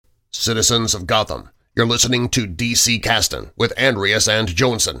citizens of Gotham. You're listening to DC Castin with Andreas and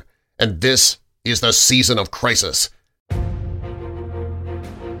Johnson, and this is the Season of Crisis.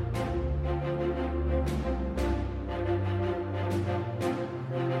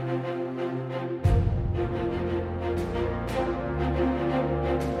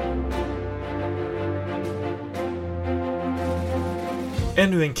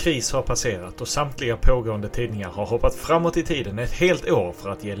 Ännu en kris har passerat och samtliga pågående tidningar har hoppat framåt i tiden ett helt år för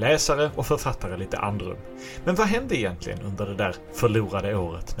att ge läsare och författare lite andrum. Men vad hände egentligen under det där förlorade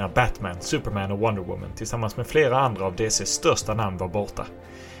året när Batman, Superman och Wonder Woman tillsammans med flera andra av DCs största namn var borta?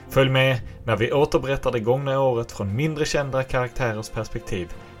 Följ med när vi återberättar det gångna året från mindre kända karaktärers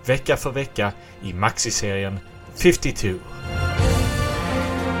perspektiv, vecka för vecka i maxiserien 52.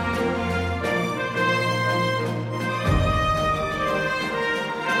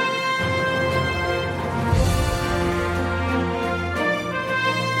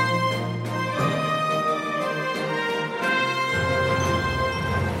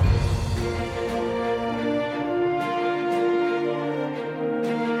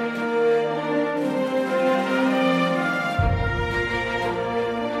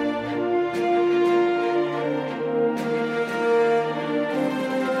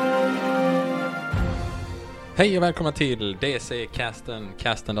 Hej och välkomna till DC-casten,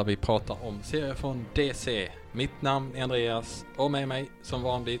 casten där vi pratar om serier från DC. Mitt namn är Andreas och med mig som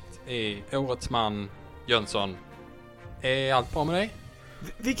vanligt är årets man Jönsson. Är allt bra med dig?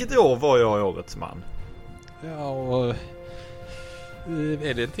 Vilket år var jag årets man? Ja, och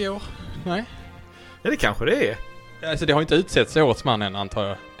är det inte i år? Nej. Ja, det kanske det är. Alltså det har inte utsetts årets man än, antar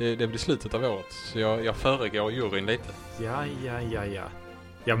jag. Det blir slutet av året, så jag föregår juryn lite. Ja.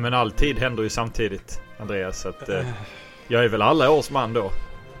 Ja, men alltid händer ju samtidigt, Andreas, så att jag är väl alla års man då.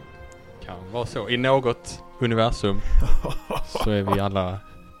 Kan vara så. I något universum så är vi alla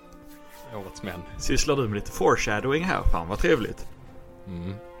årets män. Sysslar du med lite foreshadowing här? Fan, vad trevligt.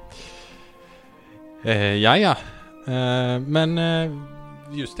 Men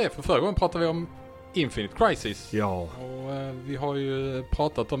just det, för förra gången pratade vi om Infinite Crisis. Ja. Och vi har ju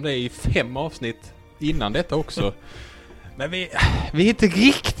pratat om det i 5 avsnitt innan detta också. Men vi är inte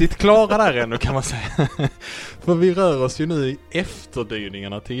riktigt klara där ännu, kan man säga. För vi rör oss ju nu i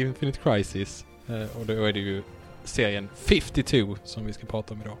efterdyningarna till Infinite Crisis. Och då är det ju serien 52 som vi ska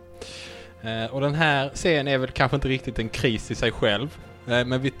prata om idag. Och den här serien är väl kanske inte riktigt en kris i sig själv.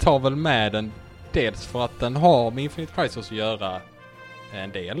 Men vi tar väl med den dels för att den har med Infinite Crisis att göra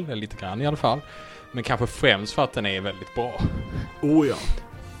en del, eller lite grann i alla fall. Men kanske främst för att den är väldigt bra. Oh ja.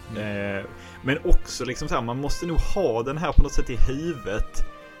 Men också liksom så här, man måste nog ha den här på något sätt i huvudet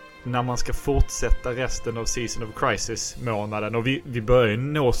när man ska fortsätta resten av Season of Crisis-månaden. Och vi börjar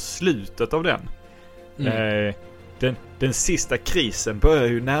nå slutet av den. Den sista krisen börjar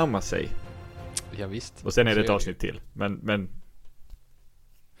ju närma sig. Ja, visst. Och sen är det ett avsnitt till. Men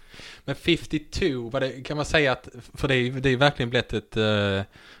 52, vad det, kan man säga att, för det är verkligen blivit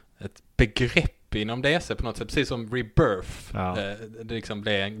ett begrepp inom DC på något sätt, precis som Rebirth. Ja. Det liksom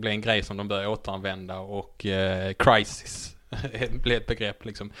blev en grej som de började återanvända, och Crisis blev ett begrepp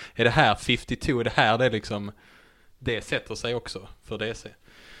liksom. Är det här 52, är det här det liksom det sätter sig också för DC?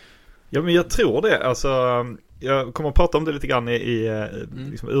 Ja, men jag tror det. Alltså, jag kommer att prata om det lite grann i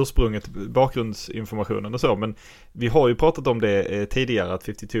liksom ursprunget, bakgrundsinformationen och så, men vi har ju pratat om det tidigare, att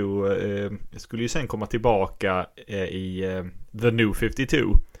 52 skulle ju sen komma tillbaka i The New 52.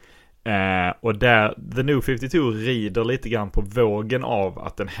 Och där The New 52 rider lite grann på vågen av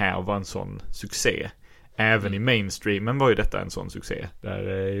att den här var en sån succé. Även i mainstreamen var ju detta en sån succé. Där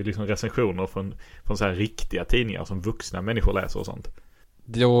är ju liksom recensioner från så här riktiga tidningar som vuxna människor läser och sånt.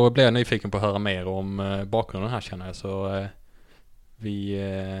 Då blir jag nyfiken på att höra mer om bakgrunden här, känner jag. Så vi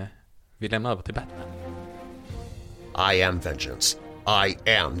lämnar över till Batman. I am vengeance. I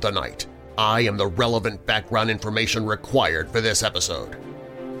am the Knight. I am the relevant background information required for this episode.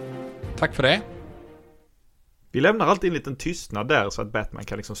 Tack för det. Vi lämnar alltid en liten tystnad där så att Batman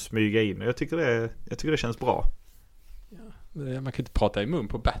kan liksom smyga in. Och jag tycker det känns bra. Ja, man kan inte prata i mun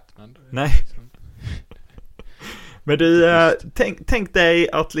på Batman. Nej. Men du, tänk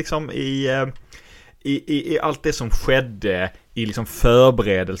dig att liksom i allt det som skedde i liksom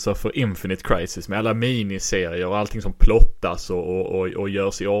förberedelser för Infinite Crisis med alla miniserier och allting som plottas och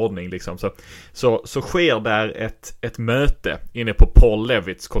görs i ordning liksom, så sker där ett möte inne på Paul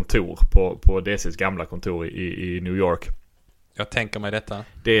Levitts kontor på DCs gamla kontor i New York. Jag tänker mig detta.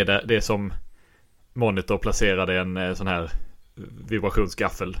 Det är det som Monitor placerade en sån här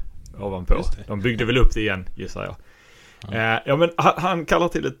vibrationsgaffel ovanpå. De byggde väl upp det igen, gissar jag. Ja, men han kallar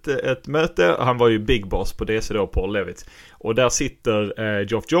till ett möte. Han var ju big boss på DC då, Paul Levitz. Och där sitter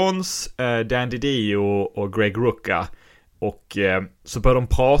Geoff Johns, Dan DiDio och Greg Rucka. Och så börjar de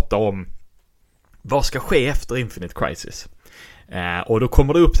prata om vad ska ske efter Infinite Crisis. Och då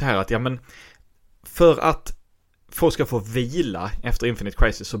kommer det upp så här att, ja men, för att folk ska få vila efter Infinite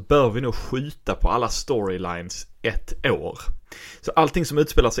Crisis så bör vi nog skjuta på alla storylines ett år. Så allting som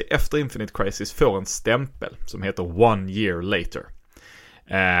utspelar sig efter Infinite Crisis får en stämpel som heter One Year Later.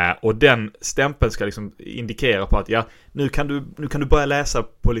 Och den stämpeln ska liksom indikera på att ja, nu kan du börja läsa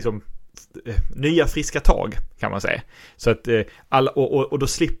på liksom nya friska tag, kan man säga. Så att och då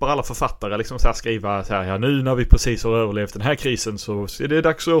slipper alla författare liksom så här skriva så här, ja, nu när vi precis har överlevt den här krisen så är det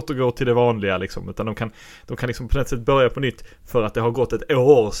dags att återgå till det vanliga liksom, utan de kan liksom på något sätt börja på nytt för att det har gått ett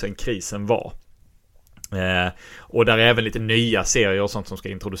år sedan krisen var. Och där är även lite nya serier och sånt som ska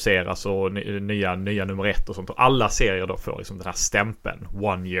introduceras och nya nummer 1 och sånt, och alla serier då får liksom den här stämpeln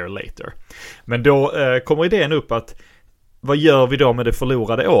One Year Later. Men då kommer idén upp att vad gör vi då med det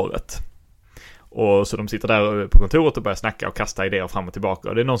förlorade året? Och så de sitter där på kontoret och börjar snacka och kasta idéer fram och tillbaka.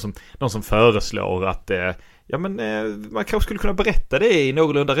 Och det är någon som föreslår att man kanske skulle kunna berätta det i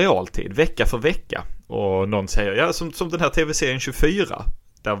någorlunda realtid, vecka för vecka. Och någon säger, ja, som den här tv-serien 24,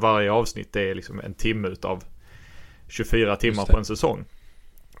 där varje avsnitt är liksom en timme utav 24 timmar på en säsong.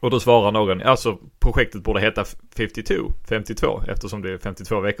 Och då svarar någon, alltså projektet borde heta 52 eftersom det är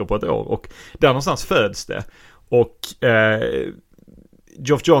 52 veckor på ett år. Och där någonstans föds det. Och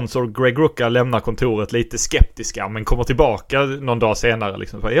Geoff Johns och Greg Rucka lämnar kontoret lite skeptiska, men kommer tillbaka någon dag senare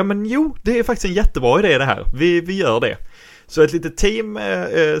liksom. Ja men jo, det är faktiskt en jättebra idé det här. Vi gör det. Så ett litet team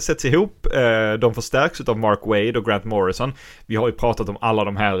sätts ihop. De förstärks av Mark Waid och Grant Morrison. Vi har ju pratat om alla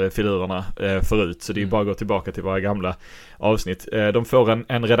de här filurerna förut, så det är bara att gå tillbaka till våra gamla avsnitt. De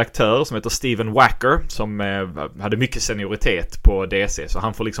får en redaktör som heter Steven Wacker som hade mycket senioritet på DC, så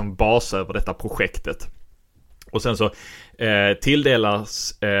han får liksom bas över detta projektet. Och sen så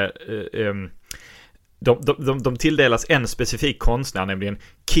tilldelas de tilldelas en specifik konstnär, nämligen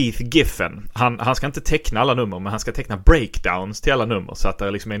Keith Giffen. Han ska inte teckna alla nummer, men han ska teckna breakdowns till alla nummer, så att det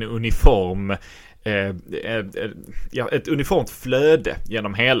är liksom en uniform ett uniformt flöde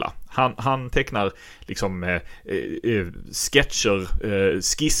genom hela. Han tecknar liksom sketcher,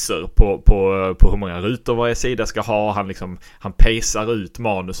 skisser på hur många rutor varje sida ska ha. Han pacear ut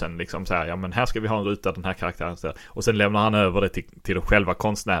manusen liksom så här, ja men här ska vi ha en ruta, den här karaktären, och sen lämnar han över det till de själva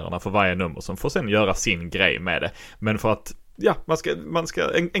konstnärerna för varje nummer, som får sen göra sin grej med det. Men för att man ska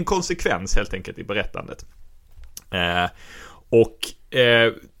en konsekvens helt enkelt i berättandet.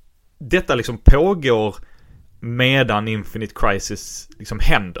 Detta liksom pågår medan Infinite Crisis liksom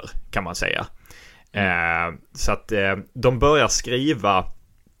händer, kan man säga. Så att de börjar skriva,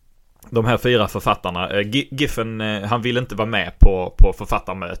 de här 4 författarna. Giffen, han vill inte vara med på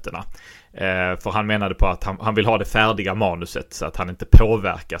författarmötena. För han menade på att han vill ha det färdiga manuset, så att han inte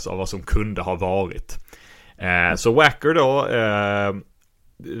påverkas av vad som kunde ha varit. Så Wacker då,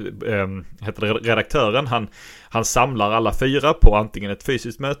 heter redaktören, han samlar alla 4 på antingen ett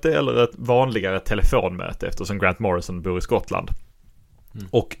fysiskt möte eller ett vanligare telefonmöte, eftersom Grant Morrison bor i Skottland.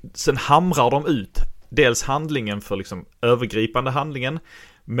 Och sen hamrar de ut dels handlingen för liksom övergripande handlingen,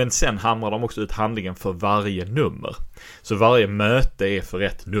 men sen hamrar de också ut handlingen för varje nummer. Så varje möte är för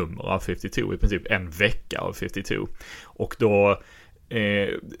ett nummer av 52, i princip en vecka av 52. Och då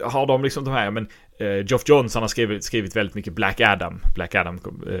har de liksom de här, men Geoff Johns, han har skrivit väldigt mycket Black Adam. Black Adam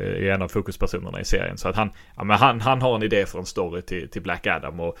är en av fokuspersonerna i serien, så att han har en idé för en story till Black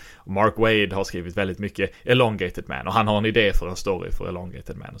Adam, och Mark Waid har skrivit väldigt mycket Elongated Man, och han har en idé för en story för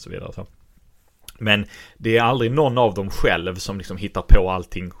Elongated Man och så vidare. Så. Men det är aldrig någon av dem själv som liksom hittar på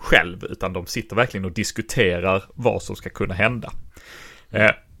allting själv, utan de sitter verkligen och diskuterar vad som ska kunna hända.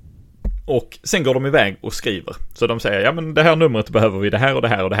 Och sen går de iväg och skriver. Så de säger, ja men det här numret behöver vi det här och det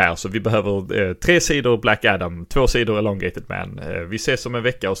här och det här. Så vi behöver 3 sidor Black Adam, 2 sidor Elongated Man. Vi ses om en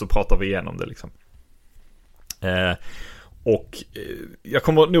vecka och så pratar vi igenom det liksom. Jag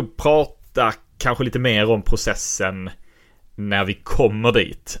kommer nog prata kanske lite mer om processen när vi kommer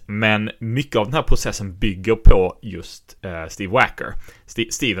dit. Men mycket av den här processen bygger på just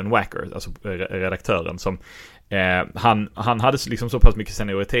Steven Wacker, alltså redaktören, som han hade liksom så pass mycket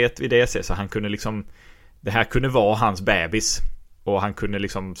senioritet vid DC, så han kunde liksom, det här kunde vara hans bebis, och han kunde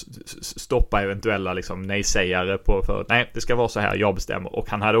liksom stoppa eventuella liksom nej-sägare för nej, det ska vara så här, jag bestämmer. Och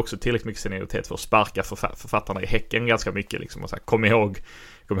han hade också tillräckligt mycket senioritet för att sparka författarna i häcken ganska mycket liksom, och så här, kom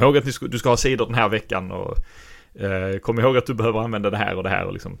ihåg att du ska ha sidor den här veckan, och kom ihåg att du behöver använda det här och det här,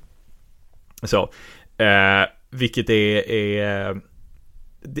 och liksom så, vilket är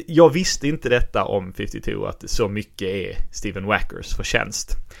jag visste inte detta om 52, att så mycket är Stephen Wackers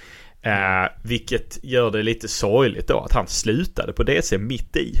förtjänst. Vilket gör det lite sorgligt då att han slutade på DC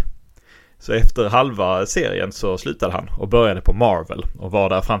mitt i. Så efter halva serien så slutade han och började på Marvel och var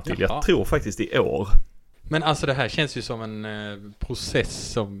där fram till, jag tror faktiskt i år. Men alltså det här känns ju som en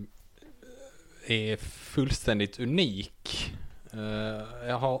process som är fullständigt unik.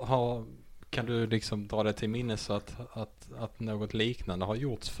 Kan du liksom dra det till minnes att något liknande har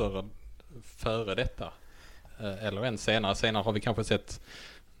gjorts före detta? Eller än senare. Senare har vi kanske sett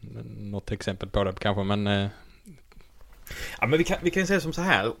något exempel på det kanske, men... Ja, men vi kan säga som så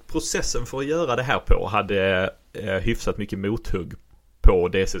här. Processen för att göra det här på hade hyfsat mycket mothugg på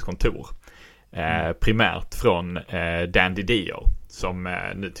DCs kontor. Primärt från Dan DiDio, som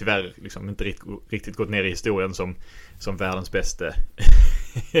nu tyvärr liksom inte riktigt gått ner i historien som världens bästa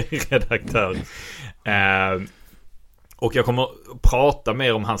redaktör. Och jag kommer att prata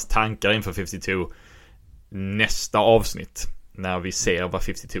mer om hans tankar inför 52 nästa avsnitt, när vi ser vad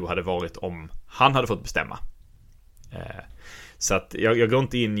 52 hade varit om han hade fått bestämma. Så att jag går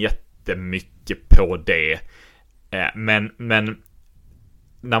inte in jättemycket på det. Men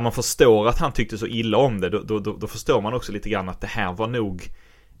när man förstår att han tyckte så illa om det, då förstår man också lite grann att det här var nog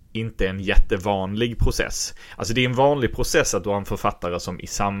inte en jättevanlig process. Alltså det är en vanlig process att du har en författare som i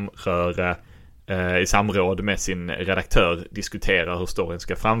samråd med sin redaktör diskuterar hur storyn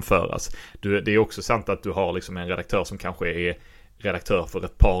ska framföras. Det är också sant att du har liksom en redaktör som kanske är redaktör för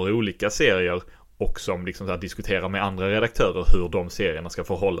ett par olika serier och som liksom så här diskuterar med andra redaktörer hur de serierna ska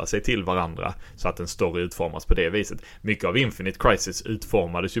förhålla sig till varandra så att en story utformas på det viset. Mycket av Infinite Crisis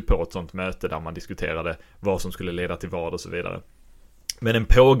utformades ju på ett sånt möte där man diskuterade vad som skulle leda till vad och så vidare. Men en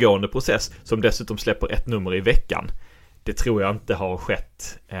pågående process som dessutom släpper ett nummer i veckan, det tror jag inte har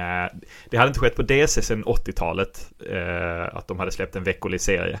skett. Det hade inte skett på DC sedan 80-talet att de hade släppt en veckolig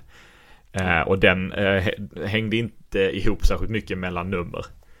serie. Och den hängde inte ihop särskilt mycket mellan nummer.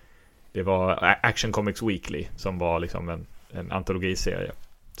 Det var Action Comics Weekly som var liksom en antologiserie.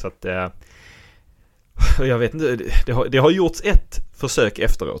 Så att jag vet inte, det har gjorts ett försök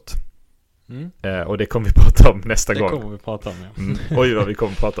efteråt. Och det kommer vi prata om nästa gång. Det kommer vi prata om, ja. Oj, vad vi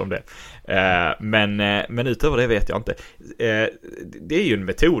kommer prata om det. Men utöver det vet jag inte. Det är ju en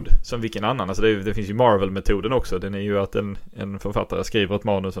metod som vilken annan. Alltså det finns ju Marvel-metoden också. Den är ju att en författare skriver ett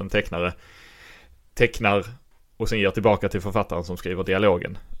manus och en tecknare tecknar och sen ger tillbaka till författaren som skriver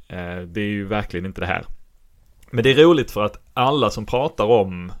dialogen. Det är ju verkligen inte det här. Men det är roligt för att alla som pratar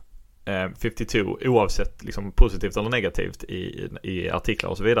om 52, oavsett liksom positivt eller negativt i artiklar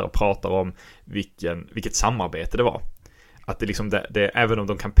och så vidare, pratar om vilket samarbete det var. Att det liksom även om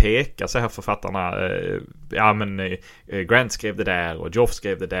de kan peka så här författarna, Grant skrev det där och Geoff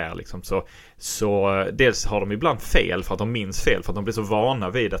skrev det där liksom, så dels har de ibland fel för att de minns fel, för att de blir så vana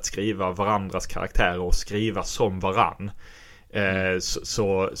vid att skriva varandras karaktärer och skriva som varann.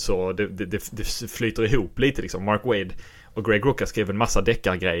 Så det flyter ihop lite liksom. Mark Waid och Greg Rucka skrev en massa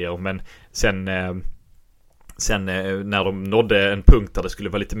deckargrejer, men sen när de nådde en punkt där det skulle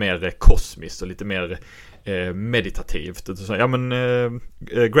vara lite mer kosmiskt och lite mer meditativt, så sa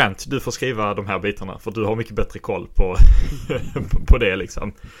Grant, du får skriva de här bitarna för du har mycket bättre koll på det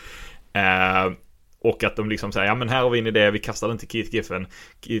liksom. Och att de liksom säger, ja men här har vi en idé, vi kastar den till Keith Giffen.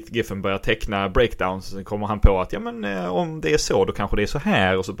 Keith Giffen börjar teckna breakdowns och sen kommer han på att om det är så, då kanske det är så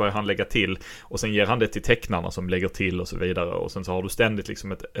här, och så börjar han lägga till och sen ger han det till tecknarna som lägger till och så vidare, och sen så har du ständigt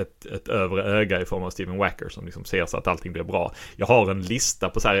liksom ett övre öga i form av Stephen Wacker som liksom ser så att allting blir bra. Jag har en lista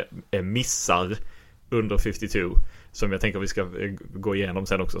på så här missar under 52 som jag tänker vi ska gå igenom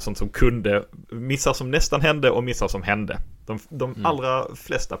sen också, sånt som kunde, missar som nästan hände och missar som hände. De allra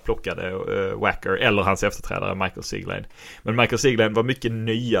flesta plockade Wacker eller hans efterträdare Michael Siglain. Men Michael Siglain var mycket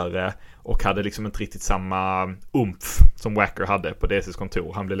nyare och hade liksom inte riktigt samma umf som Wacker hade på DCs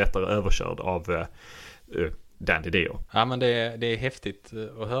kontor. Han blev lättare överkörd av Dan DiDio. Ja, men det är häftigt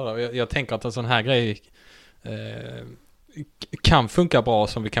att höra. Jag tänker att en sån här grej kan funka bra,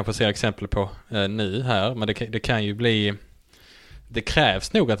 som vi kanske ser exempel på nu här, men det kan ju bli, det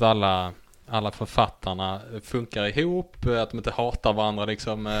krävs nog att alla författarna funkar ihop, att de inte hatar varandra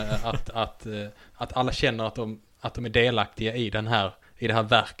liksom, att alla känner att de är delaktiga i det här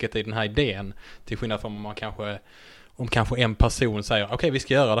verket, i den här idén, till skillnad från om kanske en person säger okej, vi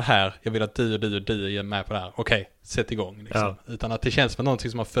ska göra det här, jag vill att du är med på det här, okej, sätt igång liksom. Ja. Utan att det känns som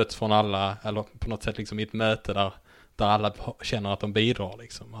någonting som har fötts från alla, eller på något sätt liksom i ett möte där alla känner att de bidrar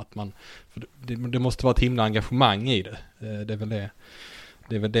liksom, att det måste vara ett himla engagemang i det. Det är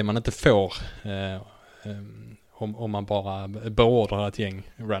väl det man inte får om man bara beordrar ett gäng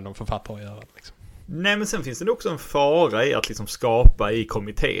random författare att göra det liksom. Nej, men sen finns det också en fara i att liksom skapa i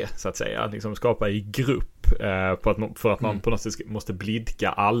kommitté, så att säga. Liksom skapa i grupp för att man på något sätt måste blidka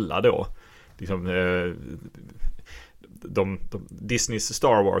alla då. Liksom, Disneys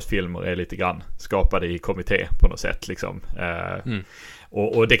Star Wars-filmer är lite grann skapade i kommitté på något sätt. Liksom.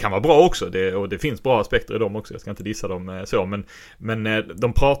 Och det kan vara bra också. Och det finns bra aspekter i dem också. Jag ska inte dissa dem så. Men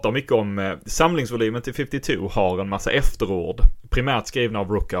de pratar mycket om samlingsvolymen till 52 har en massa efterord. Primärt skrivna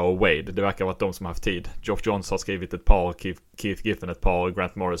av Rucka och Wade. Det verkar vara de som har haft tid. Geoff Johns har skrivit ett par, Keith Giffen ett par,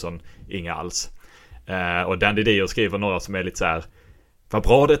 Grant Morrison inga alls. Och Dandy Dio skriver några som är lite så här: vad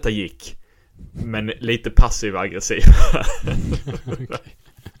bra detta gick. Men lite passiv-aggressiv.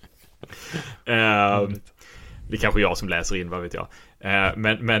 Det är kanske jag som läser in, vad vet jag.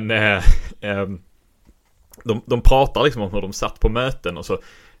 De pratar liksom om hur de satt på möten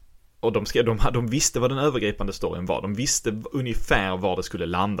och de visste vad den övergripande storyn var. De visste ungefär var det skulle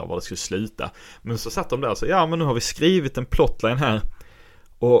landa och var det skulle sluta. Men så satt de där och sa, ja men nu har vi skrivit en plotline här.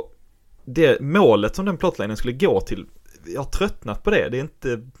 Och det målet som den plotlinen skulle gå till, jag har tröttnat på det.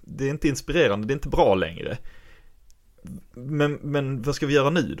 Det är inte inspirerande, det är inte bra längre. Men vad ska vi göra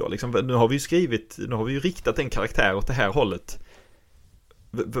nu då? Liksom, nu har vi ju riktat en karaktär åt det här hållet.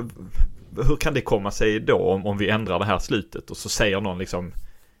 Hur kan det komma sig då om vi ändrar det här slutet? Och så säger någon liksom,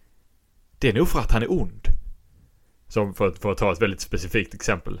 det är nog för att han är ond. Som för att ta ett väldigt specifikt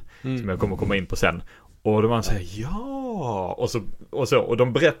exempel som jag kommer komma in på sen. Och då man säger ja. Och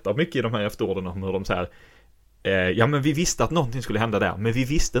de berättar mycket i de här efterorden om hur de så här, ja men vi visste att någonting skulle hända där, men vi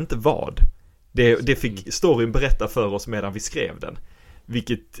visste inte vad. Det fick storyn berätta för oss medan vi skrev den.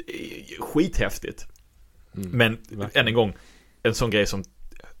 Vilket är skithäftigt. Men än en gång, en sån grej som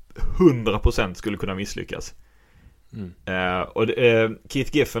 100% skulle kunna misslyckas.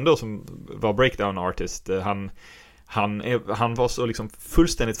 Keith Giffen då, som var breakdown artist, han var så liksom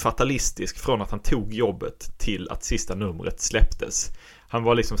fullständigt fatalistisk från att han tog jobbet till att sista numret släpptes. Han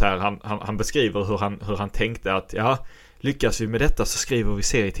var liksom så här, han beskriver hur han tänkte att ja, lyckas vi med detta så skriver vi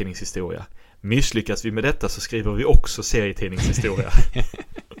serietidningshistoria. Misslyckas vi med detta så skriver vi också serietidningshistoria.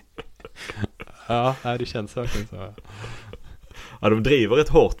 Ja, det känns verkligen så. Ja, de driver rätt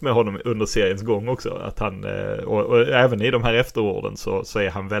hårt med honom under seriens gång också. Att han, och även i de här efterorden så är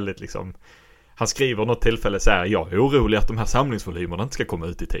han väldigt liksom, han skriver något tillfälle så här, jag är orolig att de här samlingsvolymerna inte ska komma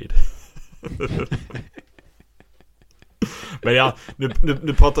ut i tid. Men ja,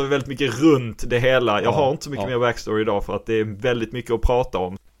 nu pratar vi väldigt mycket runt det hela. Jag har inte så mycket mer backstory idag för att det är väldigt mycket att prata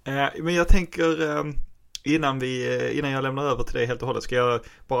om. Men jag tänker innan jag lämnar över till dig helt och hållet ska jag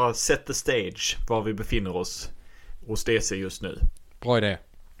bara set the stage var vi befinner oss hos DC just nu. Bra idé.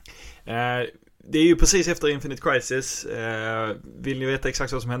 Det är ju precis efter Infinite Crisis. Vill ni veta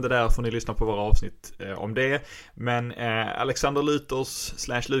exakt vad som hände där får ni lyssna på våra avsnitt om det. Men Alexander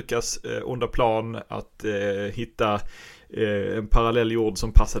Luthers / Lucas onda plan att hitta en parallell jord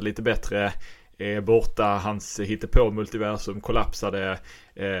som passade lite bättre är borta. Hans hittepå-multiversum kollapsade.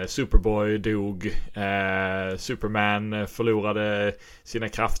 Superboy dog. Superman förlorade sina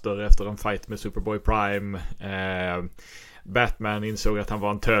krafter efter en fight med Superboy Prime. Batman insåg att han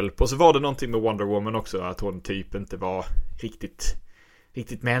var en tölp. Och så var det någonting med Wonder Woman också, att hon typ inte var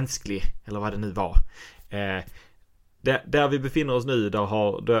riktigt mänsklig, eller vad det nu var. Där vi befinner oss nu,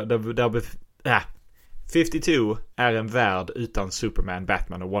 52 är en värld utan Superman,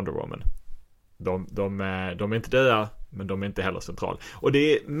 Batman och Wonder Woman. De är inte döda, men de är inte heller central. Och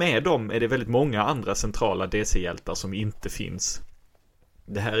med dem är det väldigt många andra centrala DC-hjältar som inte finns.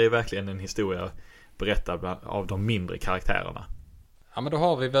 Det här är verkligen en historia berättad av de mindre karaktärerna. Ja, men då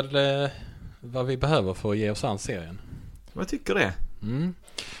har vi väl vad vi behöver för att ge oss an serien. Jag tycker det.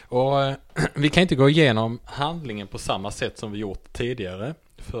 Och vi kan inte gå igenom handlingen på samma sätt som vi gjort tidigare.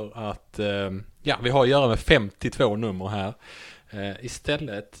 För att vi har att göra med 52 nummer här.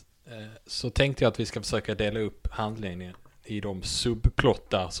 Istället så tänkte jag att vi ska försöka dela upp handlingen i de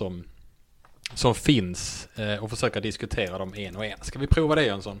subplottar som finns och försöka diskutera dem en och en. Ska vi prova det,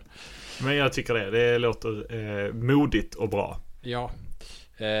 Jönsson? Men jag tycker det låter modigt och bra. Ja.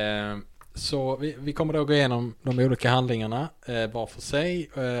 Så vi kommer då gå igenom de olika handlingarna var för sig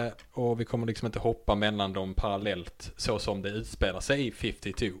och vi kommer liksom inte hoppa mellan dem parallellt så som det utspelar sig i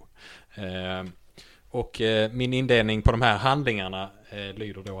 52. Och min indelning på de här handlingarna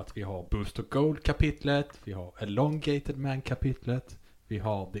lyder då att vi har Booster Gold-kapitlet, vi har Elongated Man-kapitlet, vi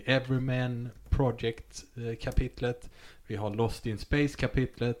har The Everyman Project-kapitlet, vi har Lost in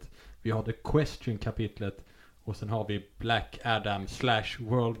Space-kapitlet, vi har The Question-kapitlet och sen har vi Black Adam /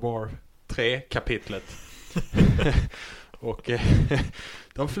 World War 3-kapitlet. Och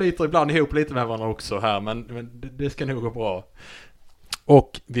de flyter ibland ihop lite med varandra också här, men det ska nog gå bra.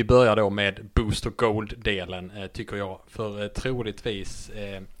 Och vi börjar då med Booster Gold-delen tycker jag. För troligtvis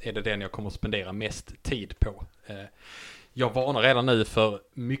är det den jag kommer att spendera mest tid på. Jag varnar redan nu för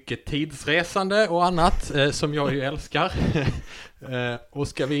mycket tidsresande och annat som jag ju älskar. Och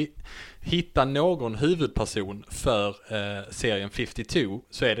ska vi hitta någon huvudperson för serien 52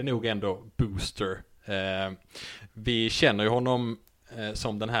 så är det nog ändå Booster. Vi känner ju honom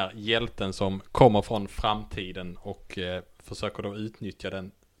som den här hjälten som kommer från framtiden och försöker då utnyttja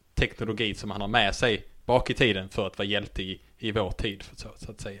den teknologi som han har med sig bak i tiden för att vara hjälte i vår tid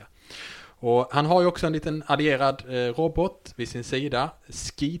så att säga. Och han har ju också en liten allierad robot vid sin sida,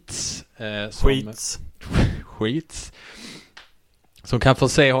 Skeets. Skits. Som kan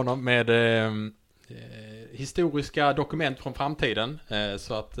förse honom med historiska dokument från framtiden.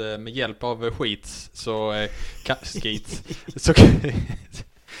 Så att med hjälp av Skits så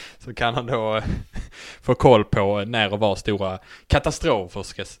kan han då få koll på när och var stora katastrofer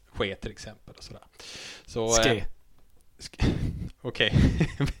ska ske till exempel. Och sådär. Så, okej.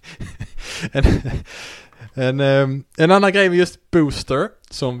 En annan grej med just Booster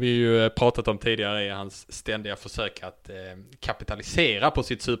som vi ju pratat om tidigare är hans ständiga försök att kapitalisera på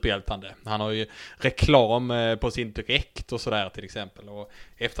sitt superhjältande. Han har ju reklam på sin dräkt och sådär till exempel. Och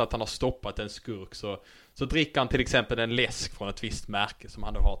efter att han har stoppat en skurk så dricker han till exempel en läsk från ett visst märke som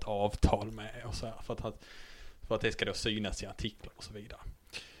han då har ett avtal med och så här, för att det ska då synas i artiklar och så vidare.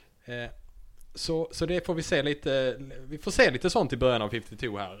 Så det får vi se lite. Vi får se lite sånt i början av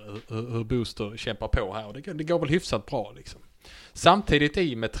 52 här. Hur Booster kämpar på här. Och det går väl hyfsat bra liksom. Samtidigt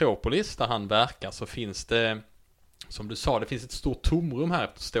i Metropolis där han verkar så finns det, som du sa, det finns ett stort tomrum här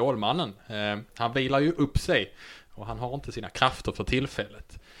efter Stålmannen. Han vilar ju upp sig och han har inte sina krafter för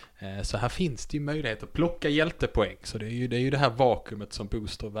tillfället. Så här finns det ju möjlighet att plocka hjältepoäng. Så det är ju det här vakuumet som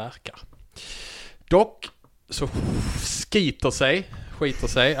Booster verkar. Dock så skiter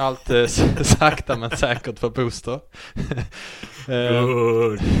sig allt sakta men säkert för Booster.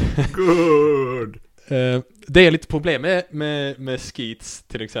 Good. Det är lite problem med Skeets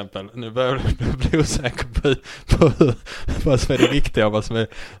till exempel. Nu börjar jag bli osäker på vad som är det riktiga och vad som är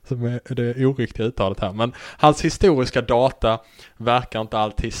det oriktiga uttalet här. Men hans historiska data verkar inte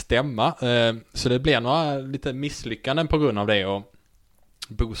alltid stämma. Så det blir några lite misslyckanden på grund av det. Och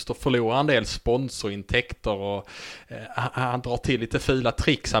Booster förlorar en del sponsorintäkter och han drar till lite fula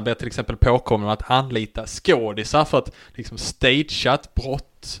tricks. Han blir till exempel påkommen att anlita skådisar för att liksom stagea ett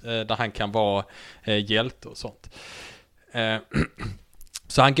brott där han kan vara hjälte och sånt.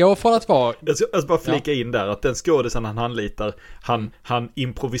 Så han går för att vara... Jag ska bara flika in där att den skådisen han anlitar, han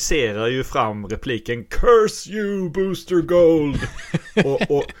improviserar ju fram repliken "Curse you, Booster Gold!"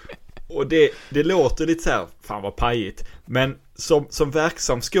 och det låter lite så här, fan vad pajigt. Men som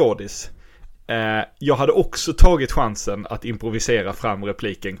verksam skådis, jag hade också tagit chansen att improvisera fram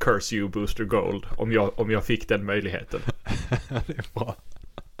repliken "Curse you, Booster Gold" om jag fick den möjligheten. Det är bra.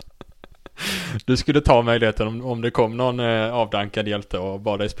 Du skulle ta möjligheten om det kom någon avdankad hjälte och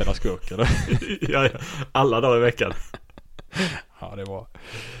bad dig spela skurk, eller? Ja, alla dagar i veckan. Ja, det är bra.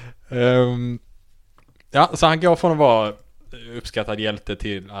 Ja, så han går från att vara uppskattad hjälte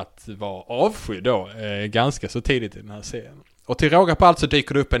till att vara avskydd då, ganska så tidigt i den här serien. Och till råga på allt så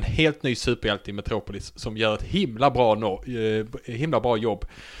dyker det upp en helt ny superhjälte i Metropolis som gör ett himla bra jobb.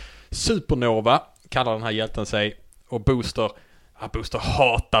 Supernova kallar den här hjälten sig, och Booster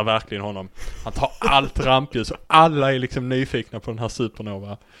hatar verkligen honom. Han tar allt rampljus och alla är liksom nyfikna på den här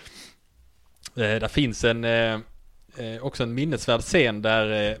Supernova. Där finns också en minnesvärd scen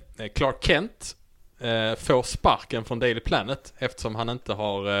där Clark Kent får sparken från Daily Planet eftersom han inte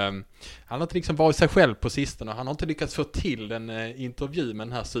har liksom varit sig själv på sistone. Han har inte lyckats få till en intervju med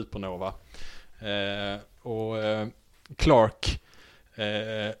den här Supernova. Och Clark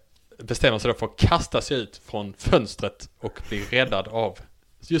bestämmer sig då för att kasta sig ut från fönstret och bli räddad av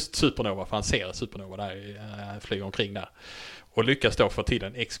just Supernova, för han ser Supernova där flyger omkring där och lyckas då få till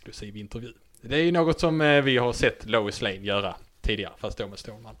en exklusiv intervju. Det är ju något som vi har sett Lois Lane göra tidigare, fast då med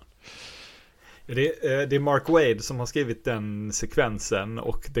Stålmannen. Det är Mark Waid som har skrivit den sekvensen,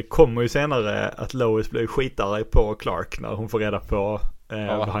 och det kommer ju senare att Lois blir skitare på Clark när hon får reda på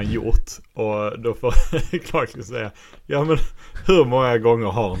vad han gjort, och då får Clark säga, ja men hur många gånger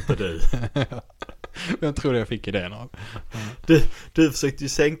har inte du? Jag tror jag fick idén av. Du försökte ju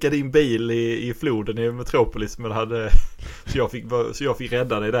sänka din bil i floden i Metropolis, men så jag fick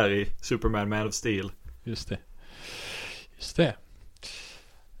rädda dig där i Superman Man of Steel. Just det.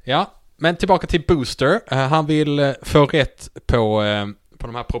 Ja, men tillbaka till Booster. Han vill få rätt på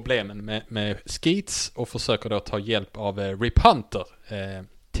de här problemen med Skeets och försöker då ta hjälp av Rip Hunter,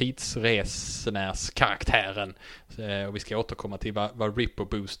 tidsresenärskaraktären. Och vi ska återkomma till vad Rip och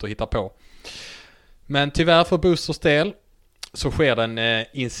Booster hittar på. Men tyvärr för Boosters del så sker det en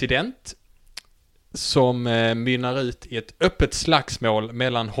incident som mynnar ut i ett öppet slagsmål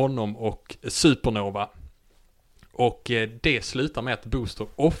mellan honom och Supernova. Och det slutar med att Booster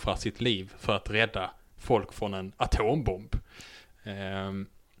offrar sitt liv för att rädda folk från en atombomb.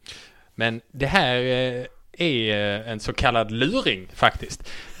 Men det här är en så kallad luring faktiskt.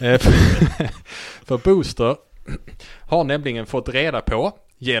 För Booster har nämligen fått reda på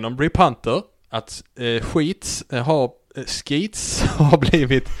genom Rip Hunter att Skeets har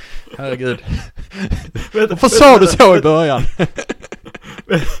blivit... Herregud. Varför sa du så i början?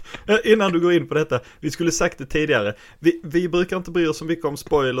 Innan du går in på detta, vi skulle sagt det tidigare. Vi brukar inte bry oss så mycket om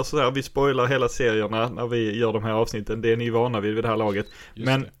spoilers så här. Vi spoilar hela serierna när vi gör de här avsnitten. Det är ni vana vid det här laget.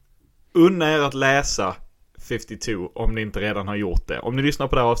 Men unna er att läsa 52 om ni inte redan har gjort det. Om ni lyssnar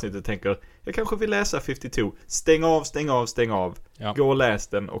på det här avsnittet och tänker jag kanske vill läsa 52. Stäng av. Ja. Gå och läs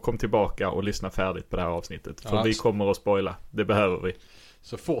den och kom tillbaka och lyssna färdigt på det här avsnittet. För vi kommer att spoila. Det behöver vi.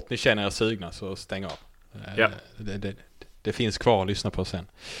 Så fort ni känner er sugna så stäng av. Ja. Det finns kvar att lyssna på sen.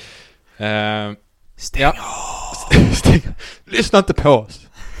 Stäng av! Lyssna inte på oss.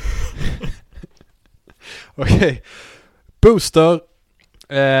 Okej. Booster.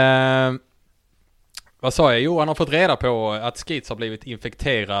 Vad sa jag? Jo, han har fått reda på att Skeets har blivit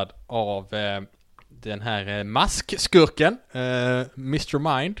infekterad av den här maskskurken,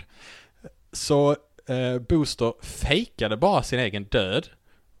 Mr. Mind. Så Booster fejkade bara sin egen död.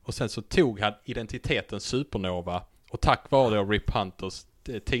 Och sen så tog han identiteten Supernova. Och tack vare då Rip Hunters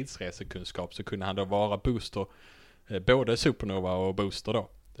tidsresekunskap så kunde han då vara Booster, både Supernova och Booster då.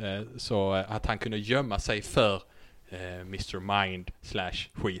 Så att han kunde gömma sig för Mr. Mind /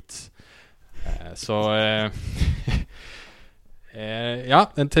 Skeets.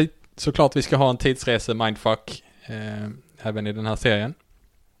 Ja, såklart vi ska ha en tidsrese mindfuck även i den här serien.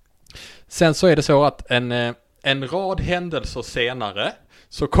 Sen så är det så att en rad händelser senare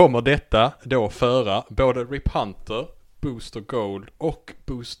så kommer detta då föra både Rip Hunter, Booster Gold och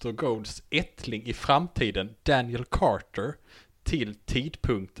Booster Golds ättling i framtiden, Daniel Carter, till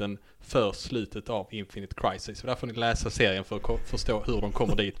tidpunkten för slutet av Infinite Crisis. Så där får ni läsa serien för att förstå hur de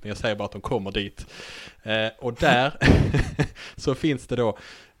kommer dit. Men jag säger bara att de kommer dit. Och där så finns det då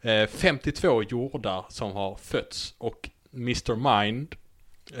 52 jordar som har fötts. Och Mr. Mind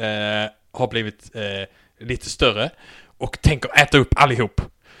har blivit lite större och tänker äta upp allihop.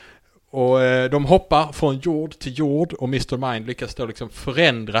 Och de hoppar från jord till jord och Mr. Mind lyckas då liksom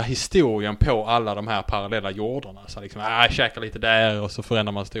förändra historien på alla de här parallella jordarna. Så liksom, käkar lite där och så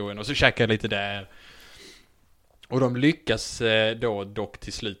förändrar man historien och så käkar lite där. Och de lyckas då dock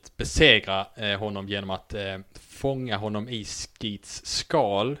till slut besegra honom genom att fånga honom i Skeets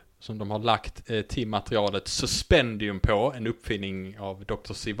skal som de har lagt till materialet Suspendium på, en uppfinning av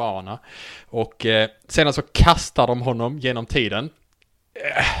Dr. Sivana. Och sedan så kastar de honom genom tiden.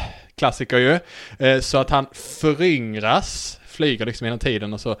 Klassiker ju. Så att han föryngras, flyger liksom genom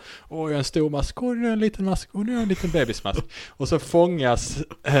tiden och så, jag är en stor mask, nu är en liten mask, nu är en liten bebismask. Och så fångas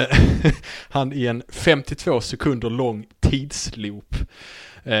han i en 52 sekunder lång tidsloop.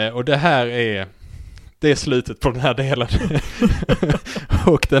 Och det här är slutet på den här delen.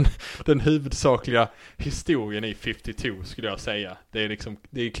 Och den huvudsakliga historien i 52 skulle jag säga. Det är liksom,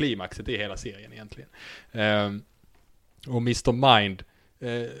 det är klimaxet i hela serien egentligen. Och Mr. Mind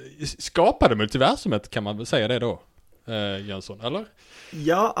skapade multiversumet, kan man väl säga det då, Jönsson, eller?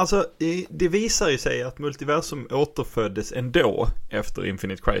 Ja, alltså det visar ju sig att multiversum återföddes ändå efter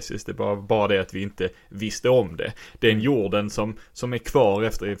Infinite Crisis. Det var bara det att vi inte visste om det. Den jorden som är kvar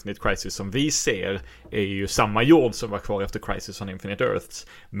efter Infinite Crisis som vi ser är ju samma jord som var kvar efter Crisis on Infinite Earths,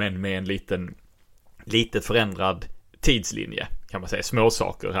 men med en lite förändrad tidslinje, kan man säga. Små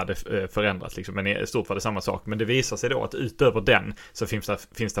saker hade förändrats liksom, men i stort var det samma sak. Men det visar sig då att utöver den så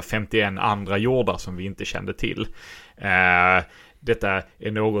finns det 51 andra jordar som vi inte kände till. Detta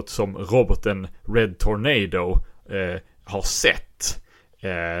är något som roboten Red Tornado har sett.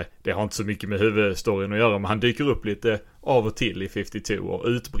 Det har inte så mycket med huvudstoryn att göra, men han dyker upp lite av och till i 52 och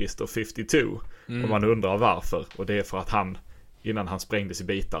utbrister 52. Och man undrar varför. Och det är för att han, innan han sprängdes i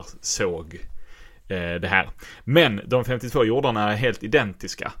bitar, såg det här. Men de 52 jordarna är helt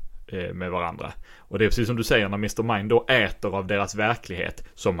identiska med varandra. Och det är precis som du säger, när Mr. Mind då äter av deras verklighet,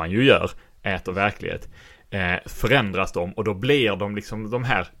 som man ju gör, äter verklighet, förändras de, och då blir de liksom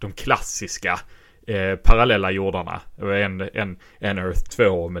de klassiska parallella jordarna. En Earth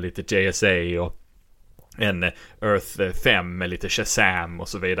 2 med lite JSA en Earth 5 med lite Shazam och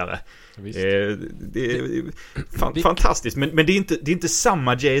så vidare. Det är fantastiskt. Men det är inte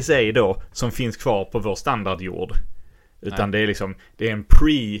samma JSA då som finns kvar på vår standardjord. Utan det är en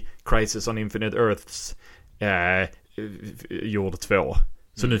pre-Crisis on Infinite Earths jord 2.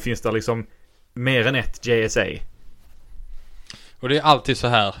 Så nu finns det liksom mer än ett JSA. Och det är alltid så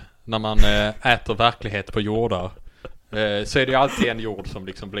här när man äter verklighet på jordar. Så är det ju alltid en jord som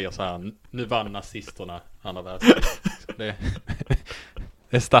liksom blir så här: nu vann nazisterna andra världskriget. Det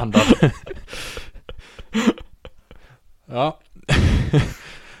är standard. Ja.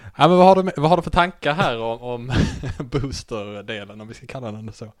 Ja, men vad har du för tankar här om boosterdelen, om vi ska kalla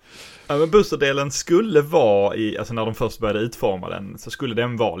den så? Ja, men boosterdelen skulle vara alltså när de först började utforma den, så skulle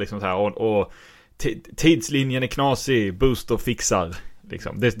den vara liksom så här och tidslinjen är knasig, booster fixar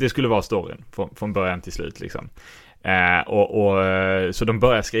liksom. Det skulle vara storyn från början till slut liksom. Så de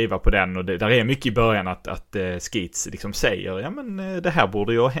börjar skriva på den, och där är mycket i början att Skeets liksom säger, ja men det här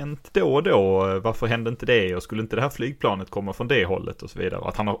borde ju ha hänt då och då, varför hände inte det, och skulle inte det här flygplanet komma från det hållet och så vidare, och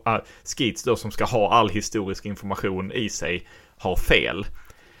att han har Skeets då, som ska ha all historisk information i sig, har fel.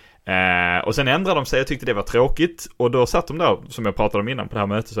 Och sen ändrade de sig och tyckte det var tråkigt, och då satt de där, som jag pratade om innan på det här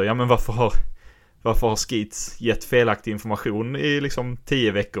mötet, så ja men varför har Skeets gett felaktig information i liksom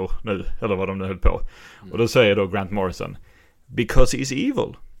 10 veckor nu, eller vad de nu höll på. Och då säger då Grant Morrison, because he's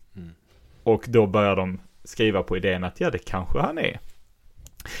evil. Och då börjar de skriva på idén att ja, det kanske han är.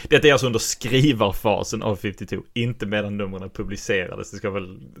 Detta är alltså under skrivarfasen av 52, inte medan numren publicerades. Det ska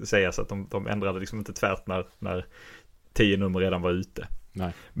väl sägas att de ändrade liksom inte tvärt när 10 nummer redan var ute.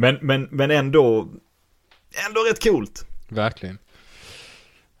 Nej. Men ändå rätt coolt. Verkligen.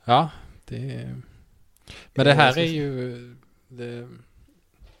 Ja, men det här är ju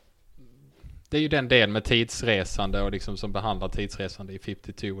det är ju den del med tidsresande och liksom som behandlar tidsresande i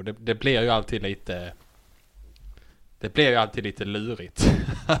 52. Det blir ju alltid lite lurigt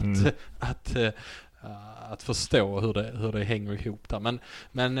att förstå hur det hänger ihop där.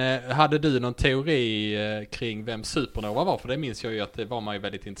 Men hade du någon teori kring vem Supernova var? För det minns jag ju att det var man ju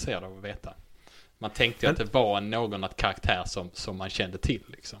väldigt intresserad av att veta. Man tänkte ju att det var någon karaktär som man kände till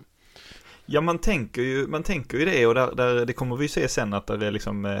liksom. Ja, man tänker ju det, och där det kommer vi se sen att det är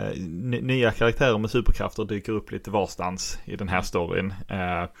liksom nya karaktärer med superkrafter dyker upp lite varstans i den här storyn.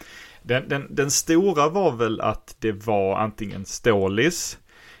 Den stora var väl att det var antingen Stålis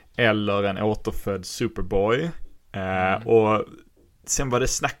eller en återfödd Superboy. Och sen var det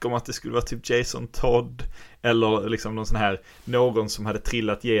snack om att det skulle vara typ Jason Todd eller liksom någon som hade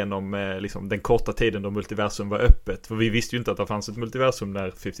trillat igenom liksom den korta tiden då multiversum var öppet. För vi visste ju inte att det fanns ett multiversum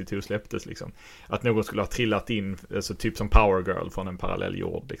när 52 släpptes liksom. Att någon skulle ha trillat in, alltså typ som Power Girl från en parallell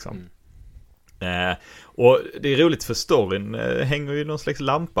jord liksom. Och det är roligt, för storyn hänger ju någon slags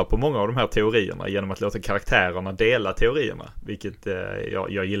lampa på många av de här teorierna genom att låta karaktärerna dela teorierna, vilket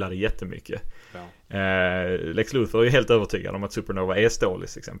jag gillade jättemycket. Ja. Lex Luthor är helt övertygad om att Supernova är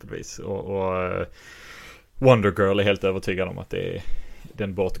Stålis exempelvis, och Wonder Girl är helt övertygad om att det är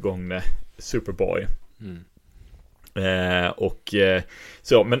den bortgångne Superboy.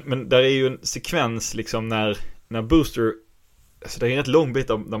 Så, men där är ju en sekvens liksom när Booster, alltså det är en rätt lång bit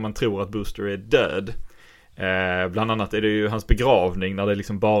där man tror att Booster är död. Bland annat är det ju hans begravning, när det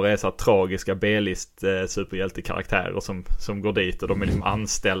liksom bara är så här tragiska B-list superhjältekaraktärer som går dit, och de är liksom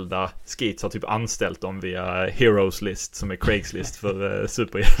anställda. Skeets har typ anställt dem via Heroes List, som är Craigslist för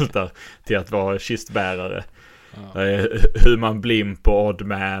superhjältar, till att vara kistbärare. Human Blimp och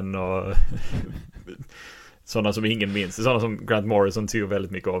Oddman och sådana som ingen minns. Sådana som Grant Morrison tycker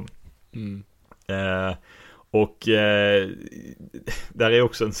väldigt mycket om. Och där är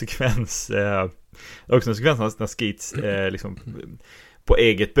också en sekvens när Skeets liksom på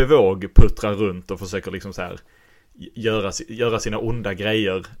eget bevåg puttrar runt och försöker liksom så här göra sina onda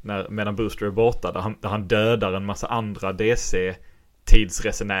grejer medan Booster är borta, där han dödar en massa andra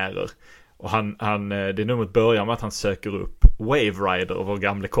DC-tidsresenärer. Och det numret börjar med att han söker upp Wave Rider, vår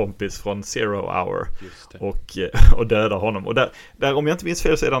gamla kompis från Zero Hour, och dödar honom. Och där, om jag inte minns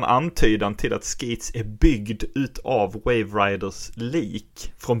fel, så är det en antydan till att Skeets är byggd ut av Wave Riders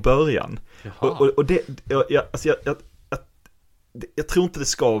lik från början. Och jag tror inte det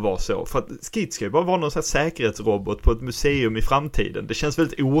ska vara så, för att Skeets ska ju bara vara någon sån här säkerhetsrobot på ett museum i framtiden. Det känns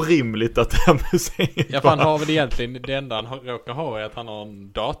väldigt orimligt att det här museet... Ja, för han har väl egentligen, det enda han råkar ha är att han har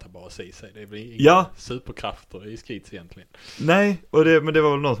en databas i sig. Det blir inga superkrafter i Skeets egentligen. Nej, men det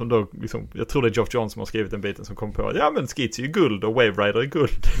var väl någon som då liksom, jag tror det är Geoff John som har skrivit en biten som kom på att ja, men Skeets är ju guld och Wave Rider är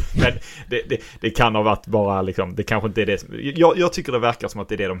guld. Men det kan ha varit bara liksom, det kanske inte är det som, jag tycker det verkar som att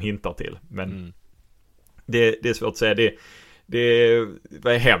det är det de hintar till, men det är svårt att säga. det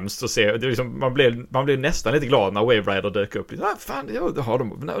var hemskt att se. Det är liksom, man blev nästan lite glad när Wave Rider dök upp. Fan, har de,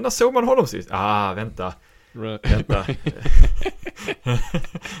 när såg man honom sist? Vänta. Vänta.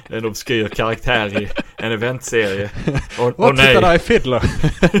 En obskyr karaktär i en eventserie. Och nej. Titta där i Fiddler.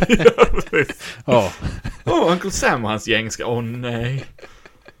 Uncle Sam och hans gäng ska... nej.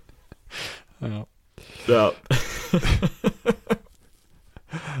 Ja.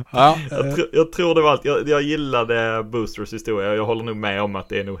 Ja. Jag tror det var allt. Jag gillade Boosters historia. Jag håller nog med om att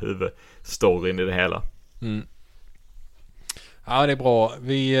det är nog huvudstoryn i det hela. Ja, det är bra.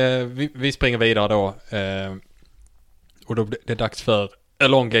 Vi springer vidare då. Och då det är dags för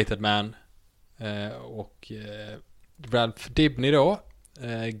Elongated Man. Och Ralph Dibny då.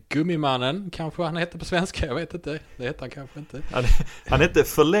 Gummimannen kanske han heter på svenska, jag vet inte. Det heter han kanske inte. Han heter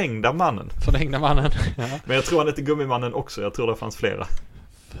Förlängda mannen. Förlängda mannen, ja. Men jag tror han heter Gummimannen också. Jag tror det fanns flera.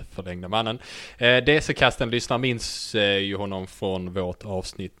 Förlängda mannen. DC-kasten lyssnar minns ju honom från vårt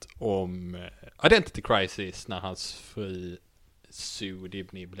avsnitt om Identity Crisis när hans fru Sue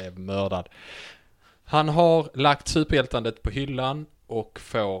Dibny blev mördad. Han har lagt superhjältandet på hyllan och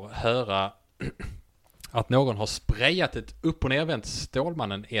får höra att någon har sprayat ett upp- och nervänt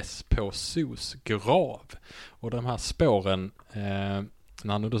Stålmannen S på Sues grav. Och de här spåren,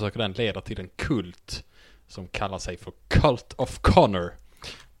 när han undersöker den, leder till en kult som kallar sig för Cult of Connor.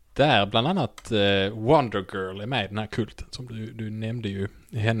 Där bland annat Wonder Girl är med i den här kulten, som du nämnde ju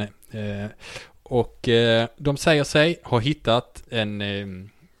henne. Och de säger sig ha hittat en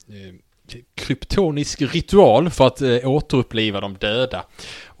kryptonisk ritual för att återuppliva de döda.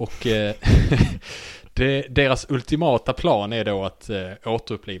 Och deras ultimata plan är då att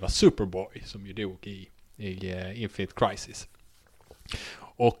återuppliva Superboy som ju dog i Infinite Crisis.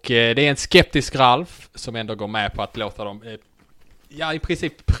 Och det är en skeptisk Ralph som ändå går med på att låta dem i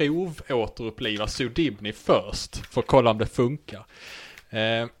princip återuppliva Sue Dibny först för att kolla om det funkar.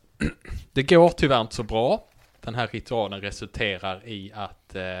 Det går tyvärr inte så bra. Den här ritualen resulterar i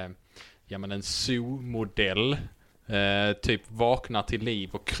att en Sue-modell typ vaknar till liv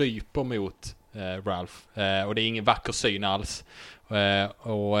och kryper mot Ralph. Och det är ingen vacker syn alls.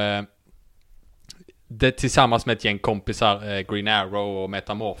 Det tillsammans med ett gäng kompisar, Green Arrow och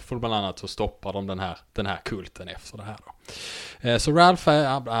Metamorpho bland annat, så stoppar de den här kulten efter det här då. Så Ralph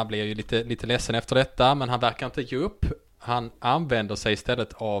han blir ju lite ledsen efter detta, men han verkar inte ge upp. Han använder sig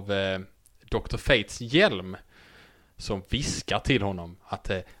istället av Dr. Fates hjälm som viskar till honom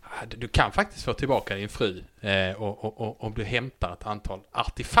att du kan faktiskt få tillbaka din fru och om du hämtar ett antal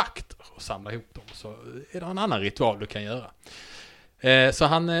artefakter och samlar ihop dem, så är det en annan ritual du kan göra. Så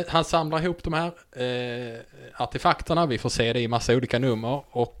han samlar ihop de här artefakterna. Vi får se det i massa olika nummer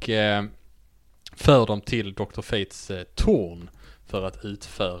och för dem till Dr. Fates torn för att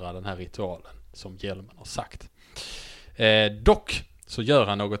utföra den här ritualen som hjälmen har sagt. Dock så gör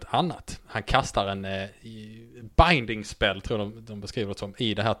han något annat. Han kastar en binding spell, tror jag de beskriver det som,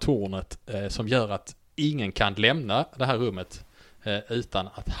 i det här tornet som gör att ingen kan lämna det här rummet utan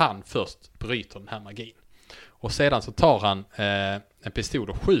att han först bryter den här magin. Och sedan så tar han en pistol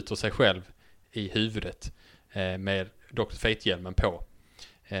och skjuter sig själv i huvudet med Dr. Fate-hjälmen på.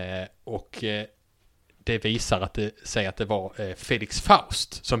 Och det visar att det var Felix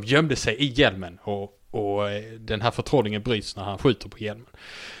Faust som gömde sig i hjälmen och den här förtrollningen bryts när han skjuter på hjälmen.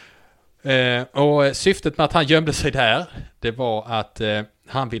 Och syftet med att han gömde sig där, det var att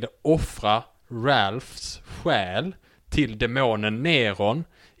han ville offra Ralphs själ till demonen Neron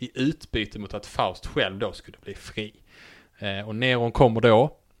i utbyte mot att Faust själv då skulle bli fri. Och Neron kommer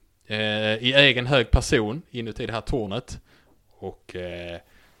då i egen hög person inuti det här tornet och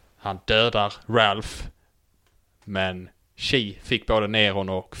han dödar Ralph, men She fick både Neron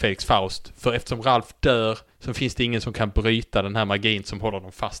och Felix Faust, för eftersom Ralph dör så finns det ingen som kan bryta den här magin som håller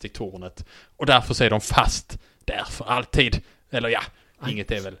dem fast i tornet, och därför så är de fast där för alltid. Eller ja,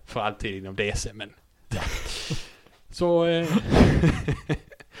 inget är väl för alltid inom DC, men ja. Så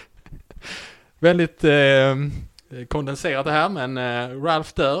väldigt kondenserat det här, men Ralph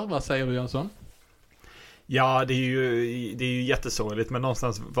dör. Vad säger du, Jönsson? Ja, det är ju jättesorgligt, men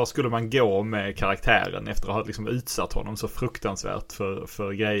någonstans, vad skulle man gå med karaktären efter att ha liksom utsatt honom så fruktansvärt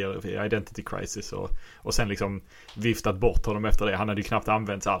för grejer i Identity Crisis och sen liksom viftat bort honom efter det. Han hade ju knappt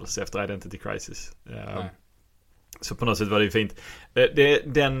använts alls efter Identity Crisis. Så på något sätt var det ju fint.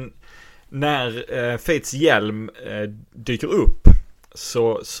 När Fates hjälm dyker upp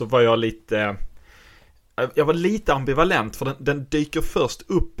så var jag lite ambivalent, för den dyker först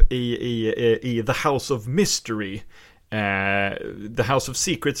upp i The House of Mystery. The House of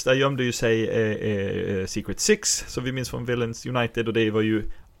Secrets, där gömde ju sig Secret Six, som vi minns från Villains United, och det var ju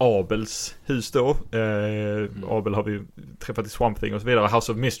Abels hus då. Abel har vi träffat i Swamp Thing och så vidare.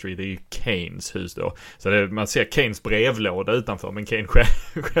 House of Mystery, det är ju Kanes hus då. Så man ser Kanes brevlåda utanför, men Kane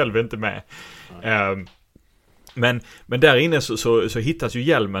själv är inte med. Men där inne så hittas ju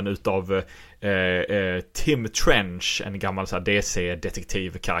hjälmen utav Tim Trench, en gammal så här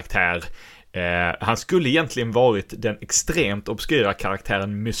DC-detektivkaraktär. Han skulle egentligen varit den extremt obskyra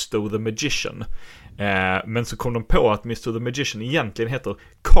karaktären Mr. the Magician. Men så kom de på att Mr. the Magician egentligen heter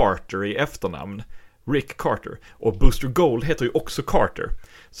Carter i efternamn. Rick Carter. Och Booster Gold heter ju också Carter.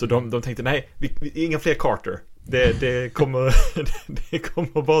 Så de tänkte, nej, inga fler Carter. Det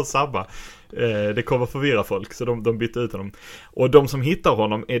kommer bara sabba. Det kommer förvirra folk. Så de bytte ut honom. Och de som hittar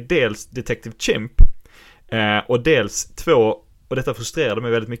honom är dels Detective Chimp och dels två, och detta frustrerade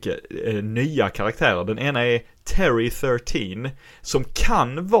mig väldigt mycket, nya karaktärer. Den ena är Terry 13, som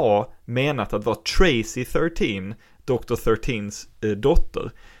kan vara menat att vara Tracy 13, Dr. 13s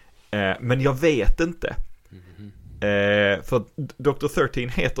dotter. Men jag vet inte. För Dr. 13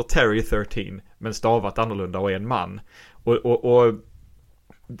 heter Terry 13, men stavat annorlunda och är en man. Och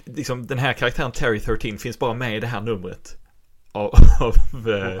liksom, den här karaktären Terry 13 finns bara med i det här numret av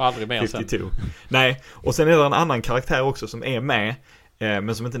aldrig mer 52. sen. Nej, och sen är det en annan karaktär också som är med,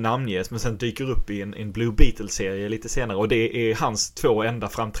 men som inte namnges, men sen dyker upp i en Blue Beetle-serie lite senare, och det är hans 2 enda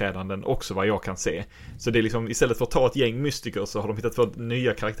framträdanden också, vad jag kan se. Så det är liksom, istället för att ta ett gäng mystiker så har de hittat 2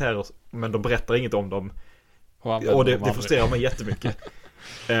 nya karaktärer, men de berättar inget om dem. Och det frustrerar mig jättemycket.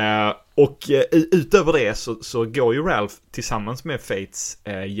 Och utöver det så går ju Ralph tillsammans med Fates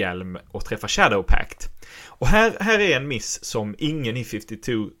hjälm och träffar Shadow Pact. Och här är en miss som ingen i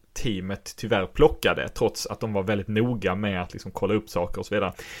 52-teamet tyvärr plockade, trots att de var väldigt noga med att liksom kolla upp saker och så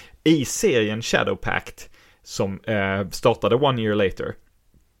vidare. I serien Shadow Pact, som startade One Year Later,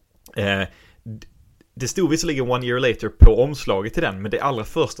 det stod visserligen One Year Later på omslaget till den, men det allra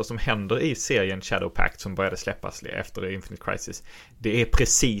första som händer i serien Shadow Pact, som började släppas efter Infinite Crisis, det är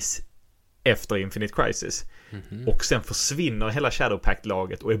precis efter Infinite Crisis. Och sen försvinner hela Shadow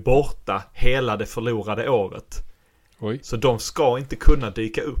Pact-laget och är borta hela det förlorade året. Oj. Så de ska inte kunna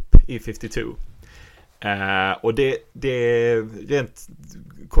dyka upp i 52. Och det rent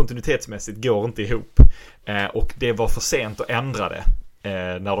kontinuitetsmässigt går inte ihop. Och det var för sent att ändra det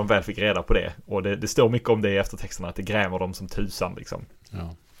när de väl fick reda på det. Och det står mycket om det i eftertexterna, att det grämer dem som tusan liksom.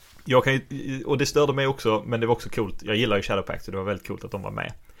 Ja. Jag kan ju, och det störde mig också, men det var också coolt. Jag gillar ju Shadow Pact, så det var väldigt coolt att de var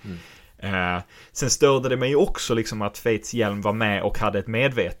med. Sen störde det mig ju också liksom att Fates hjälm var med och hade ett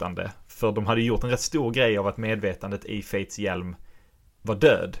medvetande. För de hade gjort en rätt stor grej av att medvetandet i Fates hjälm var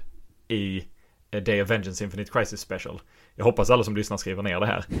död i Day of Vengeance Infinite Crisis Special. Jag hoppas alla som lyssnar skriver ner det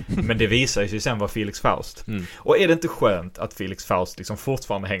här. Men det visar sig sen var Felix Faust. Och är det inte skönt att Felix Faust liksom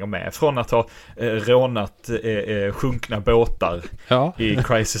fortfarande hänger med? Från att ha rånat sjunkna båtar i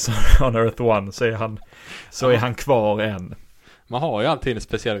Crisis on Earth 1 så är han kvar än. Man har ju alltid en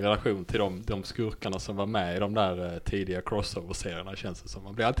speciell relation till de skurkarna som var med i de där tidiga crossover-serierna, känns det som.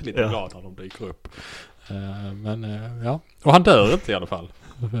 Man blir alltid lite glad när de dyker upp. Och han dör inte i alla fall.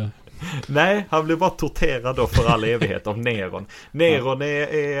 Nej, han blir bara torterad då för all evighet av Neron. Neron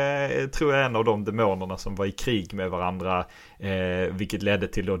är tror jag en av de demonerna som var i krig med varandra, vilket ledde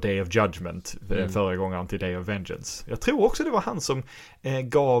till då Day of Judgment, förra gången till Day of Vengeance. Jag tror också det var han som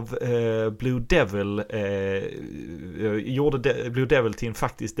gav Blue Devil gjorde Blue Devil till en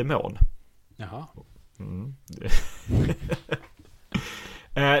faktisk demon. Jaha.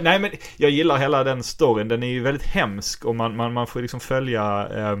 Nej, men jag gillar hela den storyn. Den är ju väldigt hemsk, och man får liksom följa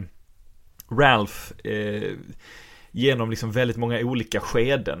Ralph genom liksom väldigt många olika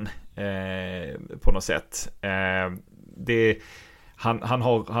skeden på något sätt.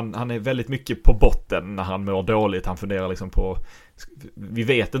 Han är väldigt mycket på botten när han mår dåligt. Han funderar liksom på, vi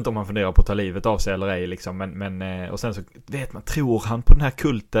vet inte om han funderar på att ta livet av sig eller ej liksom, men och sen så vet man, tror han på den här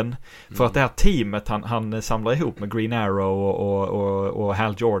kulten för att det här teamet han samlar ihop med Green Arrow och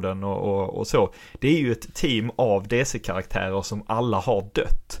Hal Jordan och så, det är ju ett team av DC-karaktärer som alla har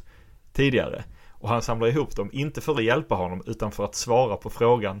dött tidigare, och han samlar ihop dem inte för att hjälpa honom utan för att svara på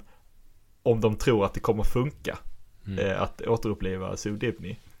frågan om de tror att det kommer funka att återuppleva Sue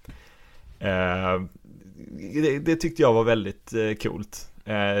Dibny. Det tyckte jag var väldigt coolt.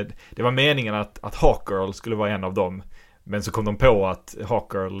 Det var meningen att Hawkgirl skulle vara en av dem, men så kom de på att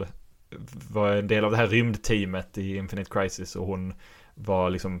Hawkgirl var en del av det här rymdteamet i Infinite Crisis, och hon var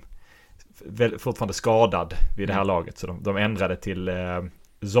liksom fortfarande skadad vid det här laget, så de ändrade till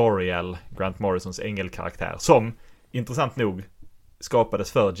Zoriel, Grant Morrisons ängelkaraktär, som intressant nog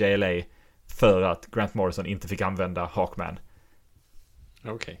skapades för JLA för att Grant Morrison inte fick använda Hawkman.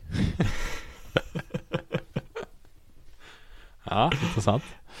 Okej. Ja, intressant.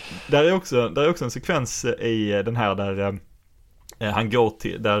 Där är också en sekvens i den här där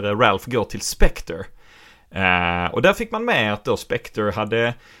där Ralph går till Spectre. Och där fick man med att då Spectre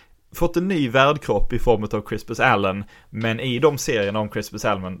hade fått en ny värdkropp i form av Crispus Allen, men i de serierna om Crispus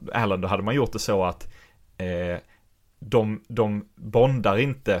Allen då hade man gjort det så att de bondar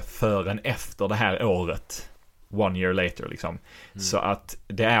inte förrän efter det här året, 1 year later liksom. Så att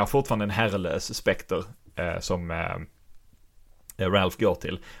det är fortfarande en herrelös Spectre som Ralph går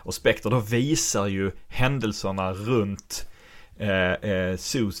till. Och Spectre då visar ju händelserna runt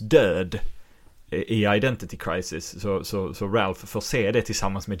Sues död i Identity Crisis, så Ralph får se det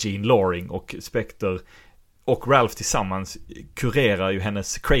tillsammans med Jean Loring, och Spectre och Ralph tillsammans kurerar ju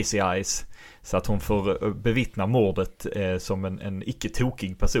hennes crazy eyes så att hon får bevittna mordet som en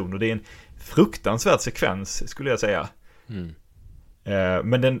icke-tokig person, och det är en fruktansvärd sekvens skulle jag säga.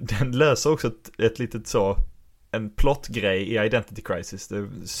 Men den löser också ett litet så en plottgrej i Identity Crisis.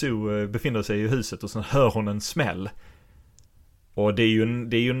 Sue befinner sig i huset och sen hör hon en smäll. Och det är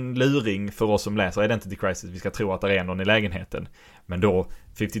ju en luring för oss som läser Identity Crisis. Vi ska tro att det är någon i lägenheten. Men då,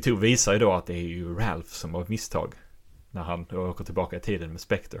 52 visar ju då att det är ju Ralph som har ett misstag. När han åker tillbaka i tiden med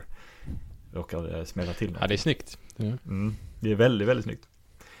Spectre. Råkar smälla till något. Ja, det är snyggt. Det är väldigt, väldigt snyggt.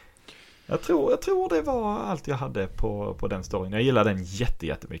 Jag tror det var allt jag hade på den storyn. Jag gillar den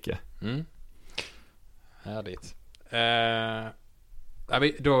jättemycket. Härligt.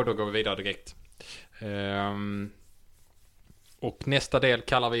 Då går vi vidare direkt. Och nästa del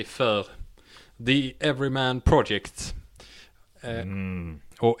kallar vi för The Everyman Project.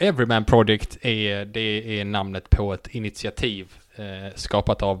 Och Everyman Project är namnet på ett initiativ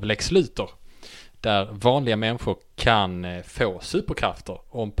skapat av Lex Luthor. Där vanliga människor kan få superkrafter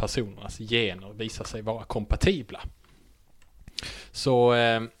om personernas gener visar sig vara kompatibla. Så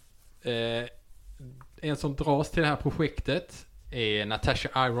en som dras till det här projektet är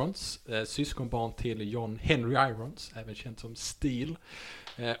Natasha Irons, syskonbarn till John Henry Irons, även känd som Steel.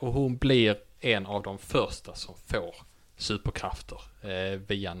 Och hon blir en av de första som får superkrafter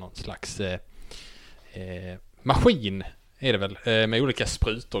via någon slags maskin är det väl, med olika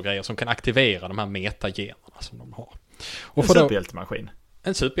sprutor och grejer som kan aktivera de här metagenerna som de har. Och en superhjältemaskin.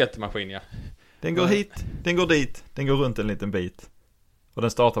 En superhjältemaskin, ja. Den går hit, den går dit, den går runt en liten bit. Och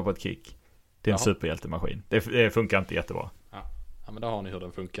den startar på ett kick. Det är en superhjältemaskin. Det funkar inte jättebra. Ja, men då har ni hur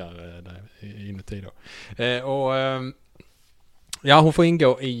den funkar där inuti då. Hon får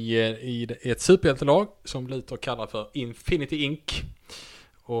ingå i ett superhjältelag som Luthor kallar för Infinity Inc.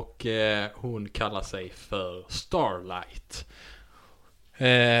 Och hon kallar sig för Starlight.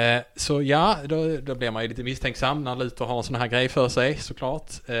 Så ja, då blir man ju lite misstänksam när Luthor har en sån här grej för sig,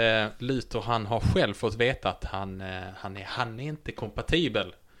 såklart. Luthor, han har själv fått veta att han är inte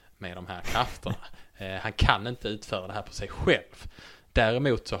kompatibel med de här krafterna. Han kan inte utföra det här på sig själv.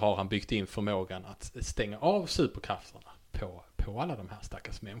 Däremot så har han byggt in förmågan att stänga av superkrafterna på alla de här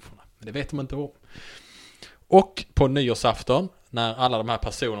stackars människorna. Men det vet de inte om. Och på nyårsafton, när alla de här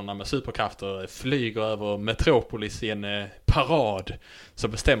personerna med superkrafter flyger över Metropolis i en parad, så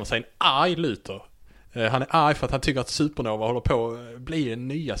bestämmer sig en arg Luthor. Han är arg för att han tycker att Supernova håller på att bli den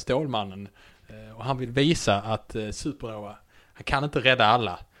nya Stålmannen. Och han vill visa att Supernova, han kan inte rädda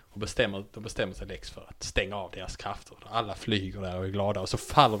alla. Och bestämmer sig Lex för att stänga av deras krafter. Alla flyger där och är glada. Och så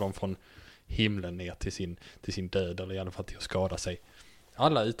faller de från himlen ner till sin död. Eller i alla fall till att skada sig.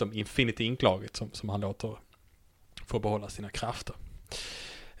 Alla utom Infinity Inc-laget som han låter få behålla sina krafter.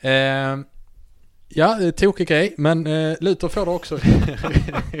 Tokig grej. Men Luthor får då också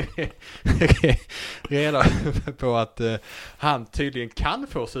reda på att han tydligen kan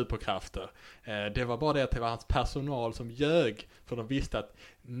få superkrafter. Det var bara det att det var hans personal som ljög. För de visste att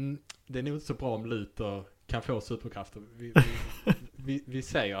det är nog inte så bra om Luthor kan få superkrafter. Vi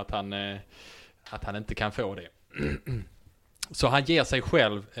säger att han inte kan få det. Så han ger sig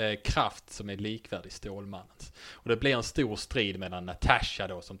själv kraft som är likvärdig Stålmannens. Och det blir en stor strid mellan Natasha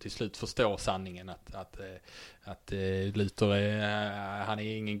då, som till slut förstår sanningen att Luthor han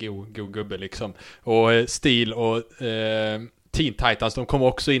är ingen god gubbe liksom. Och Steel och Teen Titans, de kommer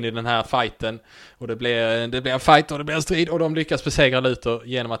också in i den här fighten. Och det blir en fight och det blir en strid. Och de lyckas besegra Luthor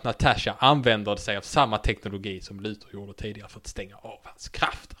genom att Natasha använder sig av samma teknologi som Luthor gjorde tidigare för att stänga av hans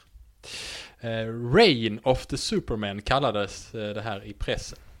krafter. Reign of the Superman kallades det här i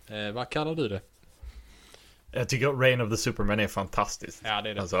pressen. Vad kallar du det? Jag tycker Reign of the Superman är fantastiskt. Ja, det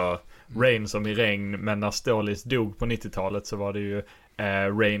är det. Alltså, Reign som i regn, men när Stålis dog på 90-talet så var det ju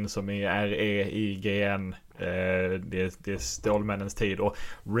Reign som i REIGN. Det är Stålmännens tid. Och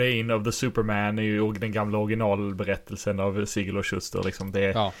Reign of the Superman är ju den gamla originalberättelsen av Siegel och Schuster liksom.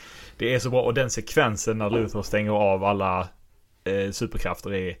 Det är så bra. Och den sekvensen när Luthor stänger av alla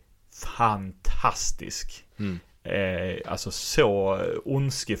superkrafter är fantastisk. Alltså så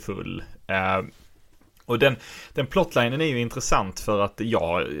ondskefull. Och den plotlinen är ju intressant för att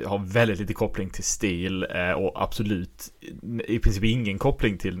jag har väldigt lite koppling till stil och absolut i princip ingen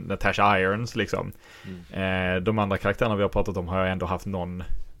koppling till Natasha Irons liksom. De andra karaktärerna vi har pratat om har jag ändå haft någon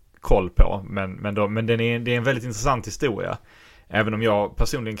koll på, men det är en väldigt intressant historia. Även om jag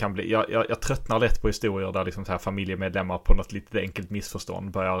personligen kan bli jag tröttnar lätt på historier där liksom så här familjemedlemmar på något litet enkelt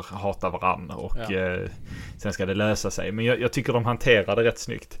missförstånd börjar hata varandra och sen ska det lösa sig. Men jag tycker de hanterar det rätt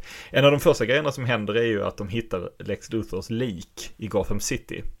snyggt. En av de första grejerna som händer är ju att de hittar Lex Luthors lik i Gotham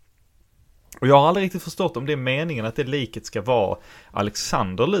City. Och jag har aldrig riktigt förstått om det är meningen att det liket ska vara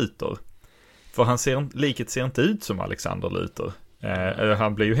Alexander Luthor. För liket ser inte ut som Alexander Luthor.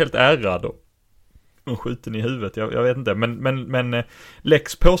 Han blir ju helt ärrad och skjuten i huvudet, jag vet inte. Men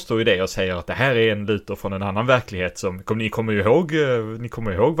Lex påstår ju det och säger att det här är en Luthor från en annan verklighet som, ni kommer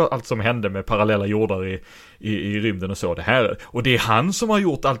ihåg vad allt som hände med parallella jordar i rymden och så. Och det är han som har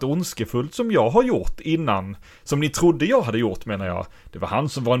gjort allt ondskefullt som jag har gjort innan, som ni trodde jag hade gjort, menar jag. Det var han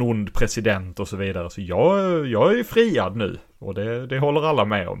som var en ond president och så vidare. Så jag är friad nu och det håller alla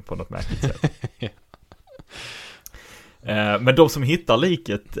med om på något märkligt sätt. Men de som hittar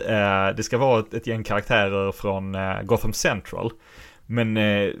liket, det ska vara ett gäng karaktärer från Gotham Central. Men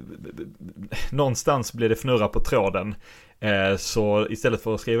någonstans blir det fnurra på tråden. Så istället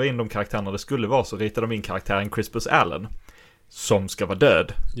för att skriva in de karaktärerna det skulle vara, så ritar de in karaktären Crispus Allen, som ska vara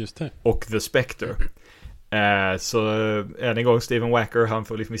död. Just det. Och The Spectre. Så än en gång Stephen Wacker, han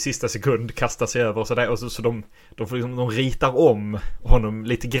får liksom i sista sekund kasta sig över och sådär, och så de får liksom, de ritar om honom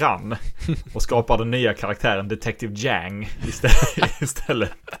lite grann och skapar den nya karaktären Detective Jang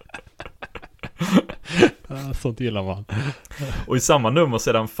istället. Sånt gillar man. Och i samma nummer så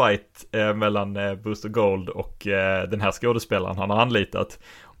är det en fight mellan Booster Gold och den här skådespelaren han har anlitat,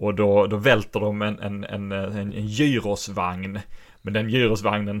 och då välter de en gyrosvagn. Men den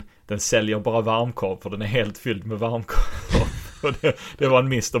gyrosvagnen, den säljer bara varmkorv, för den är helt fylld med varmkorv. Och det var en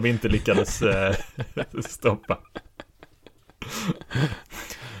miss de inte lyckades stoppa.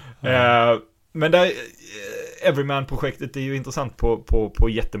 Men där, Everyman-projektet är ju intressant på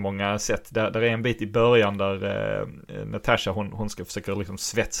jättemånga sätt. Där är en bit i början där Natasha, hon ska försöka liksom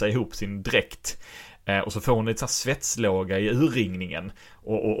svetsa ihop sin dräkt. Och så får hon ett så här svetslåga i urringningen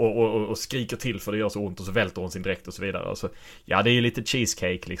och skriker till för det gör så ont, och så välter hon sin dräkt och så vidare. Och så, ja, det är ju lite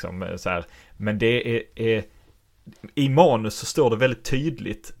cheesecake liksom så här. Men det är i manus så står det väldigt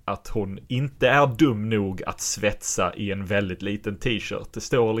tydligt att hon inte är dum nog att svetsa i en väldigt liten t-shirt. Det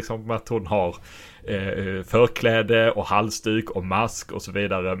står liksom att hon har förkläde och halsduk och mask och så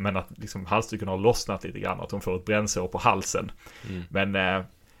vidare, men att liksom halsduken har lossnat lite grann, att hon får ett brännsår på halsen. Men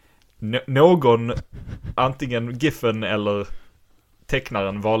någon, antingen Giffen eller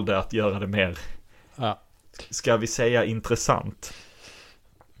tecknaren, valde att göra det mer, ska vi säga, intressant.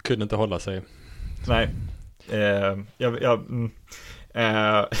 Kunde inte hålla sig. Nej.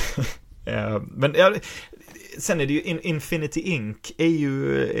 Men sen är det ju Infinity Inc. är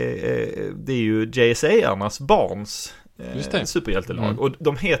ju JSA-arnas barns superhjältelag. Och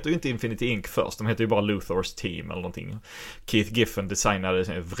de heter ju inte Infinity Inc. först. De heter ju bara Luthors Team eller någonting. Keith Giffen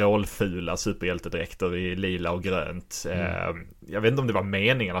designade vrålfula superhjältedräkter i lila och grönt. Jag vet inte om det var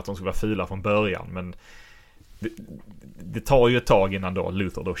meningen att de skulle vara fula från början, men det tar ju ett tag innan då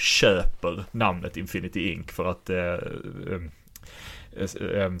Luthor då köper namnet Infinity Inc. för att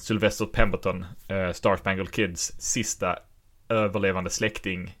Sylvester Pemberton, Star Spangled Kids sista överlevande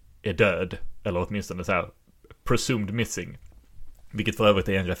släkting, är död, eller åtminstone så här presumed missing, vilket för övrigt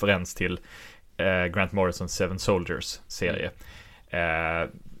är en referens till Grant Morrisons Seven Soldiers-serie.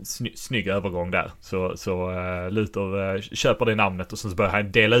 Snygg övergång där. Så Luthor köper det namnet, och så börjar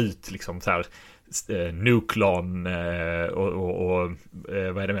han dela ut liksom så här Nuklon och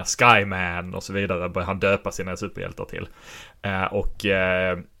vad är det mer, Skyman och så vidare, börjar han döpa sina superhjältar till. Och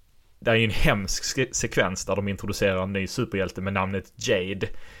det är ju en hemsk sekvens där de introducerar en ny superhjälte med namnet Jade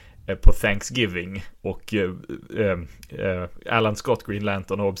på Thanksgiving, och Alan Scott, Green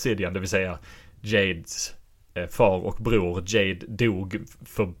Lantern och Obsidian, det vill säga Jades far och bror Jade, dog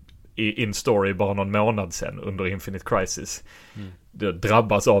in story bara någon månad sedan under Infinite Crisis. Det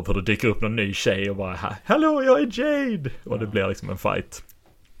drabbas av hur det dyker upp någon ny tjej och bara hallå, jag är Jade, och det blir liksom en fight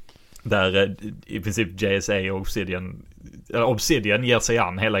där i princip JSA och Obsidian ger sig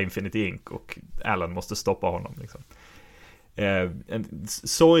an hela Infinity Inc. och Alan måste stoppa honom liksom. En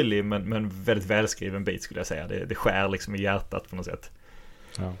sorglig men väldigt välskriven bit, skulle jag säga. Det skär liksom i hjärtat på något sätt.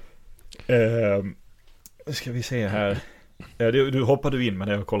 Ska vi se här. Du hoppade in med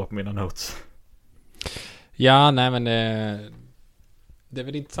det, jag kollar på mina notes. Ja, nej men det är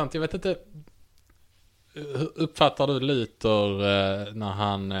väl intressant. Jag vet inte, hur uppfattar du Luthor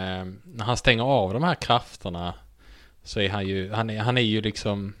när han stänger av de här krafterna, så är han är ju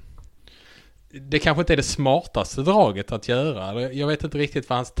liksom, det kanske inte är det smartaste draget att göra. Jag vet inte riktigt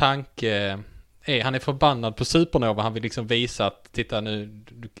vad hans tanke är. Han är förbannad på Supernova. Han vill liksom visa att titta nu,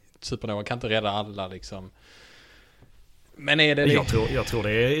 Supernova kan inte rädda alla liksom. Men är det... Jag tror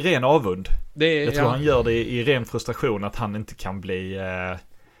det är ren avund. Jag tror han gör det i ren frustration att han inte kan bli...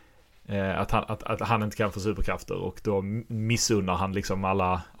 Att han inte kan få superkrafter, och då missunnar han liksom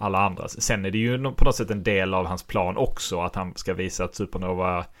alla andra. Sen är det ju på något sätt en del av hans plan också, att han ska visa att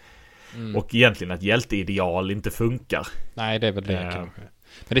Supernova och egentligen att hjälteideal inte funkar. Nej, det är väl det kanske.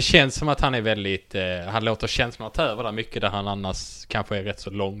 Men det känns som att han är väldigt han låter känslorna ta över där mycket, där han annars kanske är rätt så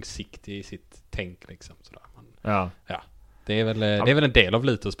långsiktig i sitt tänk liksom sådär. Ja. Det är väl en del av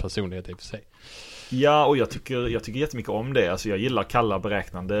Luthors personlighet i och för sig. Ja, och jag tycker jättemycket om det. Alltså jag gillar kalla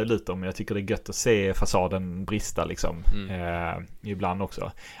beräknande Luthor, men jag tycker det är gött att se fasaden brista liksom. Ibland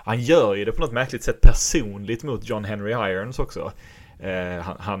också. Han gör ju det på något märkligt sätt personligt mot John Henry Irons också.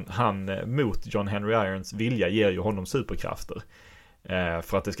 Han mot John Henry Irons vilja ger ju honom superkrafter.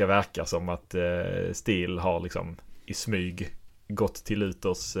 För att det ska verka som att Steel har liksom i smyg gått till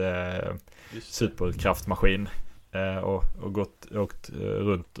Luthors superkraftmaskin och åkt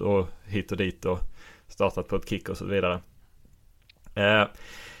runt och hit och dit och startat på ett kick och så vidare.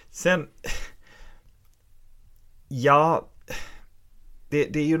 Sen ja,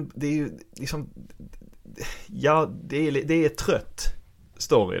 det är ju liksom, ja, det är trött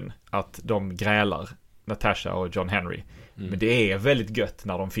storyn att de grälar, Natasha och John Henry. Men det är väldigt gött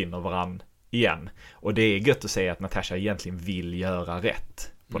när de finner varann igen. Och det är gött att säga att Natasha egentligen vill göra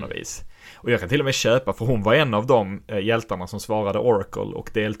rätt på något vis. Och jag kan till och med köpa, för hon var en av de hjältarna som svarade Oracle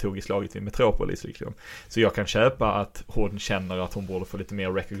och deltog i slaget vid Metropolis liksom. Så jag kan köpa att hon känner att hon borde få lite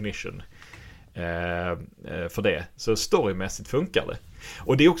mer recognition för det. Så storymässigt funkar det.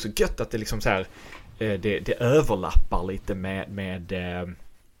 Och det är också gött att det liksom så här, det överlappar lite med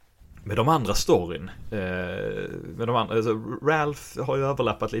de andra storyn. Med de andra, alltså Ralph har ju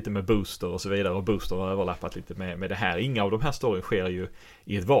överlappat lite med Booster och så vidare, och Booster har överlappat lite med det här. Inga av de här storyn sker ju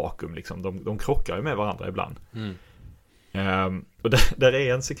i ett vakuum liksom. De krockar ju med varandra ibland. Och där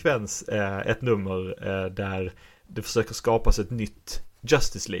är en sekvens, ett nummer där det försöker skapas ett nytt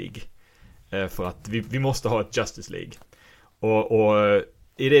Justice League. För att vi måste ha ett Justice League. Och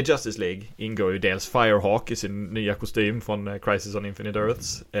i det Justice League ingår ju dels Firehawk i sin nya kostym från Crisis on Infinite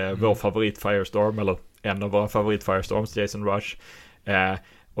Earths. Vår favorit Firestorm, eller en av våra favorit Firestorms, Jason Rush.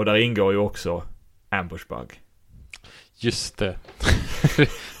 Och där ingår ju också Ambush Bug. Just det.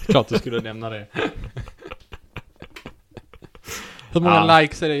 Klart du skulle nämna det. Hur många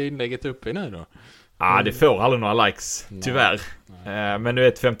likes är det inlägget uppe i nu då? Det får aldrig några likes, tyvärr. Men nu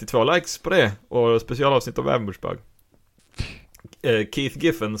är det 52 likes på det, och specialavsnitt av Ambush Bug. Keith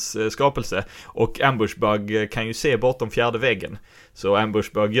Giffens skapelse, och Ambush Bug kan ju se bortom fjärde väggen. Så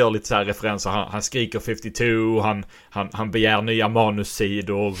Ambush Bug gör lite så här referenser. Han skriker 52, han begär nya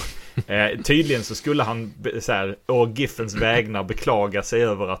manussidor. Tydligen så skulle han så här, å Giffens vägnar beklaga sig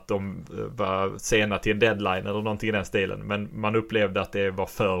över att de var sena till en deadline eller någonting i den stilen. Men man upplevde att det var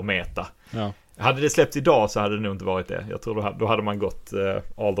för meta. Ja. Hade det släppts idag så hade det nog inte varit det. Jag tror då hade man gått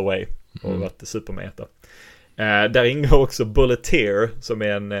all the way och varit supermeta. Där ingår också Bulleteer, som är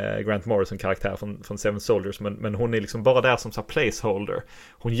en Grant Morrison-karaktär från Seven Soldiers, men hon är liksom bara där som så placeholder.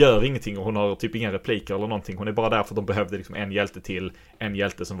 Hon gör ingenting och hon har typ inga repliker eller någonting. Hon är bara där för att de behövde liksom en hjälte till, en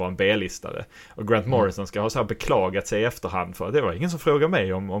hjälte som var en B-listare. Och Grant Morrison ska ha så här beklagat sig i efterhand för att det var ingen som frågade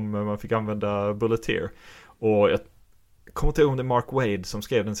mig om man fick använda Bulleteer. Och jag kommer inte ihåg om det är Mark Waid som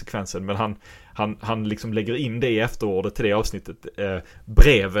skrev den sekvensen, men han liksom lägger in det i efterordet till det avsnittet.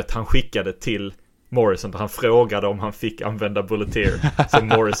 Brevet han skickade till Morrison, där han frågade om han fick använda Bulleteer,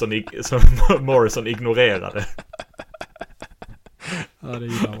 som Morrison ignorerade. Ja, det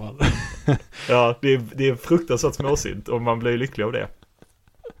gillar man. Ja, det är fruktansvärt småsint, och man blir lycklig av det.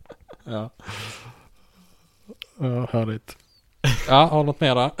 Ja, härligt. Ja, har något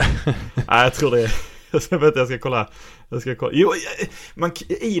mer där? Nej, jag tror det. Jag ska kolla. Jo,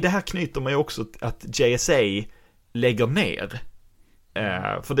 i det här knyter man ju också att JSA lägger ner.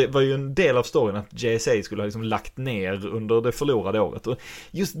 För det var ju en del av storyn att JSA skulle ha liksom lagt ner under det förlorade året. Och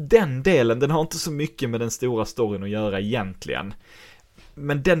just den delen, den har inte så mycket med den stora storyn att göra egentligen.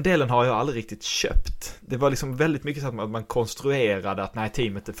 Men den delen har jag aldrig riktigt köpt. Det var liksom väldigt mycket så att man konstruerade att nej,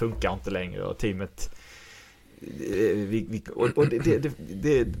 teamet det funkar inte längre, och teamet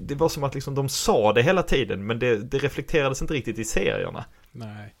det var som att liksom de sa det hela tiden, men det reflekterades inte riktigt i serierna.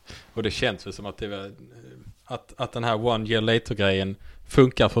 Nej, och det känns väl som att det var att den här One Year Later-grejen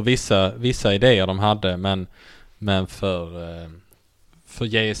funkar för vissa idéer de hade, men för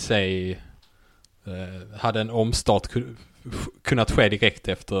JSA hade en omstart kunnat ske direkt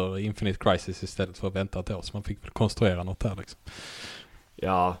efter Infinite Crisis istället för att vänta ett år, så man fick väl konstruera något där liksom.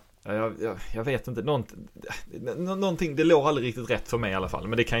 Ja, jag vet inte. Någonting, det låg aldrig riktigt rätt för mig i alla fall.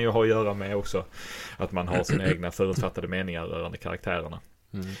 Men det kan ju ha att göra med också att man har sina egna förutfattade meningar rörande karaktärerna.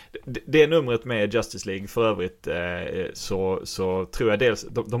 Mm. Det numret med Justice League för övrigt så tror jag dels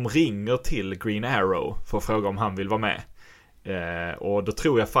de ringer till Green Arrow för att fråga om han vill vara med. Och då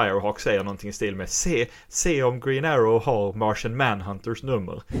tror jag Firehawk säger någonting i stil med se om Green Arrow har Martian Manhunters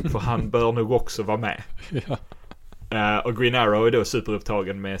nummer, för han bör nog också vara med. Ja. Och Green Arrow är då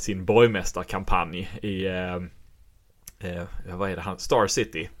superupptagen med sin borgmästarkampanj i vad är det? Star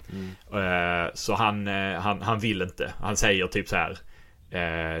City. Så han vill inte. Han säger typ så här: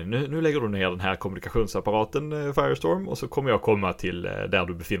 nu lägger du ner den här kommunikationsapparaten Firestorm, och så kommer jag komma till där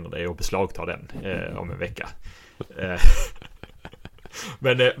du befinner dig och beslagta den om en vecka.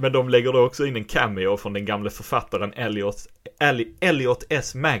 Men de lägger då också in en cameo från den gamla författaren Elliot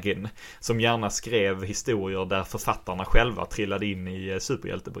S. Maggin, som gärna skrev historier där författarna själva trillade in i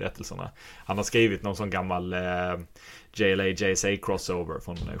superhjälteberättelserna. Han har skrivit någon sån gammal JLA-JSA crossover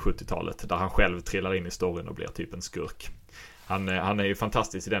från 70-talet där han själv trillar in i storyn och blir typ en skurk. Han är ju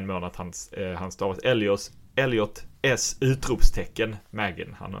fantastisk i den mån att han stavas Elliot S. utropstecken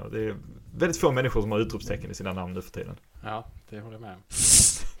Maggin. Det är väldigt få människor som har utropstecken i sina namn nu för tiden. Ja, det håller jag med om.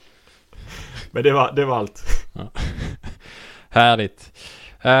 Men det var allt. Ja. Härligt.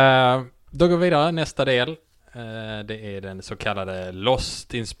 Då går vi vidare. Nästa del. Det är den så kallade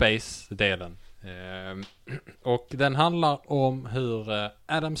Lost in Space-delen. Och den handlar om hur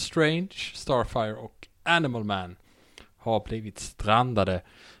Adam Strange, Starfire och Animal Man har blivit strandade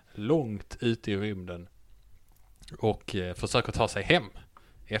långt ute i rymden och försöker ta sig hem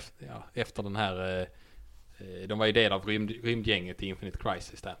efter den här de var ju del av rymdgänget i Infinite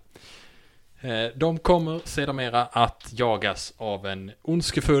Crisis där. De kommer sedermera att jagas av en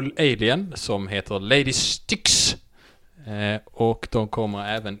ondskefull alien som heter Lady Styx, och de kommer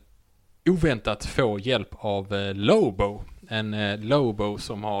även oväntat få hjälp av Lobo, en Lobo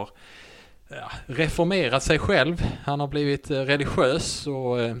som har reformerat sig själv. Han har blivit religiös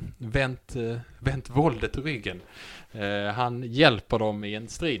och vänt våldet i ryggen. Han hjälper dem i en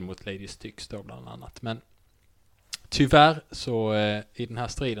strid mot Lady Styx då bland annat. Men tyvärr så i den här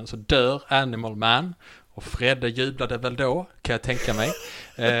striden så dör Animal Man, och Fredde jublade väl då, kan jag tänka mig.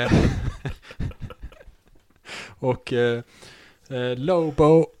 Och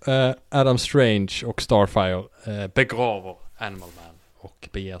Lobo, Adam Strange och Starfire begraver Animal Man och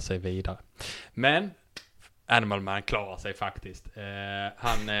beger sig vidare. Men Animal Man klarar sig faktiskt.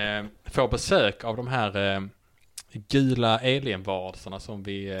 Han får besök av de här gula alienvarelserna som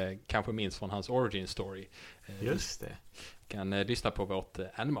vi kanske minns från hans origin story. Just det. Kan lyssna på vårt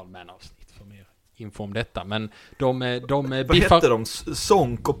Animal Man-avsnitt för mer info om detta. Men de vad hette de?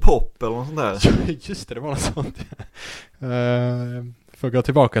 Sonk och Pop eller något sånt där? Just det var något sånt. Får gå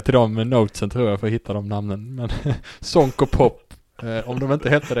tillbaka till de notesen tror jag för att hitta de namnen. Men Sonk och Pop, om de inte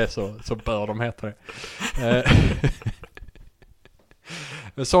heter det så bör de heta det.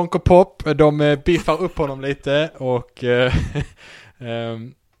 Sonk och Pop, de biffar upp honom lite och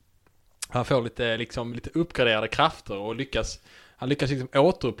han får lite uppgraderade krafter och han lyckas liksom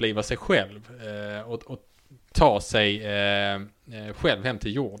återuppliva sig själv och ta sig själv hem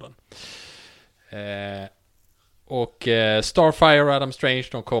till jorden. Och Starfire och Adam Strange,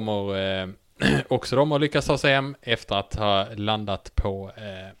 de kommer också de har lyckats ta sig hem efter att ha landat på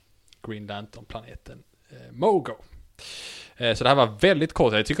Green Lantern-planeten Mogo. Så det här var väldigt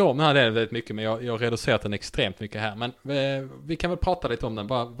kort. Jag tycker om den här delen väldigt mycket, men jag har reducerat den extremt mycket här. Men vi kan väl prata lite om den.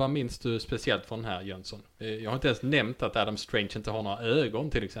 Vad minns du speciellt från den här, Jönsson? Jag har inte ens nämnt att Adam Strange inte har några ögon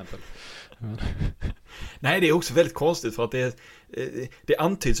till exempel. Nej, det är också väldigt konstigt för att det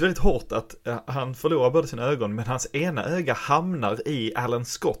antyds väldigt hårt att han förlorar både sina ögon, men hans ena öga hamnar i Alan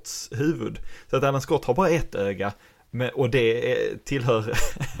Scotts huvud. Så att Alan Scott har bara ett öga, och det tillhör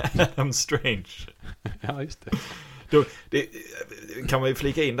Adam Strange. Ja, just det. Det kan man ju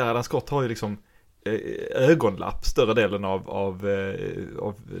flika in där. Alan Scott har ju liksom ögonlapp större delen av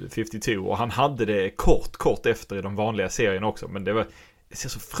 52, och han hade det kort efter i de vanliga serien också, men det ser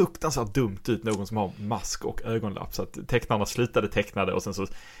så fruktansvärt dumt ut, någon som har mask och ögonlapp, så att tecknarna slutade teckna det och sen så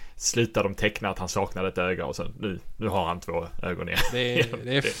slutade de teckna att han saknade ett öga, och sen nu har han 2 ögon igen. Det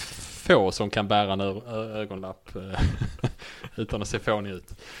är få som kan bära en ögonlapp utan att se fånig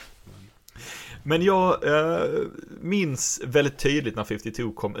ut. Men jag minns väldigt tydligt när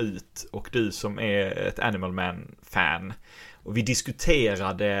 52 kom ut och du som är ett Animal Man-fan. Och vi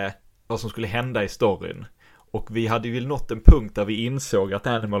diskuterade vad som skulle hända i storyn. Och vi hade ju nått en punkt där vi insåg att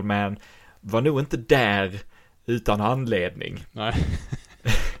Animal Man var nog inte där utan anledning. Nej.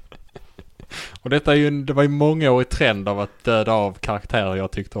 Och det var ju många år i trend av att döda av karaktärer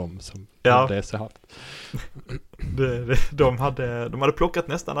jag tyckte om som DC haft. De hade plockat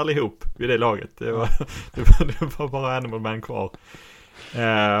nästan allihop vid det laget. Det var bara Animal Man kvar.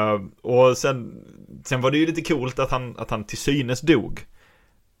 Och sen var det ju lite coolt att han till synes dog.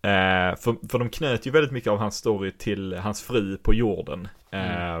 För de knöt ju väldigt mycket av hans story till hans fru på jorden.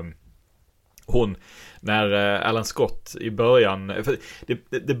 Hon, när Alan Scott i början, för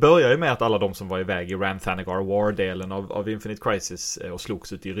det börjar ju med att alla de som var iväg i Rann-Thanagar War-delen av Infinite Crisis och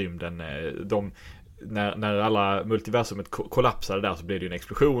slogs ut i rymden, när alla multiversumet kollapsade där så blev det ju en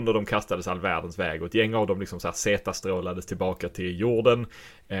explosion och de kastades all världens väg och ett gäng av dem liksom så här zeta-strålades tillbaka till jorden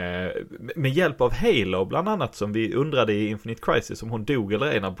med hjälp av Halo bland annat, som vi undrade i Infinite Crisis om hon dog eller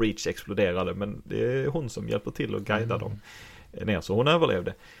ej när Breach exploderade, men det är hon som hjälper till att guida dem ner, så hon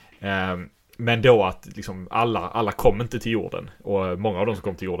överlevde. Men då att liksom alla kom inte till jorden, och många av de som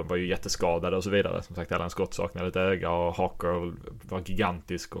kom till jorden var ju jätteskadade och så vidare. Som sagt, Alan Scott saknade ett öga och Hawker var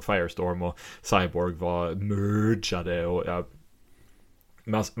gigantisk och Firestorm och Cyborg var mergade och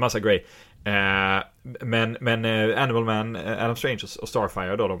massa grej. Men Animal Man, Adam Strange och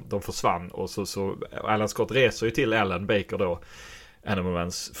Starfire då, de försvann, och så Alan Scott reser ju till Ellen Baker då, Animal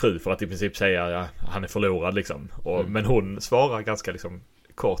Mans fru, för att i princip säga han är förlorad liksom. Men hon svarar ganska liksom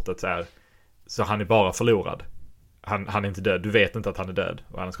kort att så han är bara förlorad. Han är inte död. Du vet inte att han är död.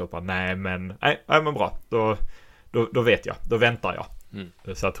 Och Alan Scott bara, nej men bra. Då vet jag. Då väntar jag.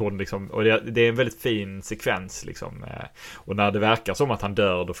 Så att hon liksom, och det är en väldigt fin sekvens liksom. Och när det verkar som att han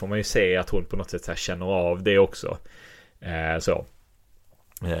dör, då får man ju se att hon på något sätt så här känner av det också.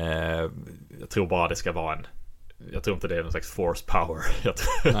 Jag tror bara det ska vara jag tror inte det är någon slags force power.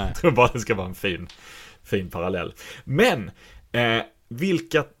 Jag tror bara det ska vara en fin parallell. Men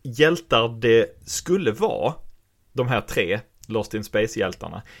vilka hjältar det skulle vara, de här 3 Lost in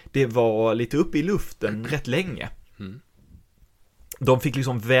Space-hjältarna, det var lite uppe i luften rätt länge. De fick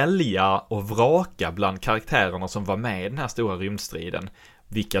liksom välja och vraka bland karaktärerna som var med i den här stora rymdstriden,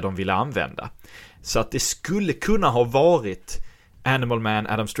 vilka de ville använda. Så att det skulle kunna ha varit Animal Man,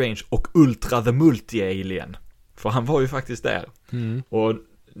 Adam Strange och Ultra the Multi-Alien. För han var ju faktiskt där. Och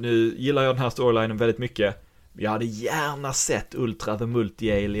nu gillar jag den här storylinen väldigt mycket. Jag hade gärna sett Ultra the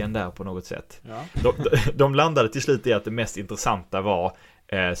Multi-Alien där på något sätt. Ja. De landade till slut i att det mest intressanta var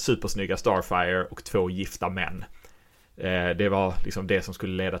supersnygga Starfire och 2 gifta män. Det var liksom det som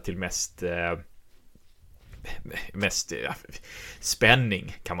skulle leda till mest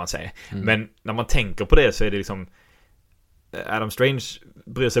spänning, kan man säga. Men när man tänker på det så är det liksom Adam Strange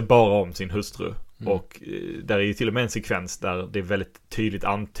bryr sig bara om sin hustru. Och där är ju till och med en sekvens där det är väldigt tydligt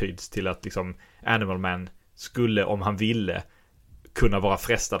antyds till att liksom Animal Man skulle, om han ville, kunna vara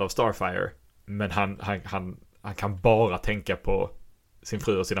frestad av Starfire, men han kan bara tänka på sin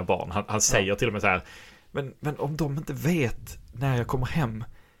fru och sina barn. Han säger till och med så här, men om de inte vet när jag kommer hem,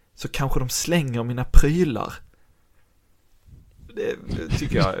 så kanske de slänger mina prylar. Det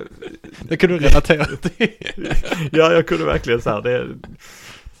tycker jag. Det kunde du relatera till. Ja, jag kunde verkligen så här.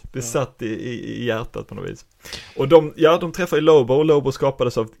 Det satt i hjärtat på något vis. Och de träffar ju Lobo, och Lobo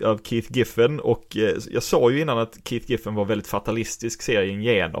skapades av Keith Giffen, och jag sa ju innan att Keith Giffen var väldigt fatalistisk serien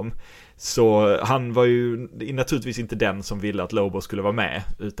igenom. Så han var ju naturligtvis inte den som ville att Lobo skulle vara med,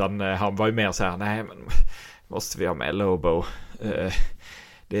 utan han var ju mer så här, nej men måste vi ha med Lobo?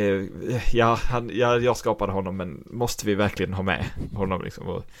 Jag skapade honom, men måste vi verkligen ha med honom liksom?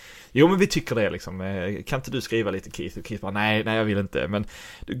 Och, jo, men vi tycker det liksom. Kan inte du skriva lite Keith? Och Keith bara, nej jag vill inte. Men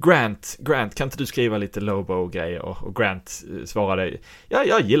Grant, kan inte du skriva lite Lobo-grejer? Och Grant svarade,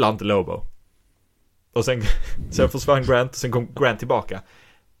 jag gillar inte Lobo. Och sen försvann Grant, och sen kom Grant tillbaka.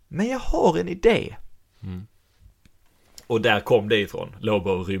 Men jag har en idé. Och där kom det ifrån.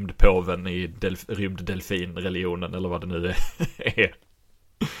 Lobo, rymdpåven i rymddelfin-religionen, eller vad det nu är.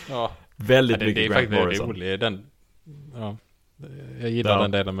 Ja. Väldigt det mycket är Grant faktiskt Morrison. rolig. Jag gillar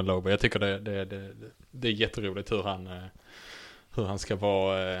den delen med Lobo. Jag tycker det är jätteroligt hur han ska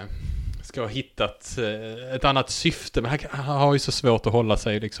ha hittat ett annat syfte, men han har ju så svårt att hålla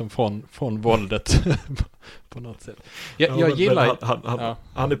sig liksom från våldet på något sätt. Jag gillar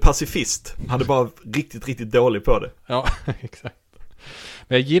han är pacifist. Han är bara riktigt, riktigt dålig på det. Ja, exakt.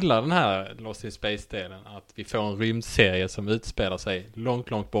 Men jag gillar den här Lost in Space-delen, att vi får en rymdserie som utspelar sig långt,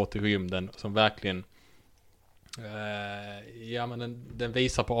 långt bort i rymden, som verkligen Ja, men den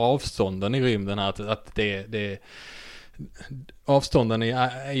visar på avstånden i rymden här, att avstånden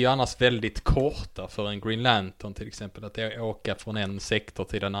är ju annars väldigt korta för en Green Lantern till exempel, att åka från en sektor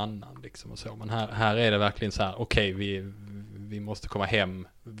till en annan liksom och så. Men här är det verkligen så här: okej, vi måste komma hem.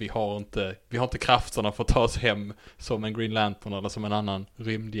 Vi har inte krafterna för att ta oss hem som en Green Lantern eller som en annan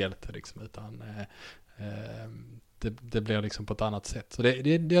rymdhjälte liksom, utan det blir liksom på ett annat sätt. Så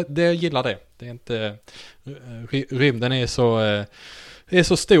det jag gillar det. Det är inte rymden är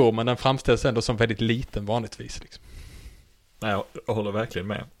så stor, men den framställs ändå som väldigt liten vanligtvis liksom. Nej, jag håller verkligen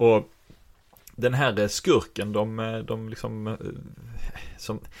med. Och den här skurken, de liksom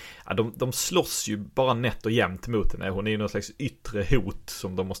de slåss ju bara nätt och jämnt mot henne. Hon är ju någon slags yttre hot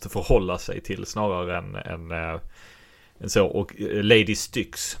som de måste förhålla sig till snarare än så. Och Lady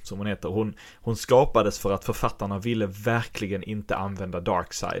Styx, som hon heter, hon skapades för att författarna ville verkligen inte använda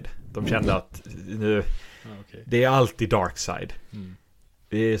Darkseid. De kände att det är alltid Darkseid.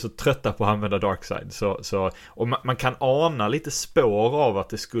 Vi är så trötta på att använda Darkseid. Och man kan ana lite spår av att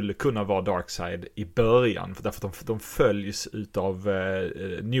det skulle kunna vara Darkseid i början. Därför att de följs utav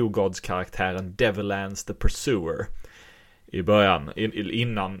New Gods-karaktären Devillands the Pursuer i början.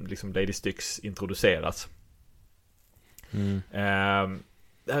 Innan liksom Lady Styx introduceras.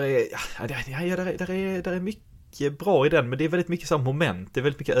 Där är mycket bra i den, men det är väldigt mycket så moment, det är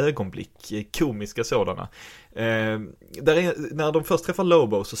väldigt mycket ögonblick, komiska sådana. När de först träffar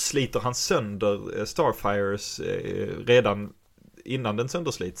Lobo så sliter han sönder Starfires redan innan den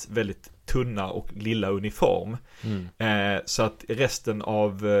sönderslits väldigt tunna och lilla uniform. Så att resten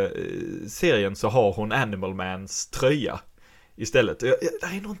av serien så har hon Animal Mans tröja istället. Det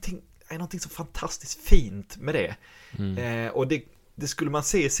är någonting så fantastiskt fint med det. Och det skulle man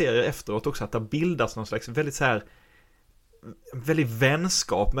se i serier efteråt också, att det bildas någon slags väldigt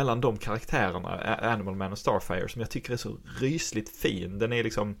vänskap mellan de karaktärerna, Animal Man och Starfire, som jag tycker är så rysligt fin. Den är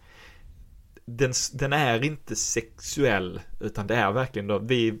liksom den är inte sexuell, utan det är verkligen då,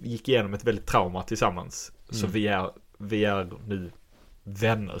 vi gick igenom ett väldigt trauma tillsammans, så vi är nu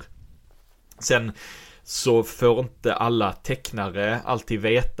vänner. Sen så får inte alla tecknare alltid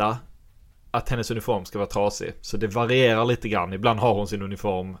veta att hennes uniform ska vara trasig. Så det varierar lite grann. Ibland har hon sin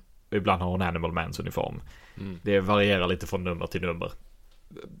uniform, och ibland har hon Animal Mans uniform. Det varierar lite från nummer till nummer.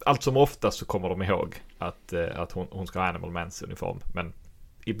 Allt som oftast så kommer de ihåg att hon ska ha Animal Mans uniform. Men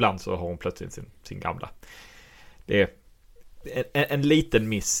ibland så har hon plötsligt sin gamla. Det är en liten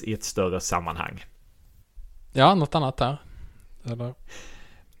miss i ett större sammanhang. Ja, något annat där? Eller?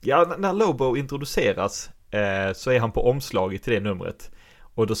 Ja, när Lobo introduceras så är han på omslaget till det numret.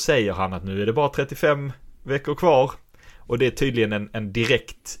 Och då säger han att nu är det bara 35 veckor kvar. Och det är tydligen en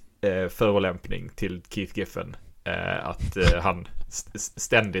direkt förolämpning till Keith Giffen. Att han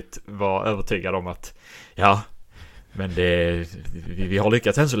ständigt var övertygad om att men vi har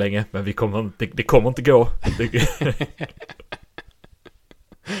lyckats än så länge, men det kommer inte gå.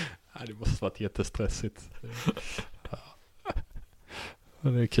 Det måste varit jättestressigt.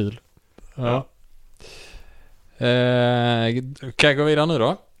 Det är kul. Ja. Kan jag gå vidare nu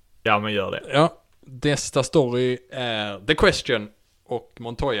då? Ja, men gör det. Ja, nästa story är The Question och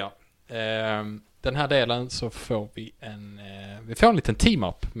Montoya. Den här delen så får vi en liten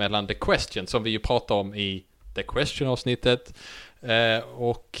team-up mellan The Question, som vi ju pratade om i The Question-avsnittet,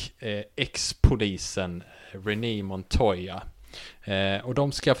 och ex-polisen Renee Montoya. Och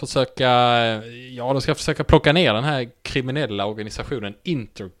de ska försöka plocka ner den här kriminella organisationen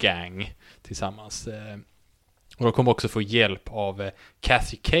Intergang tillsammans. Och de kommer också få hjälp av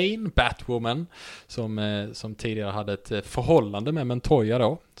Kathy Kane, Batwoman, som tidigare hade ett förhållande med Montoya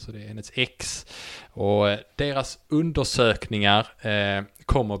då. Så det är hennes ex. Och deras undersökningar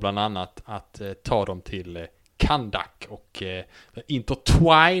kommer bland annat att ta dem till Kandak och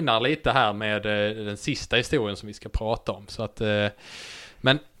intertwinar lite här med den sista historien som vi ska prata om. Så att,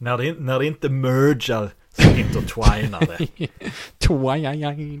 men när det inte mergar så intertwinar det.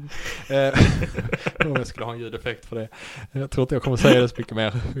 Twine. Om jag skulle ha en ljudeffekt för det. Jag tror inte jag kommer säga det så mycket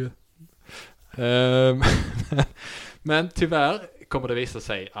mer. Men tyvärr kommer det visa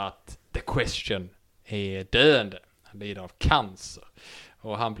sig att The Question är döende. Han lider av cancer.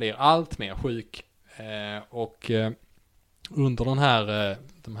 Och han blir allt mer sjuk. Och under de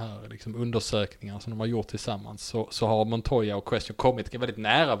här liksom undersökningarna som de har gjort tillsammans så har Montoya och Question kommit väldigt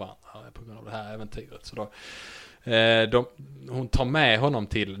nära varandra på grund av det här äventyret. Så då, hon tar med honom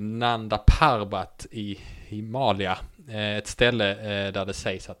till Nanda Parbat i Himalaya, ett ställe där det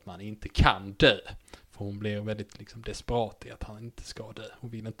sägs att man inte kan dö. För hon blir väldigt liksom desperat i att han inte ska dö. Hon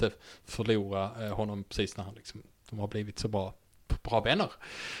vill inte förlora honom precis när de har blivit så bra bra vänner.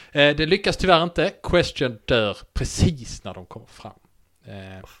 Det lyckas tyvärr inte. Question dör precis när de kommer fram.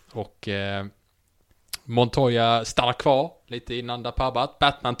 Och Montoya stannar kvar lite innan Dapabat.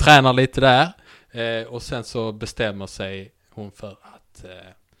 Batman tränar lite där. Och sen så bestämmer sig hon för att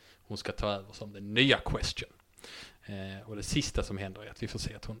hon ska ta över som den nya Question. Och det sista som händer är att vi får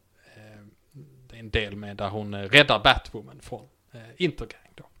se att hon det är en del med där hon räddar Batwoman från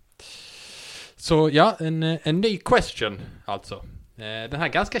Intergang då. Så ja, en ny Question alltså. Den här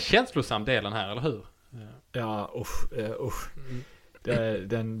ganska känslosam delen här, eller hur? Ja, usch.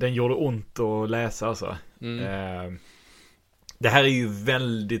 Den gjorde ont att läsa alltså. Det här är ju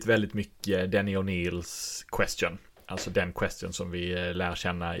väldigt, väldigt mycket Denny O'Neills Question. Alltså den Question som vi lär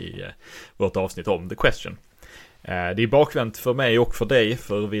känna i vårt avsnitt om The Question. Det är bakvänt för mig och för dig,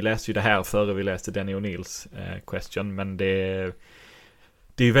 för vi läste ju det här före vi läste Denny O'Neills Question, men det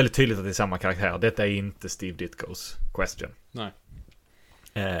är ju väldigt tydligt att det är samma karaktär. Detta är inte Steve Ditko's Question. Nej.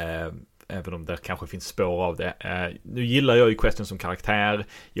 Även om det kanske finns spår av det. Nu gillar jag ju Question som karaktär.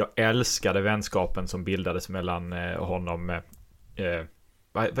 Jag älskade vänskapen som bildades mellan honom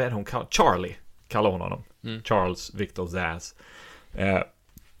vad är det hon kallar? Charlie kallar hon honom. Charles Victor Zsasz.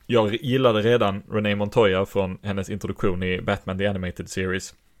 Jag gillade redan Renee Montoya från hennes introduktion i Batman The Animated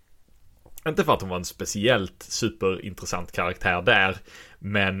Series. Inte för att hon var en speciellt superintressant karaktär där,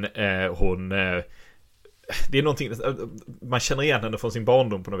 men hon det är någonting man känner igen henne från sin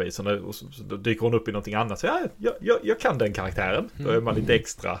barndom på något vis, och så dyker hon upp i någonting annat. Så jag kan den karaktären. Då är man lite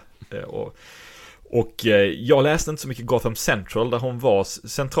extra och jag läste inte så mycket Gotham Central där hon var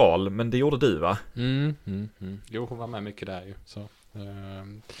central, men det gjorde du, va? Jo, hon var med mycket där ju. Så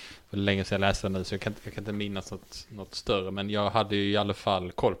för länge sedan jag läste den nu, så jag kan inte minnas något större, men jag hade ju i alla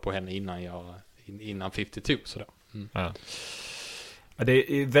fall koll på henne innan 52 sådär. Ja. Det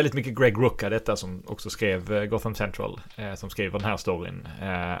är väldigt mycket Greg Rucka detta som också skrev Gotham Central, som skrev den här storyn.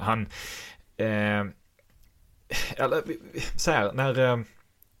 Han så här,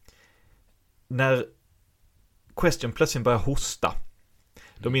 när Question plötsligt började hosta,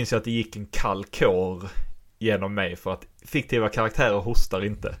 då minns jag att det gick en kall kår genom mig, för att fiktiva karaktärer hostar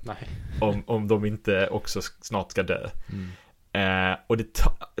inte. Nej. om de inte också snart ska dö. Och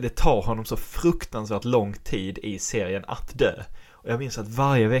det tar honom så fruktansvärt lång tid i serien att dö. Och jag minns att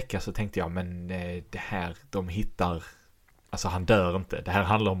varje vecka så tänkte jag, men det här, de hittar, alltså han dör inte. Det här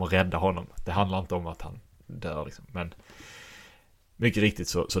handlar om att rädda honom. Det handlar inte om att han dör liksom. Men mycket riktigt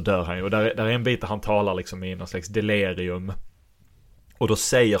så dör han ju. Och där är en bit där han talar liksom i någon slags delirium. Och då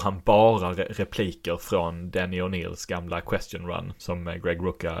säger han bara repliker från Denny O'Neills gamla Question Run som Greg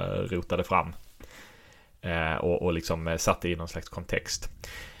Rucka rotade fram. Och liksom satte i någon slags kontext.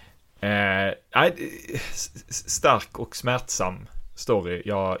 Stark och smärtsam story.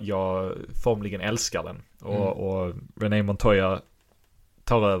 Jag formligen älskar den. Och Renee Montoya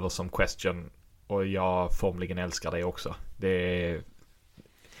tar över som Question, och jag formligen älskar det också. Det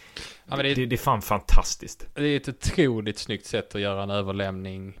är fan fantastiskt. Det är ett otroligt snyggt sätt att göra en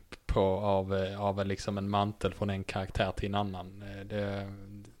överlämning av liksom en mantel från en karaktär till en annan.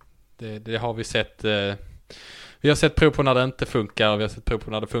 Det har vi sett. Vi har sett prov på när det inte funkar, och vi har sett prov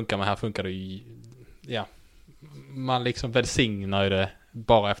på när det funkar, men här funkar det ju. Ja, man liksom välsignar ju det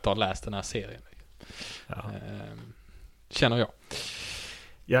bara efter att ha läst den här serien. Ja. Känner jag.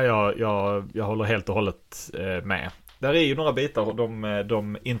 Ja, jag håller helt och hållet med. Där är ju några bitar,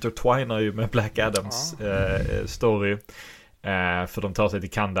 de intertwinar ju med Black Adams story, för de tar sig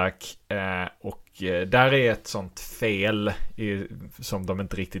till Kandak, och där är ett sånt fel som de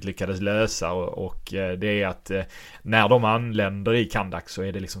inte riktigt lyckades lösa, och det är att när de anländer i Kandak så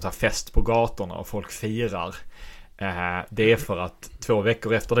är det liksom så här fest på gatorna och folk firar. Det är för att 2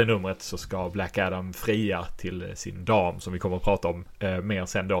 veckor efter det numret så ska Black Adam fria till sin dam, som vi kommer att prata om mer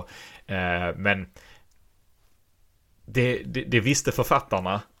sen då, men det visste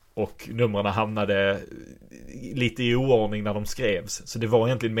författarna, och numren hamnade lite i oordning när de skrevs. Så det var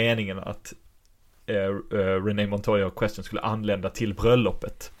egentligen meningen att Renee Montoya och Question skulle anlända till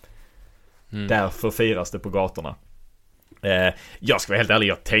bröllopet. Därför firas det på gatorna. Jag ska vara helt ärlig,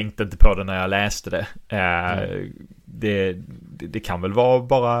 jag tänkte inte på det när jag läste det. Det kan väl vara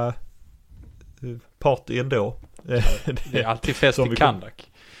bara party ändå. Det är alltid fest i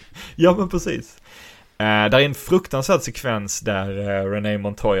Kandak. Ja, men precis. Där är en fruktansvärd sekvens där Renee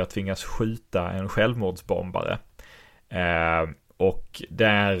Montoya tvingas skjuta en självmordsbombare. Och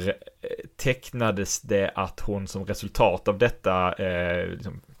där tecknades det att hon som resultat av detta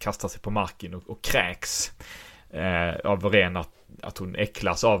liksom kastar sig på marken och kräks av ren att hon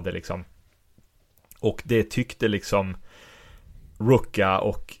äcklas av det liksom. Och det tyckte liksom Rucka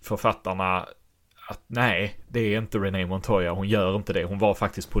och författarna att nej, det är inte Renee Montoya, hon gör inte det, hon var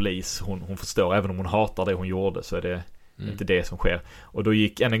faktiskt polis, hon förstår, även om hon hatar det hon gjorde så är det inte det som sker. Och då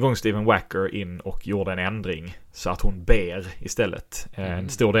gick än en gång Stephen Wacker in och gjorde en ändring så att hon ber istället. En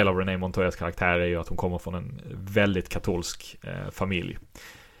stor del av Renee Montoyas karaktär är ju att hon kommer från en väldigt katolsk familj.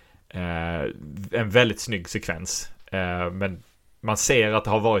 En väldigt snygg sekvens. Men man ser att det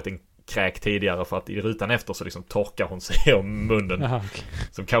har varit en kräk tidigare för att i rutan efter så liksom torkar hon sig om munnen. Aha, okay.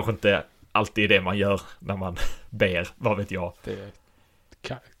 Som kanske inte alltid är det man gör när man ber, vad vet jag.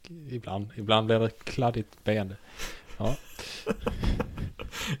 Ibland blir det kladdigt beende. Ja.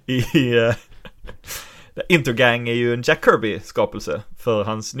 Intergang är ju en Jack Kirby-skapelse för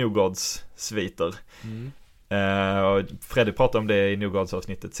hans New Gods-sviter. Freddy pratade om det i New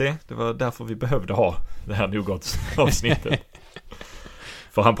Gods-avsnittet. Se, det var därför vi behövde ha det här New Gods-avsnittet.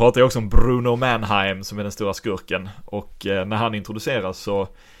 För han pratar ju också om Bruno Mannheim som är den stora skurken. Och när han introduceras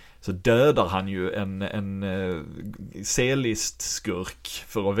så dödar han ju en C-list-skurk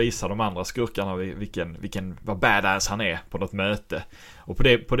för att visa de andra skurkarna vad badass han är på något möte. Och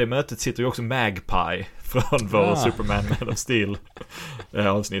på det mötet sitter ju också Magpie från vår Superman Man of Steel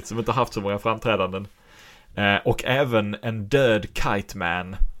avsnitt som inte har haft så många framträdanden. Och även en död Kite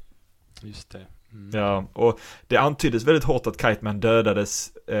Man. Just det. Ja, och det antyddes väldigt hårt att Kite Man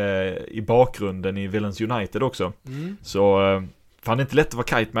dödades i bakgrunden i Villains United också. Så fan, det är inte lätt att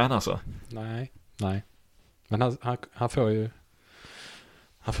vara Kite Man alltså. Nej. Men han får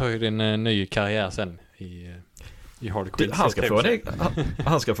ju en ny karriär sen i Harley Quinn.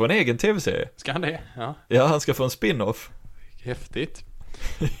 Han ska få en egen tv-serie. Ska han det? Ja, han ska få en spin-off. Häftigt.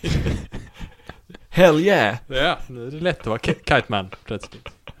 Hell yeah. Ja, nu är det lätt att vara Kite Man plötsligt.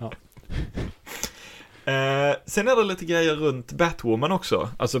 Ja. Sen är det lite grejer runt Batwoman också.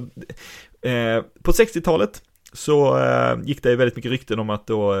 Alltså, på 60-talet så gick det väldigt mycket rykten om att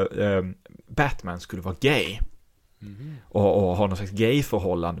då Batman skulle vara gay. Och ha någon slags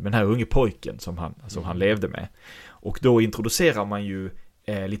gay-förhållande med den här unge pojken som han levde med. Och då introducerar man ju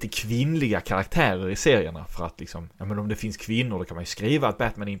lite kvinnliga karaktärer i serierna för att liksom, ja, men om det finns kvinnor då kan man ju skriva att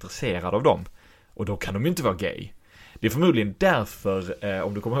Batman är intresserad av dem. Och då kan de ju inte vara gay. Det är förmodligen därför,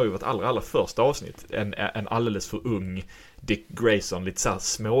 om du kommer ihåg vårt allra första avsnitt, en alldeles för ung Dick Grayson lite så här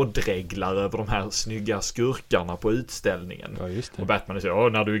smådreglar över de här snygga skurkarna på utställningen. Ja, just det. Och Batman säger,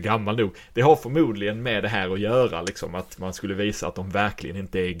 när du är gammal nog. Det har förmodligen med det här att göra, liksom, att man skulle visa att de verkligen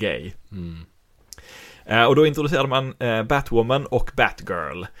inte är gay. Och då introducerade man Batwoman och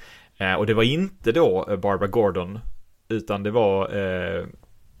Batgirl. Och det var inte då Barbara Gordon, utan det var,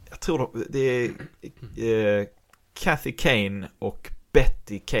 jag tror det är Kathy Kane och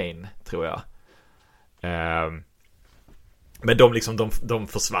Betty Kane, tror jag. Men de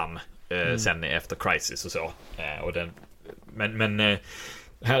försvann sen efter Crisis och så. Men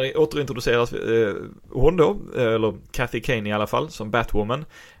här återintroduceras hon då, eller Kathy Kane i alla fall, som Batwoman.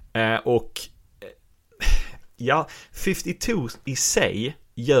 Och ja, 52 i sig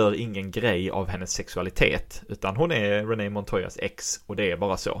gör ingen grej av hennes sexualitet, utan hon är Renee Montoyas ex och det är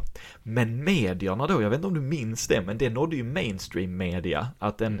bara så. Men medierna då, jag vet inte om du minns det, men det nådde ju mainstream media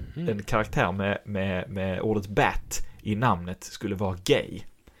att en karaktär med ordet Bat i namnet skulle vara gay.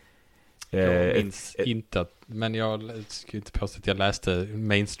 Jag minns inte men jag skulle inte påstå att jag läste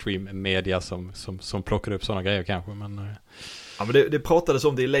mainstream media som plockade upp sådana grejer kanske, men ja, men det pratades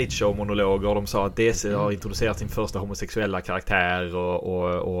om det i Late Show-monologer och de sa att DC har introducerat sin första homosexuella karaktär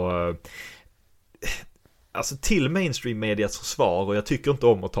och alltså till mainstream-medias försvar, och jag tycker inte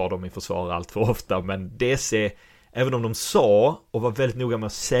om att ta dem i försvar allt för ofta, men DC, även om de sa och var väldigt noga med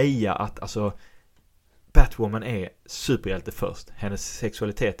att säga att alltså Batwoman är superhjälte först, hennes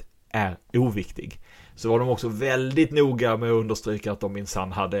sexualitet är oviktig, så var de också väldigt noga med att understryka att de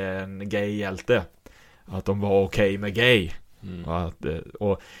minsann hade en gay-hjälte, att de var okej med gay.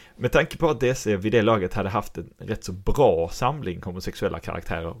 Och med tanke på att DC vid det laget hade haft en rätt så bra samling homosexuella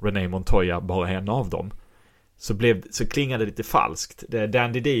karaktärer, Renee Montoya bara en av dem, så klingade det lite falskt.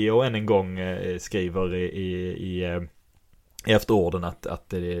 Dan DiDio än en gång skriver i efterorden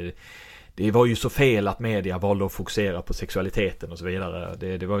att det var ju så fel att media valde att fokusera på sexualiteten och så vidare.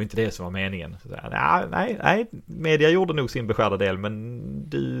 Det var ju inte det som var meningen. Nej, media gjorde nog sin beskärda del, men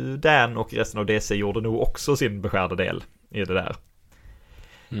Dan och resten av DC gjorde nog också sin beskärda del i det där.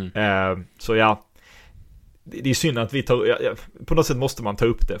 Så ja, det är synd att vi på något sätt måste man ta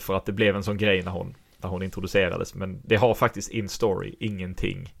upp det, för att det blev en sån grej när hon introducerades, men det har faktiskt in story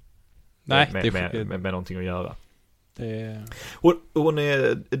ingenting med någonting att göra. Hon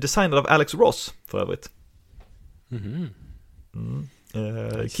är designad av Alex Ross för övrigt.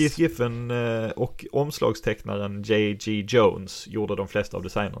 Keith Giffen och omslagstecknaren J.G. Jones gjorde de flesta av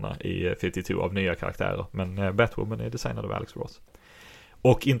designerna i 52 av nya karaktärer. Men Batwoman är designad av Alex Ross.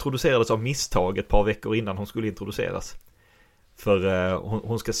 Och introducerades av misstag ett par veckor innan hon skulle introduceras. För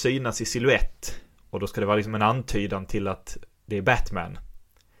hon ska synas i silhuett. Och då ska det vara liksom en antydan till att det är Batman.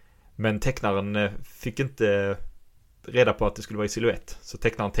 Men tecknaren fick inte reda på att det skulle vara i silhuett. Så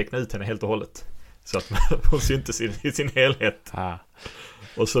tecknaren tecknade ut henne helt och hållet. Så att hon syntes i sin helhet.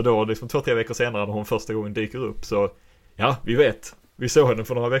 Och så då liksom 2-3 veckor senare när hon första gången dyker upp så ja, vi vet. Vi såg henne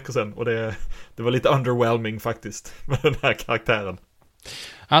för några veckor sedan och det var lite underwhelming faktiskt med den här karaktären.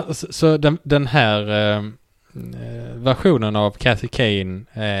 Alltså, så den här versionen av Kathy Kane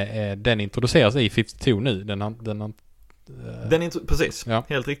den introduceras i 52 nu. Precis, ja.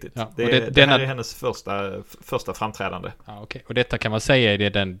 Helt riktigt. Ja. Det här är hennes första framträdande. Ja, okay. Och detta kan man säga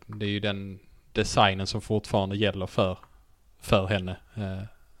det är ju den designen som fortfarande gäller för henne.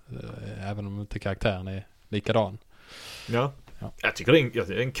 Även om inte karaktären är likadan. Ja. Jag tycker det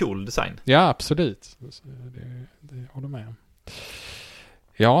är en cool design. Ja, absolut. Det håller med om.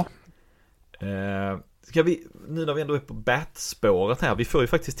 Ja. Ska vi, nu när vi ändå är på Bat-spåret här, vi får ju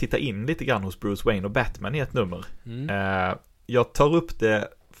faktiskt titta in lite grann hos Bruce Wayne och Batman i ett nummer. Jag tar upp det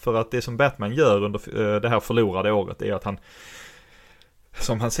för att det som Batman gör under det här förlorade året är att han,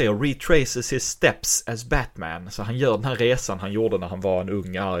 som han säger, retraces his steps as Batman. Så han gör den här resan han gjorde när han var en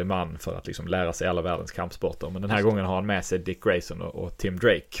ung arg man för att liksom lära sig alla världens kampsporter. Men den här gången har han med sig Dick Grayson och Tim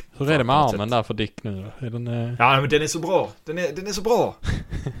Drake. Hur är det med armen där för Dick nu då? Ja, men den är så bra. Den är så bra.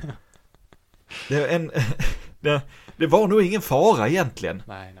 Det var nog ingen fara egentligen.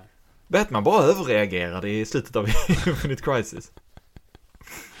 Nej. Batman bara överreagerade i slutet av Infinite Crisis.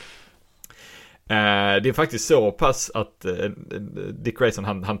 Det är faktiskt så pass att Dick Grayson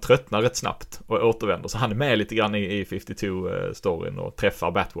han tröttnar rätt snabbt och återvänder. Så han är med lite grann i 52-storyn och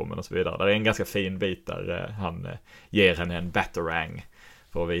träffar Batwoman och så vidare. Det är en ganska fin bit där han ger henne en batarang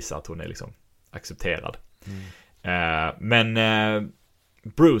för att visa att hon är liksom accepterad. Men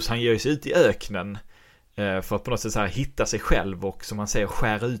Bruce han ger sig ut i öknen för att på något sätt så här hitta sig själv och som man säger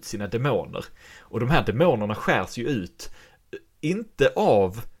skära ut sina demoner. Och de här demonerna skärs ju ut inte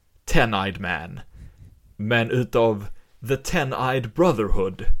av Ten-Eyed Man men utav The Ten-Eyed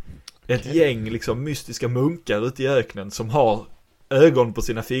Brotherhood. Ett gäng liksom mystiska munkar ute i öknen som har ögon på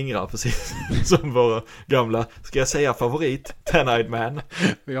sina fingrar precis som våra gamla, ska jag säga favorit, Ten-Eyed Man.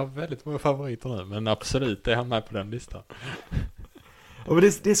 Vi har väldigt många favoriter nu, men absolut är han med på den listan. Ja, men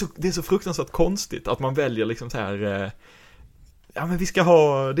det är så fruktansvärt konstigt att man väljer liksom så här. Ja, men vi ska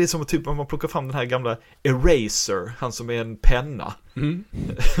ha, det är som typ om man plockar fram den här gamla Eraser, han som är en penna.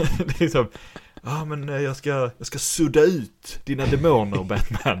 Det är liksom, ja men jag ska sudda ut dina demoner,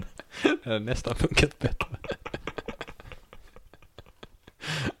 Batman. Nästan funkat bättre.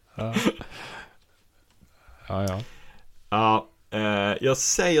 Ja, jag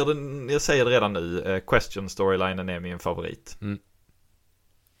säger det redan nu. Question storylinen är min favorit.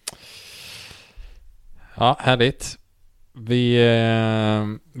 Ja, härligt.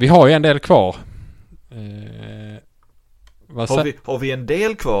 Vi har ju en del kvar. Har vi en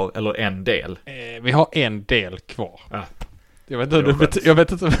del kvar eller en del? Vi har en del kvar. Ja. Jag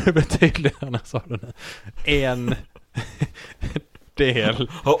vet inte vad det betyder när jag sa det nu. En del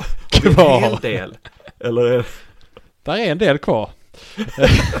kvar. En hel del? Eller? Där är en del kvar.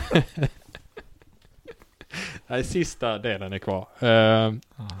 Nej, sista delen är kvar.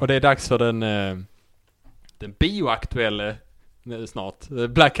 Och det är dags för den bioaktuella nu snart.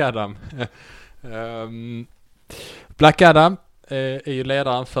 Black Adam. Black Adam är ju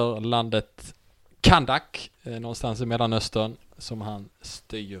ledaren för landet Kandak någonstans i Mellanöstern som han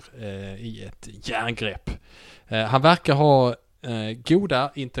styr i ett järngrepp. Han verkar ha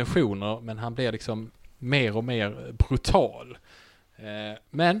goda intentioner men han blir liksom mer och mer brutal.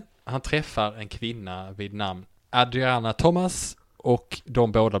 Men han träffar en kvinna vid namn Adriana Thomas och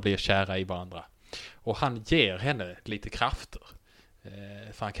de båda blir kära i varandra. Och han ger henne lite krafter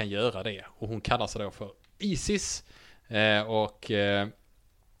för han kan göra det. Och hon kallar sig då för Isis och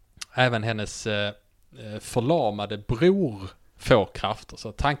även hennes förlamade bror får krafter så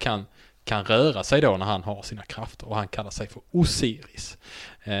att han kan röra sig då när han har sina krafter och han kallar sig för Osiris.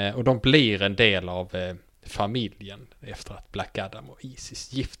 Och de blir en del av familjen efter att Black Adam och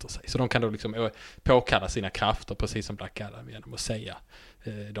Isis gifter sig. Så de kan då liksom påkalla sina krafter precis som Black Adam genom att säga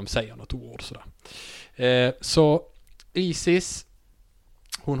de säger något ord sådär. Så Isis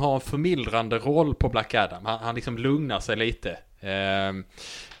hon har en förmildrande roll på Black Adam. Han liksom lugnar sig lite.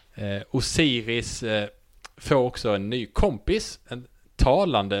 Osiris får också en ny kompis. En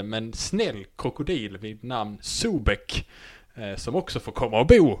talande men snäll krokodil vid namn Sobek. som också får komma och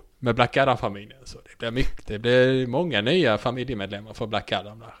bo med Black Adam-familjen. Så det blir många nya familjemedlemmar för Black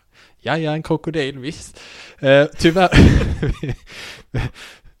Adam där. Ja, en krokodil, visst.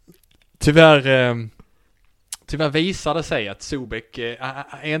 Tyvärr visar det sig att Sobek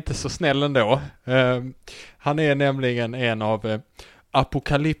är inte så snäll ändå. Han är nämligen en av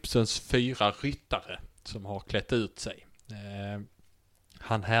apokalypsens 4 ryttare som har klätt ut sig.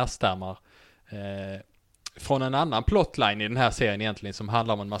 Han härstammar från en annan plotline i den här serien egentligen, som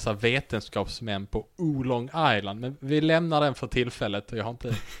handlar om en massa vetenskapsmän på Oolong Island. Men vi lämnar den för tillfället, och jag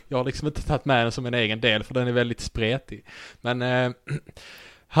har liksom inte tagit med den som en egen del, för den är väldigt spretig. Men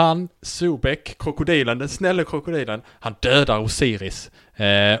han, Sobek, krokodilen, den snälla krokodilen, han dödar Osiris.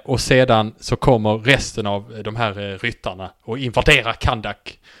 Och sedan så kommer resten av de här ryttarna och invaderar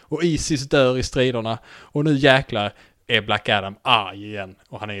Kandak. Och Isis dör i striderna. Och nu jäklar är Black Adam arg igen.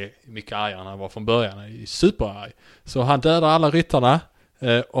 Och han är mycket argare än han var från början. Han är superarg. Så han dödar alla ryttarna.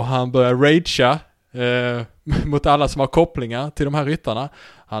 Och han börjar ragea mot alla som har kopplingar till de här ryttarna.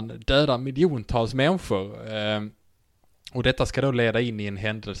 Han dödar miljontals människor. Och detta ska då leda in i en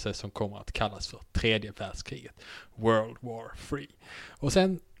händelse som kommer att kallas för 3:e världskriget. World War 3. Och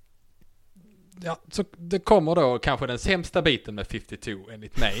sen, så det kommer då kanske den sämsta biten med 52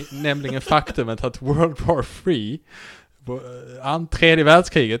 enligt mig. Nämligen faktumet att World War 3, 3:e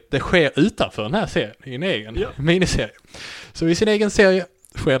världskriget, det sker utanför den här serien. I en egen miniserie. Så i sin egen serie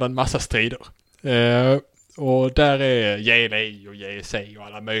sker det en massa strider. Och där är JLA och JSA och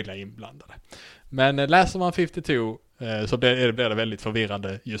alla möjliga inblandade. Men läser man 52 så blir det väldigt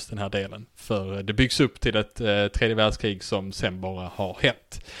förvirrande just den här delen. För det byggs upp till ett 3:e världskrig som sen bara har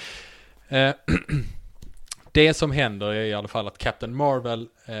hänt. Det som händer är i alla fall att Captain Marvel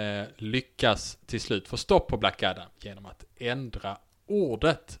lyckas till slut få stopp på Black Adam genom att ändra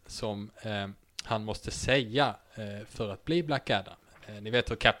ordet som han måste säga för att bli Black Adam. Ni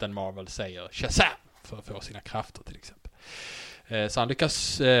vet hur Captain Marvel säger Shazam för att få sina krafter till exempel. Så han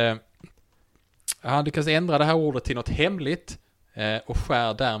lyckas ändra det här ordet till något hemligt och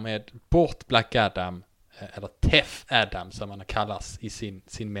skär därmed bort Black Adam, eller Tef Adam som han kallas i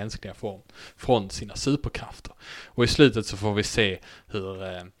sin mänskliga form, från sina superkrafter. Och i slutet så får vi se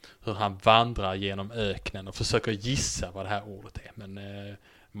hur han vandrar genom öknen och försöker gissa vad det här ordet är. Men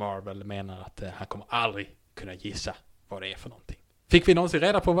Marvel menar att han kommer aldrig kunna gissa vad det är för någonting. Fick vi någonsin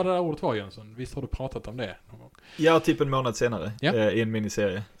reda på vad det där ordet var, Jönsson? Visst har du pratat om det någon gång? Ja, typ en månad senare i en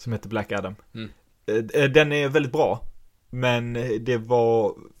miniserie som heter Black Adam. Den är väldigt bra, men det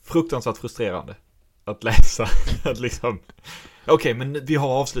var fruktansvärt frustrerande att läsa. Att liksom, okej, men vi har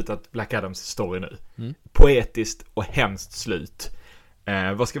avslutat Black Adams story nu. Poetiskt och hemskt slut.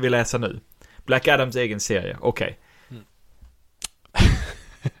 Vad ska vi läsa nu? Black Adams egen serie, okej.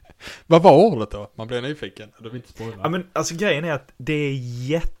 Vad var ordet då? Man blir nyfiken. Du vill inte spoila. Ja, men alltså grejen är att det är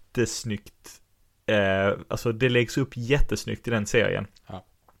jättesnyggt. Alltså det läggs upp jättesnyggt i den serien. Ja.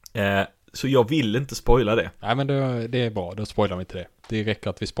 Så jag vill inte spoila det. Nej, men det är bra. Då spoilar vi inte det. Det räcker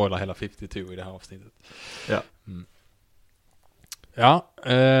att vi spoilar hela 52 i det här avsnittet. Ja. Ja.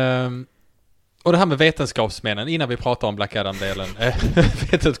 Och det här med vetenskapsmännen, innan vi pratar om Black Adam-delen.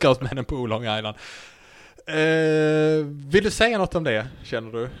 Vetenskapsmännen på Oolong Island. Vill du säga något om det,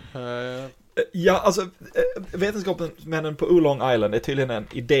 känner du? Ja, alltså vetenskapsmännen på Oolong Island är tydligen en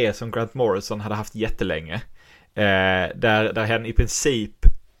idé som Grant Morrison hade haft jättelänge. Där han i princip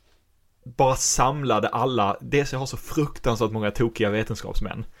bara samlade alla, DC har så fruktansvärt många tokiga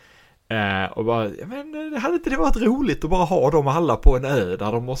vetenskapsmän. Och bara, men hade inte det varit roligt att bara ha dem alla på en ö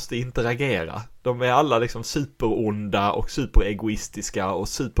där de måste interagera? De är alla liksom superonda och superegoistiska och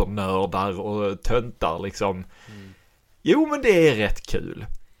supernördar och töntar liksom. Jo, men det är rätt kul.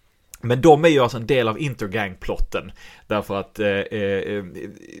 Men de är ju alltså en del av Intergang-plotten. Därför att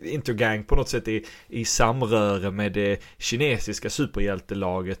Intergang på något sätt är i samröre med det kinesiska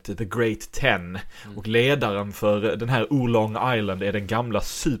superhjältelaget The Great Ten. Och ledaren för den här Oolong Island är den gamla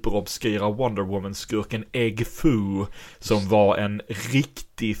superobskyra Wonder Woman-skurken Egg Fu. Som var en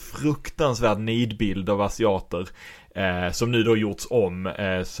riktig fruktansvärd nidbild av asiater. Som nu då gjorts om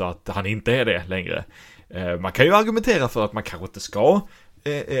så att han inte är det längre. Man kan ju argumentera för att man kanske inte ska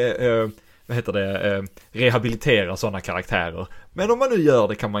rehabilitera sådana karaktärer. Men om man nu gör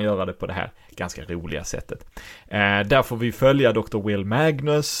det kan man göra det på det här ganska roliga sättet. Där får vi följa Dr. Will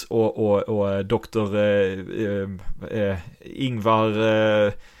Magnus och Dr. Ingvar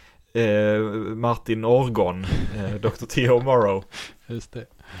Martin Orgon, Dr. Theo Morrow. Just det.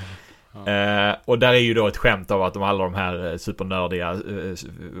 Ja. Och där är ju då ett skämt av att alla de här supernördiga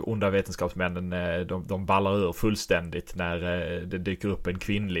onda vetenskapsmännen de ballar ur fullständigt när det dyker upp en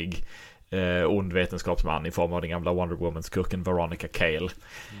kvinnlig ond vetenskapsman i form av den gamla Wonder Woman-skurken Veronica Cale.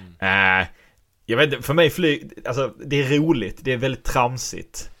 Jag vet inte, för mig alltså det är roligt, det är väldigt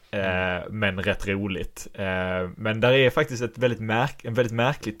tramsigt. Men rätt roligt. Men där är faktiskt en väldigt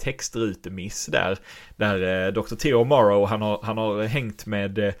märklig textrutemiss där Dr. Theo Morrow han har hängt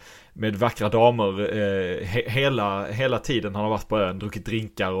med vackra damer hela tiden han har varit på ön, druckit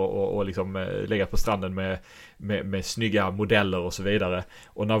drinkar och liksom legat på stranden med snygga modeller och så vidare.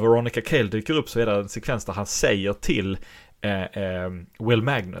 Och när Veronica Cale dyker upp så är det en sekvens där han säger till Will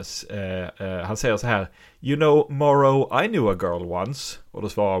Magnus han säger så här: "You know, Morrow, I knew a girl once." Och då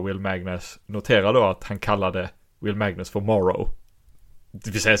svarar Will Magnus, notera då att han kallade Will Magnus för Morrow,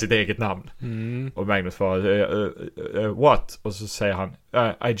 det vill säga sitt eget namn. Och Magnus svarar what? Och så säger han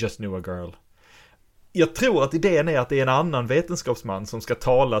I just knew a girl. Jag tror att idén är att det är en annan vetenskapsman som ska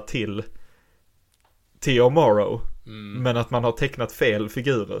tala till Theo Morrow, men att man har tecknat fel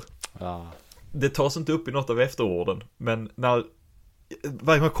figurer. Det tas inte upp i något av efterorden, men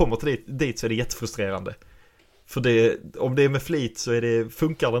varje gång man kommer till dit så är det jättefrustrerande. För om det är med flit så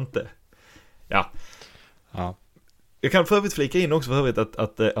funkar det inte. Ja. Jag kan för övrigt flika in också för övrigt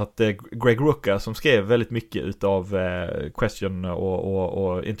att Greg Rucka, som skrev väldigt mycket utav Question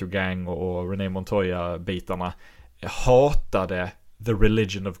och Intergang och Renee Montoya-bitarna, hatade The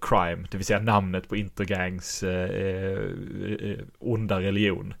Religion of Crime, det vill säga namnet på Intergangs onda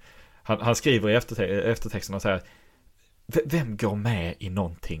religion. Han skriver i eftertexterna så här: vem går med i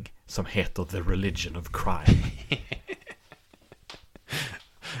någonting som heter The Religion of Crime?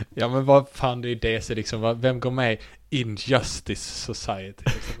 Ja, men vad fan, det är det så liksom, vem går med Injustice Society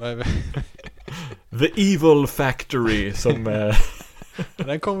liksom? The Evil Factory som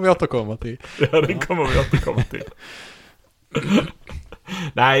den kommer vi återkomma till. Ja, den kommer vi återkomma till.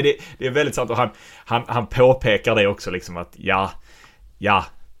 Nej, det är väldigt sant, och han påpekar det också liksom, att jag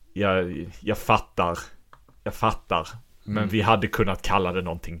fattar. Men vi hade kunnat kalla det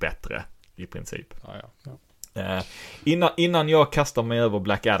någonting bättre i princip. Ja. Innan jag kastar mig över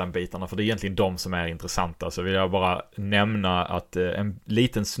Black Adam-bitarna, för det är egentligen de som är intressanta, så vill jag bara nämna att en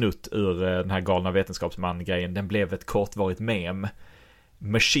liten snutt ur den här galna vetenskapsman-grejen, den blev ett kortvarigt mem.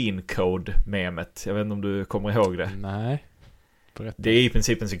 Machine Code-memet. Jag vet inte om du kommer ihåg det? Nej. Det är i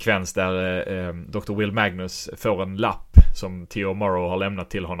princip en sekvens där Dr. Will Magnus får en lapp som Theo Morrow har lämnat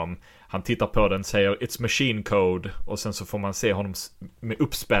till honom. Han tittar på den, säger "It's machine code", och sen så får man se honom med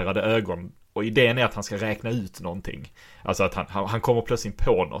uppspärrade ögon. Och idén är att han ska räkna ut någonting. Alltså att han kommer plötsligt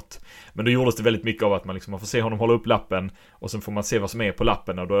på något. Men då gjordes det väldigt mycket av att man får se honom hålla upp lappen, och sen får man se vad som är på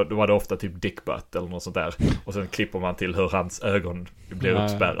lappen, och då var det ofta typ dickbutt eller något sånt där. Och sen klipper man till hur hans ögon blir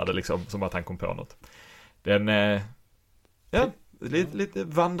uppspärrade liksom, som att han kom på något. Lite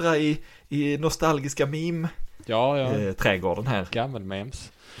vandra i nostalgiska meme. Trädgården här. Gammel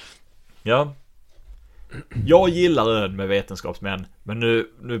memes. Ja. Jag gillar ön med vetenskapsmän, men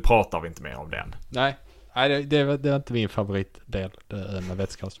nu pratar vi inte mer om den. Nej, det är inte min favoritdel, ön med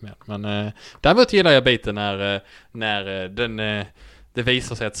vetenskapsmän. Men däremot gillar jag biten när det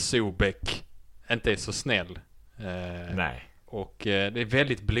visar sig att Sobek inte är så snäll. Nej. Och det är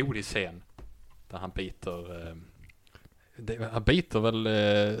väldigt blodig scen där han biter... han biter väl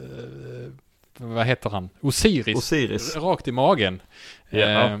vad heter han? Osiris. Rakt i magen.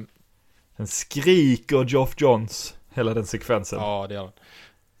 Ja. En skriker Geoff Johns hela den sekvensen. Ja, det gör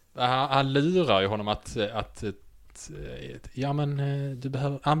han. Han lurar ju honom att ja, men du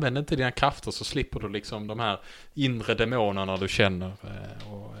behöver använda inte dina krafter, så slipper du liksom de här inre demonerna du känner,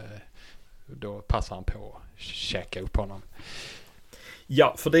 och då passar han på att käka upp honom.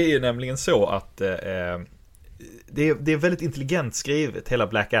 Ja, för det är ju nämligen så att det är väldigt intelligent skrivet, hela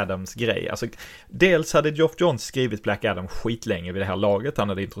Black Adams grej. Alltså, dels hade Geoff Johns skrivit Black Adam skitlänge vid det här laget. Han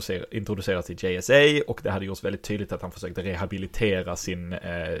hade introducerats i JSA, och det hade gjorts väldigt tydligt att han försökte rehabilitera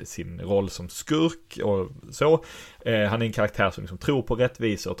sin roll som skurk och så. Han är en karaktär som liksom tror på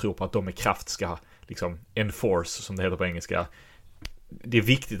rättvisa och tror på att de med kraft ska liksom enforce, som det heter på engelska. Det är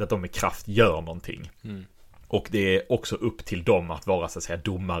viktigt att de med kraft gör någonting. Och det är också upp till dem att vara, så att säga,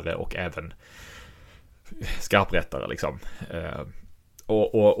 domare och även skarprättare liksom.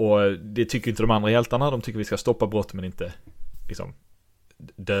 Och det tycker inte de andra hjältarna. De tycker vi ska stoppa brott, men inte liksom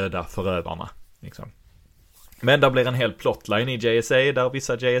döda förövarna liksom. Men där blir en hel plotline i JSA där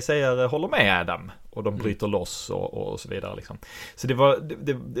vissa JSA-are håller med Adam, och de bryter loss och så vidare liksom. Så det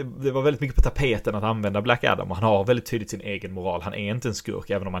var väldigt mycket på tapeten att använda Black Adam, och han har väldigt tydligt sin egen moral. Han är inte en skurk,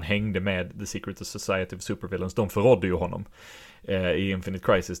 även om han hängde med The Secret Society of Supervillains. De förrådde ju honom i Infinite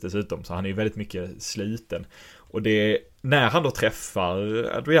Crisis dessutom, så han är ju väldigt mycket sluten. Och det när han då träffar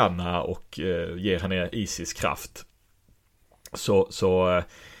Adriana och ger henne Isis kraft, så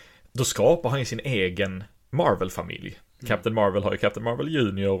då skapar han ju sin egen Marvel-familj. Captain Marvel har ju Captain Marvel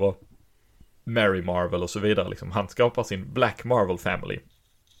Junior och Mary Marvel och så vidare liksom. Han skapar sin Black Marvel Family.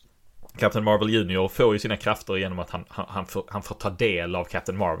 Captain Marvel Junior får ju sina krafter genom att han får ta del av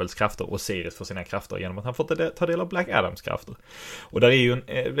Captain Marvels krafter, och Osiris får sina krafter genom att han får ta del av Black Adams krafter. Och där är ju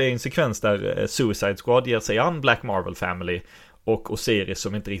en sekvens där Suicide Squad ger sig an Black Marvel Family, och Osiris,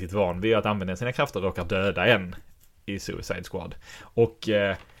 som inte riktigt van vid att använda sina krafter, råkar döda en i Suicide Squad. Och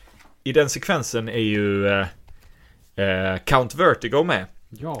i den sekvensen är ju Count Vertigo med.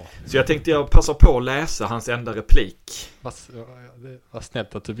 Ja. Så jag tänkte jag passar på att läsa hans enda replik. Vad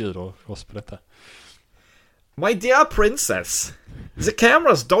snällt att du bjuder oss på detta. My dear princess, the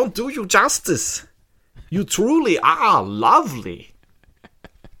cameras don't do you justice. You truly are lovely.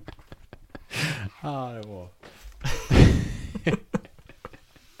 Det var...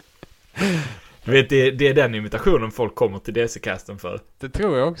 Du vet, det är den imitationen folk kommer till DC-casten för. Det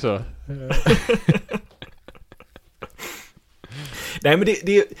tror jag också. Nej, men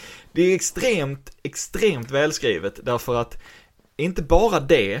det är extremt välskrivet, därför att inte bara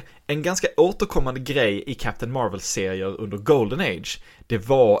det, en ganska återkommande grej i Captain Marvel-serier under Golden Age, det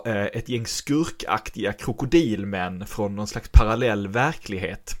var ett gäng skurkaktiga krokodilmän från någon slags parallell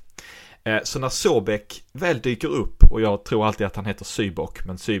verklighet. Så när Sobek väl dyker upp, och jag tror alltid att han heter Sybok,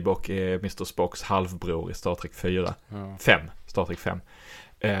 men Sybok är Mr. Spocks halvbror i Star Trek 4. 5, Star Trek 5.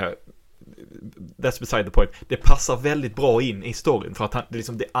 That's beside the point. Det passar väldigt bra in i storyn, för att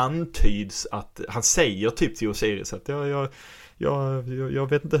det antyds att han säger typ till Osiris att jag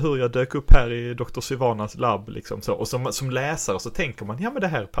vet inte hur jag dök upp här i Dr. Sylvanas labb liksom så. Och som läsare så tänker man, ja men det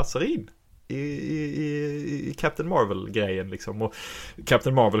här passar in i Captain Marvel-grejen liksom. Och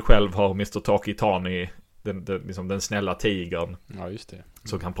Captain Marvel själv har Mr. Takitani, den snälla tigern. Ja, just det.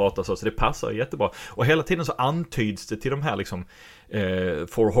 Som kan prata så det passar jättebra. Och hela tiden så antyds det till de här liksom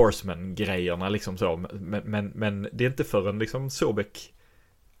Four Horsemen-grejerna liksom så. Men det är inte förrän liksom Sobek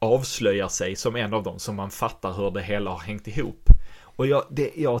avslöjar sig som en av dem som man fattar hur det hela har hängt ihop. Och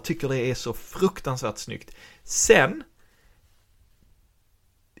jag tycker det är så fruktansvärt snyggt. Sen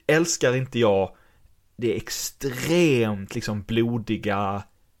älskar inte jag det extremt liksom blodiga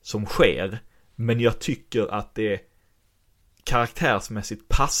som sker, men jag tycker att det karaktärsmässigt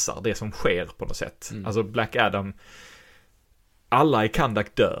passar det som sker på något sätt. Alltså Black Adam, alla i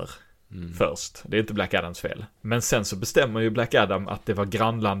Kandak dör först. Det är inte Black Adams fel. Men sen så bestämmer ju Black Adam att det var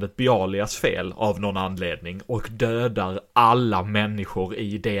grannlandet Bialias fel av någon anledning, och dödar alla människor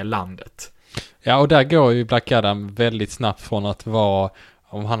i det landet. Ja, och där går ju Black Adam väldigt snabbt från att vara,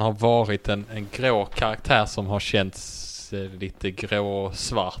 om han har varit en grå karaktär som har känts lite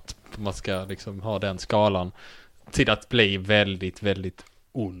grå-svart, man ska liksom ha den skalan, till att bli väldigt, väldigt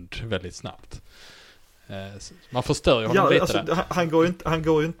ond väldigt snabbt. Man förstör ju honom lite alltså, där. Han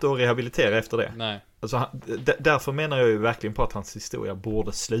går ju inte att rehabilitera efter det. Nej. Alltså, därför menar jag ju verkligen på att hans historia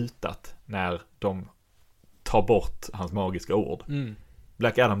borde slutat när de tar bort hans magiska ord.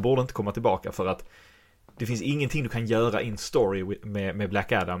 Black Adam borde inte komma tillbaka, för att det finns ingenting du kan göra in story med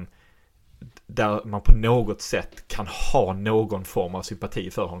Black Adam där man på något sätt kan ha någon form av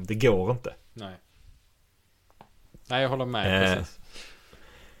sympati för honom. Det går inte. Nej, jag håller med. Precis.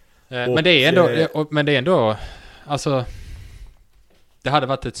 Men det är ändå alltså, det hade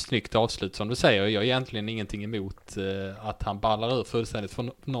varit ett snyggt avslut som du säger. Jag har egentligen ingenting emot att han ballar ur fullständigt,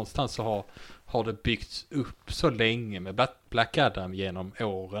 för någonstans så har det byggts upp så länge med Black Adam genom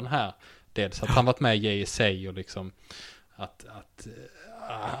åren här. Dels att han varit med i JSA och liksom att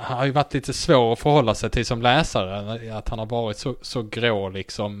han har ju varit lite svår att förhålla sig till som läsare, att han har varit så grå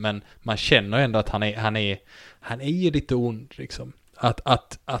liksom, men man känner ändå att han är ju lite ond liksom.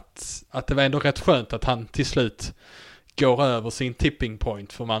 Att det var ändå rätt skönt att han till slut går över sin tipping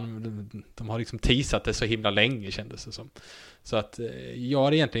point, för de har liksom teasat det så himla länge, kändes det som. Så att jag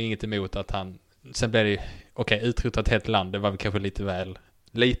hade egentligen inget emot att han, sen blev det utrotat helt land, det var väl kanske lite väl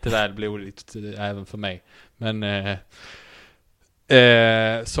blodigt även för mig. Men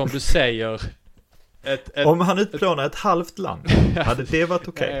som du säger, om han utplånar ett halvt land, hade det varit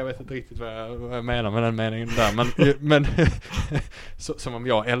okej? Jag vet inte riktigt vad jag menar med den meningen där, men som om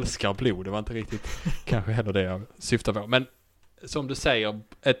jag älskar blod, det var inte riktigt kanske heller det jag syftar på. Men som du säger,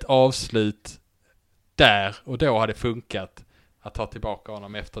 ett avslut där och då hade funkat. Att ta tillbaka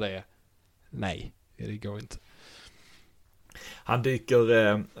honom efter det, nej, det går inte. Han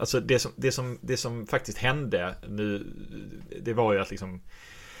dyker, alltså det som faktiskt hände nu, det var ju att liksom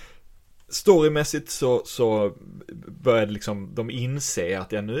storymässigt så började liksom de inse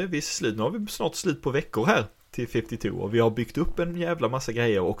att nu är vi slut, nu har vi snart slut på veckor här. till 52 och vi har byggt upp en jävla massa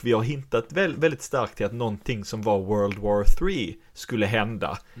grejer och vi har hintat väldigt starkt till att någonting som var World War 3 skulle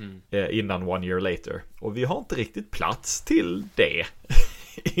hända innan One Year Later. Och vi har inte riktigt plats till det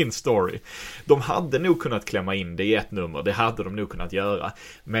in story. De hade nog kunnat klämma in det i ett nummer, det hade de nog kunnat göra.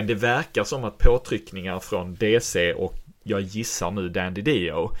 Men det verkar som att påtryckningar från DC och jag gissar nu Dandy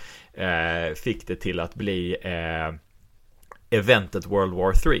Dio fick det till att bli eventet World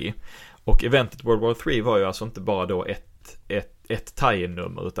War 3. Och eventet World War 3 var ju alltså inte bara då ett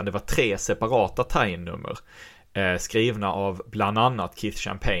tie-in-nummer, utan det var 3 separata tie-in-nummer skrivna av bland annat Keith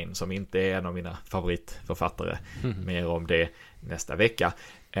Champagne, som inte är en av mina favoritförfattare. Mer om det nästa vecka.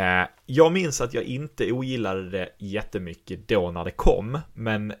 Jag minns att jag inte ogillade det jättemycket då när det kom,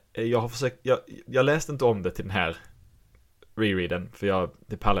 men jag läste inte om det till den här rereaden, för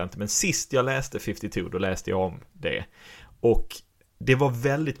det pallar inte. Men sist jag läste 52, då läste jag om det. Och det var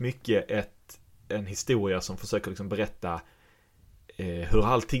väldigt mycket en historia som försöker liksom berätta hur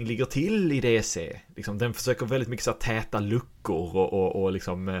allting ligger till i DC. Liksom, den försöker väldigt mycket så täta luckor och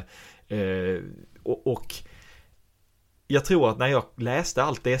liksom och jag tror att när jag läste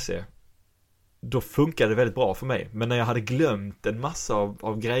allt DC, då funkade det väldigt bra för mig. Men när jag hade glömt en massa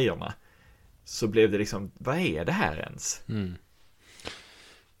av grejerna, så blev det liksom, vad är det här ens?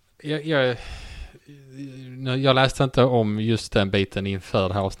 Jag läste inte om just den biten inför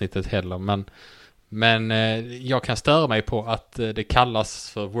det här avsnittet heller, men jag kan störa mig på att det kallas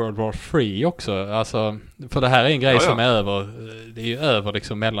för World War 3 också. Alltså, för det här är en grej som är över, det är ju över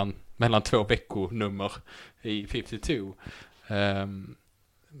liksom mellan 2 veckonummer i 52.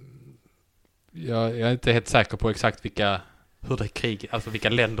 Jag är inte helt säker på exakt hur det är krig, alltså vilka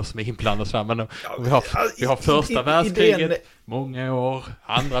länder som är inblandade och så här, men vi har första världskriget, många år,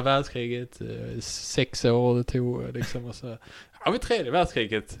 andra världskriget, 6 år det tog liksom, och så har vi tredje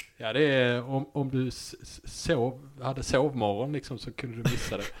världskriget. Ja, det är om du hade sovmorgon liksom, så kunde du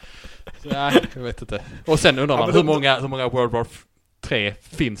missa det. Så jag vet inte. Och sen undrar man hur många World War 3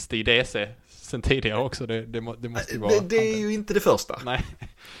 finns det i DC sen tidigare också. Det måste ju vara. Det är ju inte det första. Nej.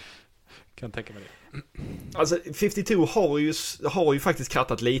 Kan tänka mig det. Alltså 52 har ju faktiskt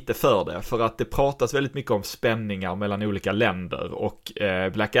krattat lite för det, för att det pratas väldigt mycket om spänningar mellan olika länder, och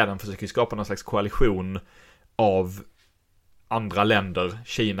Black Adam försöker skapa någon slags koalition av andra länder,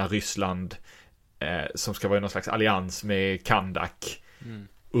 Kina, Ryssland, som ska vara någon slags allians med Kandak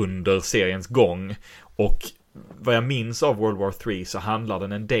under seriens gång. Och vad jag minns av World War 3 så handlar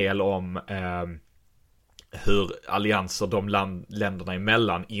den en del om hur allianser de länderna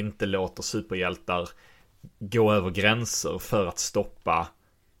emellan inte låter superhjältar gå över gränser för att stoppa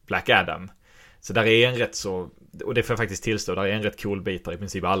Black Adam. Så där är en rätt så, och det får jag faktiskt tillstå, där är en rätt cool bit där i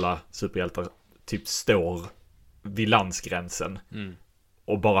princip alla superhjältar typ står vid landsgränsen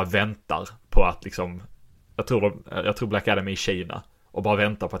och bara väntar på att liksom, jag tror Black Adam är i Kina och bara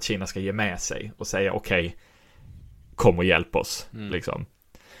väntar på att Kina ska ge med sig och säga okej, kom och hjälp oss liksom.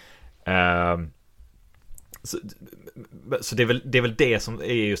 Så det är väl det som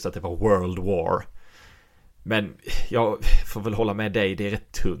är just att det var World War. Men jag får väl hålla med dig, det är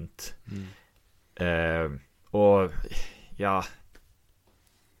rätt tunt. Och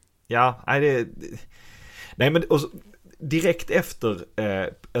nej, men och direkt efter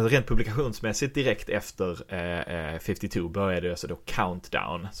rent publikationsmässigt direkt efter 52 började det alltså då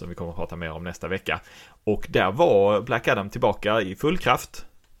Countdown, som vi kommer att prata mer om nästa vecka. Och där var Black Adam tillbaka i full kraft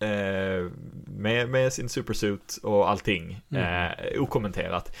med sin supersuit och allting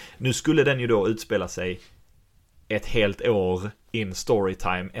okommenterat. Nu skulle den ju då utspela sig ett helt år in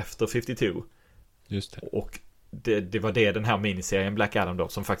storytime efter 52. Just det. Och det var det den här miniserien Black Adam då,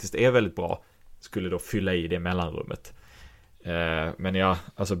 som faktiskt är väldigt bra, skulle då fylla i det mellanrummet. Men ja,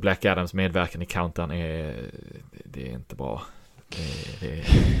 alltså Black Adams medverkan i Countdown det är inte bra. Det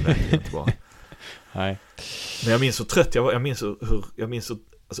är verkligen inte bra. Nej. Men jag minns så trött jag minns så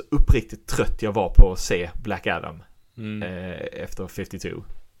alltså uppriktigt trött jag var på att se Black Adam efter 52.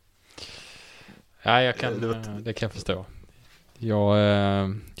 Ja, det kan jag förstå.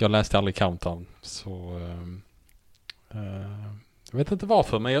 Jag läste aldrig Countdown, så jag vet inte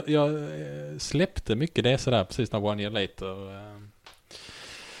varför, men jag släppte mycket det sådär precis när One Year Later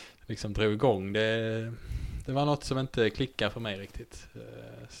liksom drog igång. Det var något som inte klickade för mig riktigt.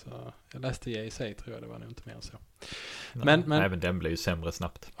 Så jag läste JSA, tror jag, det var nog inte mer än så. Men även den blev ju sämre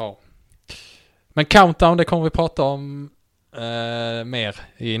snabbt. Ja. Men Countdown, det kommer vi prata om mer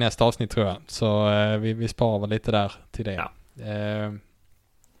i nästa avsnitt, tror jag. Så vi sparar väl lite där till det. Ja.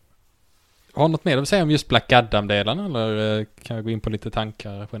 Har något mer att säga om just Black Adam-delen, eller kan vi gå in på lite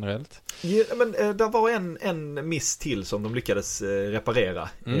tankar generellt? Ja, men det var en miss till som de lyckades reparera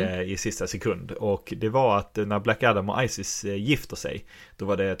i sista sekund. Och det var att när Black Adam och Isis gifter sig, då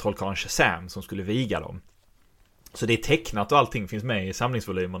var det trollkarlen Shazam som skulle viga dem. Så det är tecknat och allting finns med i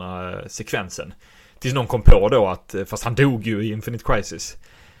samlingsvolymerna, sekvensen. Tills någon kom på då att, fast han dog ju i Infinite Crisis.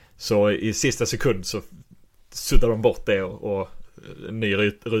 Så i sista sekund så suddar de bort det och en ny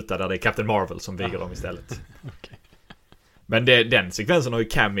ruta där det är Captain Marvel som viger dem istället. Okay. Men den sekvensen har ju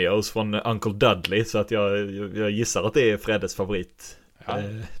cameos från Uncle Dudley, så att jag gissar att det är Freddes favorit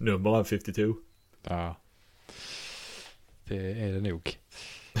nummer av 52. Ja, det är det nog.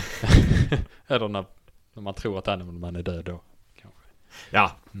 Eller när man tror att man är död då. Kanske.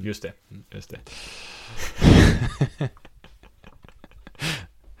 Ja, just det.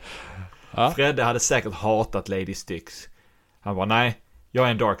 Ja. Fredde hade säkert hatat Lady Styx. Han var nej, jag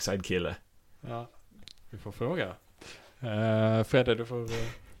är en Darkseid-kille. Ja, vi får fråga. Fredde, du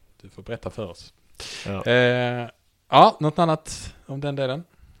får berätta för oss. Ja. Något annat om den delen?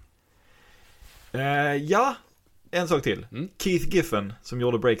 Ja, en sak till. Keith Giffen som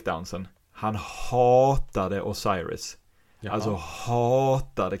gjorde breakdownsen, han hatade Osiris. Jaha. Alltså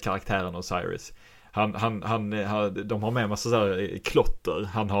hatade karaktären Osiris. De har med massa så här klotter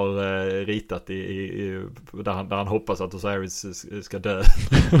han har ritat där han hoppas att Osiris ska dö.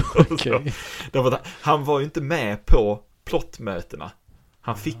 Okay. Han var ju inte med på plottmötena.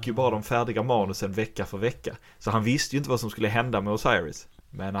 Han fick ju bara de färdiga manusen vecka för vecka. Så han visste ju inte vad som skulle hända med Osiris.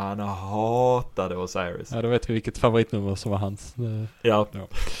 Men han hatade Osiris. Ja, då vet vi vilket favoritnummer som var hans. Ja.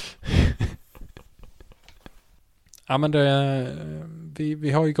 Ja, men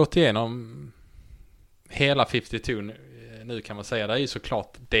vi har ju gått igenom hela 52 nu kan man säga. Det är ju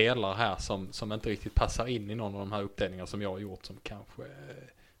såklart delar här som inte riktigt passar in i någon av de här uppdelningarna som jag har gjort, som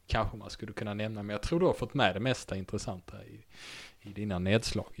kanske man skulle kunna nämna. Men jag tror du har fått med det mesta intressanta i dina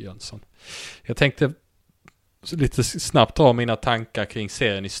nedslag, Jönsson. Jag tänkte lite snabbt dra mina tankar kring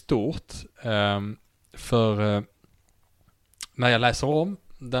serien i stort. För när jag läser om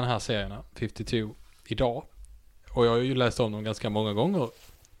den här serien 52 idag, och jag har ju läst om dem ganska många gånger,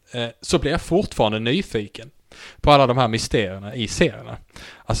 så blir jag fortfarande nyfiken på alla de här mysterierna i serierna.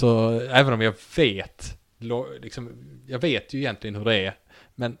 Alltså, även om jag vet jag vet ju egentligen hur det är,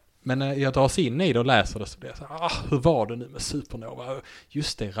 men när jag dras in i det och läser det så blir jag så här, hur var det nu med Supernova?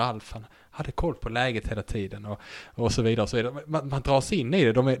 Just det, Ralf, han hade koll på läget hela tiden och så vidare. Och så vidare. Man dras in i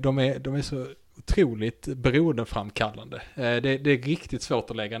det, de är så otroligt beroendeframkallande. Det är riktigt svårt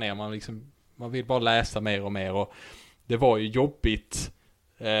att lägga ner, man vill bara läsa mer och mer, och det var ju jobbigt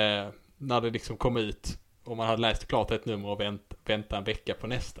när det liksom kom ut och man hade läst klart ett nummer och vänta en vecka på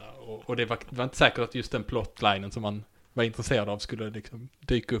nästa, och det var inte säkert att just den plotlinen som man var intresserad av skulle liksom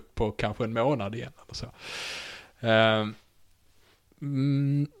dyka upp på kanske en månad igen eller så.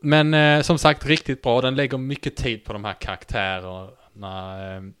 Men som sagt, riktigt bra. Den lägger mycket tid på de här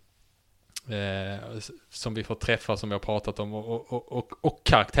karaktärerna som vi får träffa, som vi har pratat om, och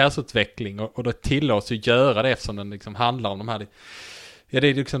karaktärsutveckling, och det tillåts ju göra det eftersom den liksom handlar om de här, det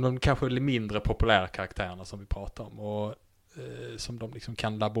är liksom de kanske mindre populära karaktärerna som vi pratar om, och som de liksom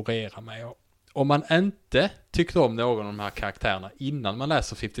kan laborera med. Och om man inte tyckte om någon av de här karaktärerna innan man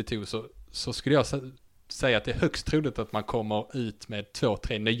läser 52, så skulle jag säga att det är högst troligt att man kommer ut med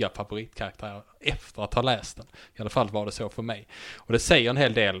 2-3 nya favoritkaraktärer efter att ha läst den. I alla fall var det så för mig. Och det säger en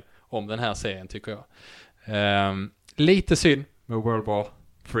hel del om den här serien, tycker jag. Lite synd med World War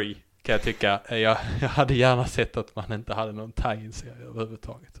 3, kan jag tycka. Jag hade gärna sett att man inte hade någon tie-in-serie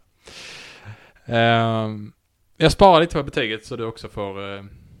överhuvudtaget. Jag sparar lite på betyget så du också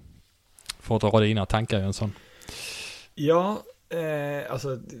får dra dina tankar, Jönsson. Ja,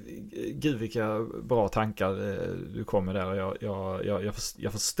 alltså gud vilka bra tankar du kommer där.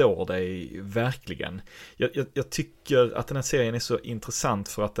 Jag förstår dig verkligen. Jag tycker att den här serien är så intressant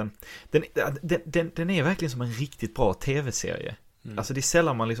för att den är verkligen som en riktigt bra tv-serie. Alltså det är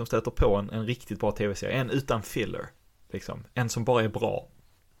sällan man liksom stöter på en riktigt bra tv-serie. En utan filler liksom. En som bara är bra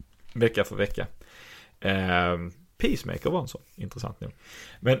vecka för vecka. Peacemaker var en så intressant nu.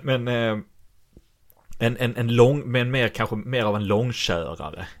 Men en lång, men kanske mer av en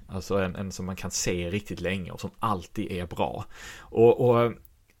långkörare. Alltså en som man kan se riktigt länge och som alltid är bra. Och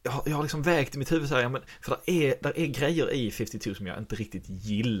jag har liksom vägt i mitt huvud så här, men för där är grejer i 52 som jag inte riktigt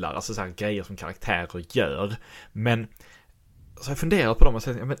gillar. Alltså så här grejer som karaktärer gör. Men så har jag funderat på dem och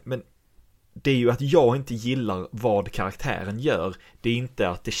sagt, men det är ju att jag inte gillar vad karaktären gör. Det är inte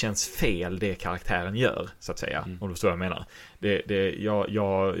att det känns fel det karaktären gör, så att säga. Om du förstår vad jag menar.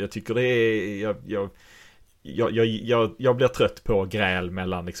 Jag tycker det är... Jag blir trött på gräl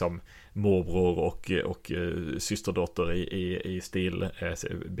mellan liksom morbror och systerdotter i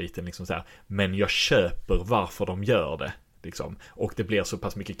stilbiten liksom så här. Men jag köper varför de gör det liksom. Och det blir så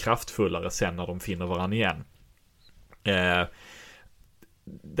pass mycket kraftfullare sen när de finner varandra igen.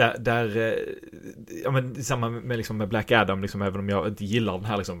 Ja, men samma med, liksom, med Black Adam liksom, även om jag inte gillar den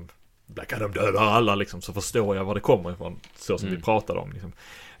här liksom, Black Adam dödar alla liksom, så förstår jag var det kommer ifrån, så som vi pratade om liksom.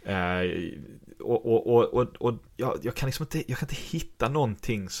 Och jag kan liksom inte hitta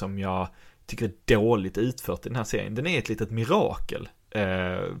någonting som jag tycker är dåligt utfört i den här serien. Den är ett litet mirakel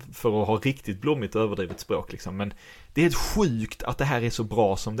för att ha riktigt blommigt och överdrivet språk liksom. Men det är ett sjukt att det här är så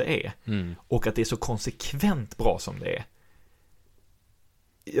bra som det är. Och att det är så konsekvent bra som det är.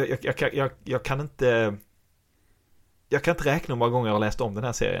 Jag kan inte räkna hur många gånger jag har läst om den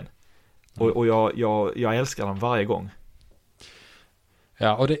här serien. Och jag älskar den varje gång.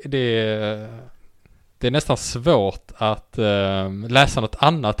 Ja, och det är nästan svårt att läsa något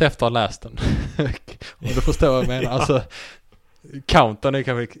annat efter att ha läst den. Om du förstår vad jag menar. Ja. Alltså, countern är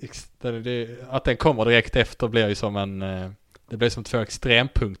kanske att den kommer direkt efter blir ju som det blir som 2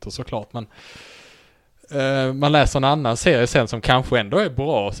 extrempunkter såklart. Men man läser en annan serie sen som kanske ändå är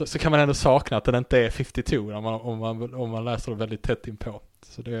bra, så kan man ändå sakna att den inte är 52 om man läser det väldigt tätt inpå.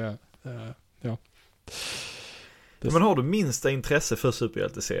 Så det ja. Men har du minsta intresse för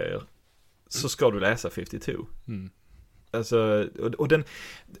superhjälteserier så ska du läsa 52. Alltså, och den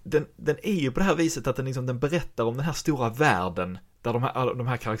är ju på det här viset att den berättar om den här stora världen där de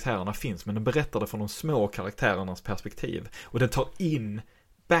här karaktärerna finns, men den berättar det från de små karaktärernas perspektiv. Och den tar in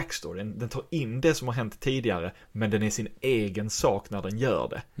backstoryn, den tar in det som har hänt tidigare, men den är sin egen sak när den gör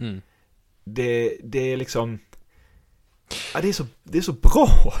det. Det är liksom det är så bra.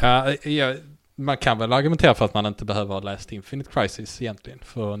 Ja, man kan väl argumentera för att man inte behöver ha läst Infinite Crisis egentligen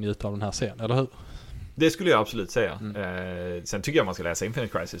för att njuta av den här serien, eller hur? Det skulle jag absolut säga. Sen tycker jag man ska läsa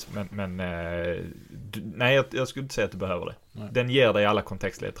Infinite Crisis, men nej, jag skulle inte säga att du behöver det. Nej. Den ger dig alla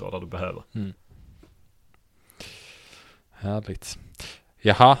kontextledtrådar du behöver. Härligt.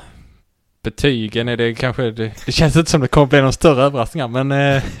 Jaha, betygen är det kanske, det känns inte som det kommer bli någon större överraskningar,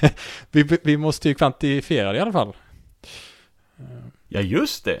 men vi måste ju kvantifiera det i alla fall. Ja,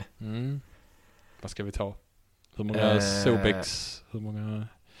 just det. Vad ska vi ta? Hur många Sobex? Hur många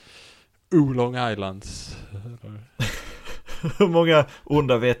Oolong Islands? Hur många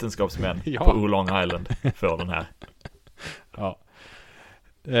onda vetenskapsmän på Oolong Island får den här? Ja.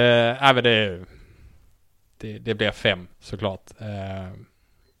 Men det blir 5 såklart.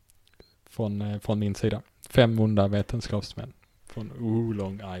 Från min sida. 5 onda vetenskapsmän från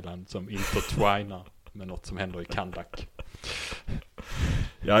Oolong Island som intertwinar med något som händer i Kandak.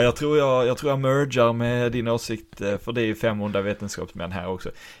 Ja, jag tror jag mergar med din åsikt, för det är 5 onda vetenskapsmän här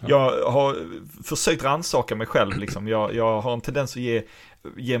också. Ja. Jag har försökt rannsaka mig själv liksom. Jag har en tendens att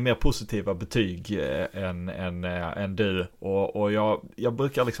ge mer positiva betyg än du, och jag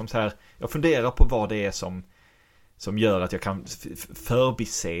brukar liksom så här, jag funderar på vad det är som gör att jag kan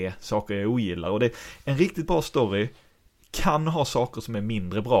förbise saker jag ogillar, och det en riktigt bra story kan ha saker som är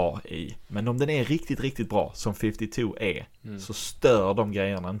mindre bra i, men om den är riktigt, riktigt bra som 52 är, så stör de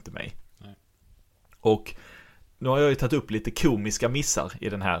grejerna inte mig. Nej. Och nu har jag ju tagit upp lite komiska missar i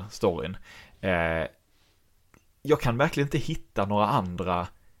den här storyn. Jag kan verkligen inte hitta några andra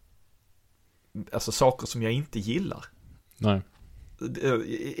saker som jag inte gillar. Nej.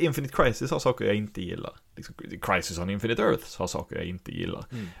 Infinite Crisis har saker jag inte gillar. Crisis on Infinite Earths har saker jag inte gillar.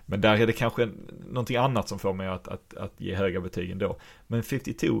 Men där är det kanske någonting annat som får mig att ge höga betyg ändå. Men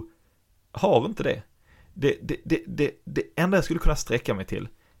 52 har inte det. Det enda jag skulle kunna sträcka mig till,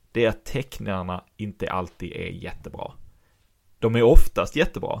 det är att tecknarna inte alltid är jättebra. De är oftast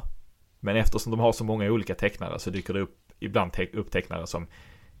jättebra, men eftersom de har så många olika tecknare så dyker det ibland upp tecknare som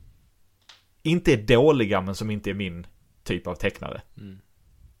inte är dåliga, men som inte är min typ av tecknare.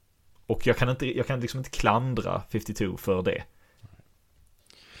 Och jag kan liksom inte klandra 52 för det.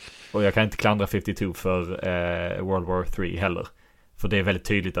 Och jag kan inte klandra 52 för World War 3 heller. För det är väldigt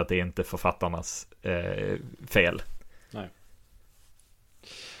tydligt att det är inte författarnas fel. Nej.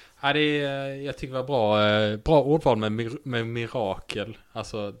 Ja, jag tycker det var bra ordval med mirakel.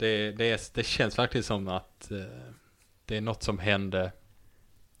 Alltså det känns verkligen som att det är något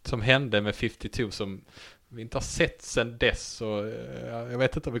som hände med 52 som vi inte har sett sedan dess, och jag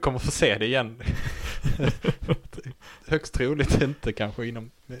vet inte om vi kommer få se det igen. Högst troligt inte kanske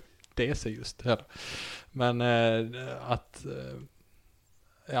inom DC just heller. Men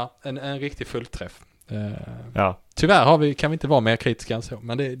en riktig fullträff. Tyvärr kan vi inte vara mer kritiska än så,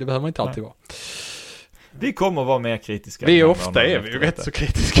 men det behöver man inte alltid vara. Vi kommer vara mer kritiska. Vi ofta är vi rätt så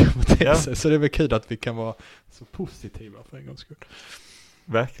kritiska mot DC, så det är väl kul att vi kan vara så positiva för en gångs skull.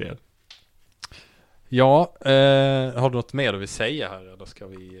 Verkligen. Ja, har du något mer du vill säga här? Eller ska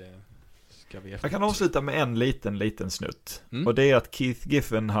vi Jag kan avsluta med en liten snutt. Och det är att Keith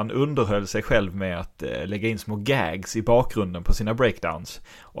Giffen, han underhöll sig själv med att lägga in små gags i bakgrunden på sina breakdowns.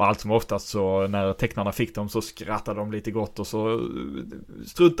 Och allt som oftast så när tecknarna fick dem så skrattade de lite gott och så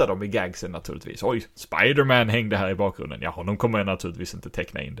struntade de i gagsen naturligtvis. Oj, Spider-Man hängde här i bakgrunden. Ja, honom kommer jag naturligtvis inte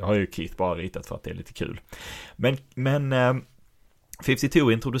teckna in. Det har ju Keith bara ritat för att det är lite kul. Men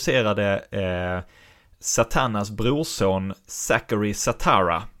 52 introducerade Satanas brorson Zachary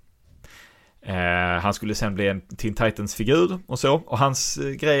Zatara. Han skulle sen bli en Teen Titans-figur och så. Och hans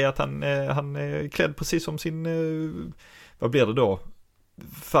grej är att han är klädd precis som sin, vad blir det då?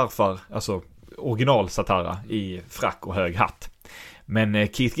 Farfar, alltså original Zatara i frack och hög hatt. Men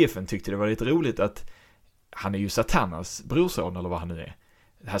Keith Giffen tyckte det var lite roligt att han är ju Satanas brorson eller vad han nu är.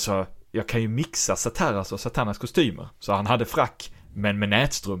 Alltså, jag kan ju mixa Sataras och Satanas kostymer. Så han hade frack men med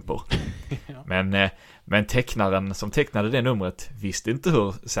nätstrumpor. Ja. Men tecknaren som tecknade det numret visste inte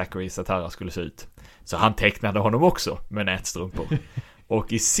hur Zachary Zatara skulle se ut. Så han tecknade honom också med nätstrumpor.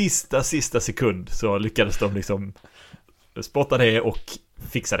 Och i sista sekund så lyckades de liksom spotta det och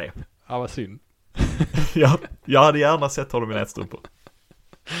fixa det. Ja, vad synd. Ja, jag hade gärna sett honom i nätstrumpor.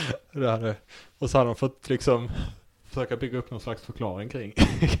 Det hade. Och så hade de fått liksom försöka bygga upp någon slags förklaring kring.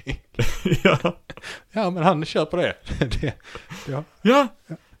 Ja, men han kör på det. Ja.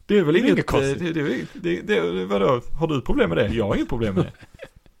 Det är väl inget konstigt. Vadå? Har du problem med det? Jag har inget problem med det.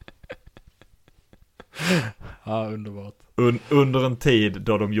 Ja, underbart. Under en tid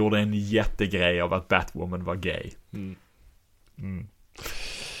då de gjorde en jättegrej av att Batwoman var gay.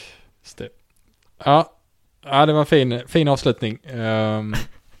 Just det. Ja, det var en fin avslutning.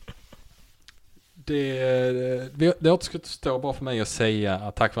 Det återstår bara för mig att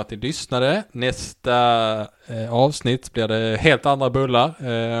säga tack för att ni lyssnade. Nästa avsnitt blir det helt andra bullar.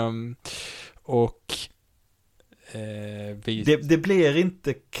 Det blir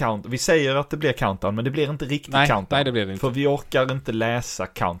inte count. Vi säger att det blir countdown, men det blir inte riktigt countdown. Nej, det blir det inte. För vi orkar inte läsa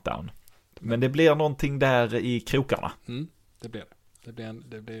countdown. Men det blir någonting där i krokarna. Det blir det.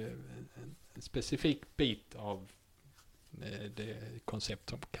 Det blir en specifik bit av det koncept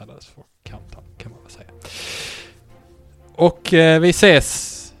som kallades för countdown, kan man väl säga. Och vi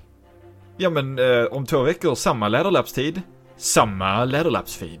ses. Ja, men om 2 veckor samma Läderlappstid, samma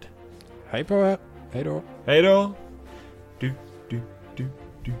Läderlappsfeed. Hej på er. Hej då. Hej då.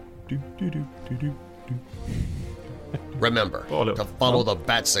 Remember to follow the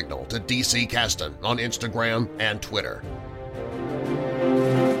Bat Signal to DC Caston on Instagram and Twitter.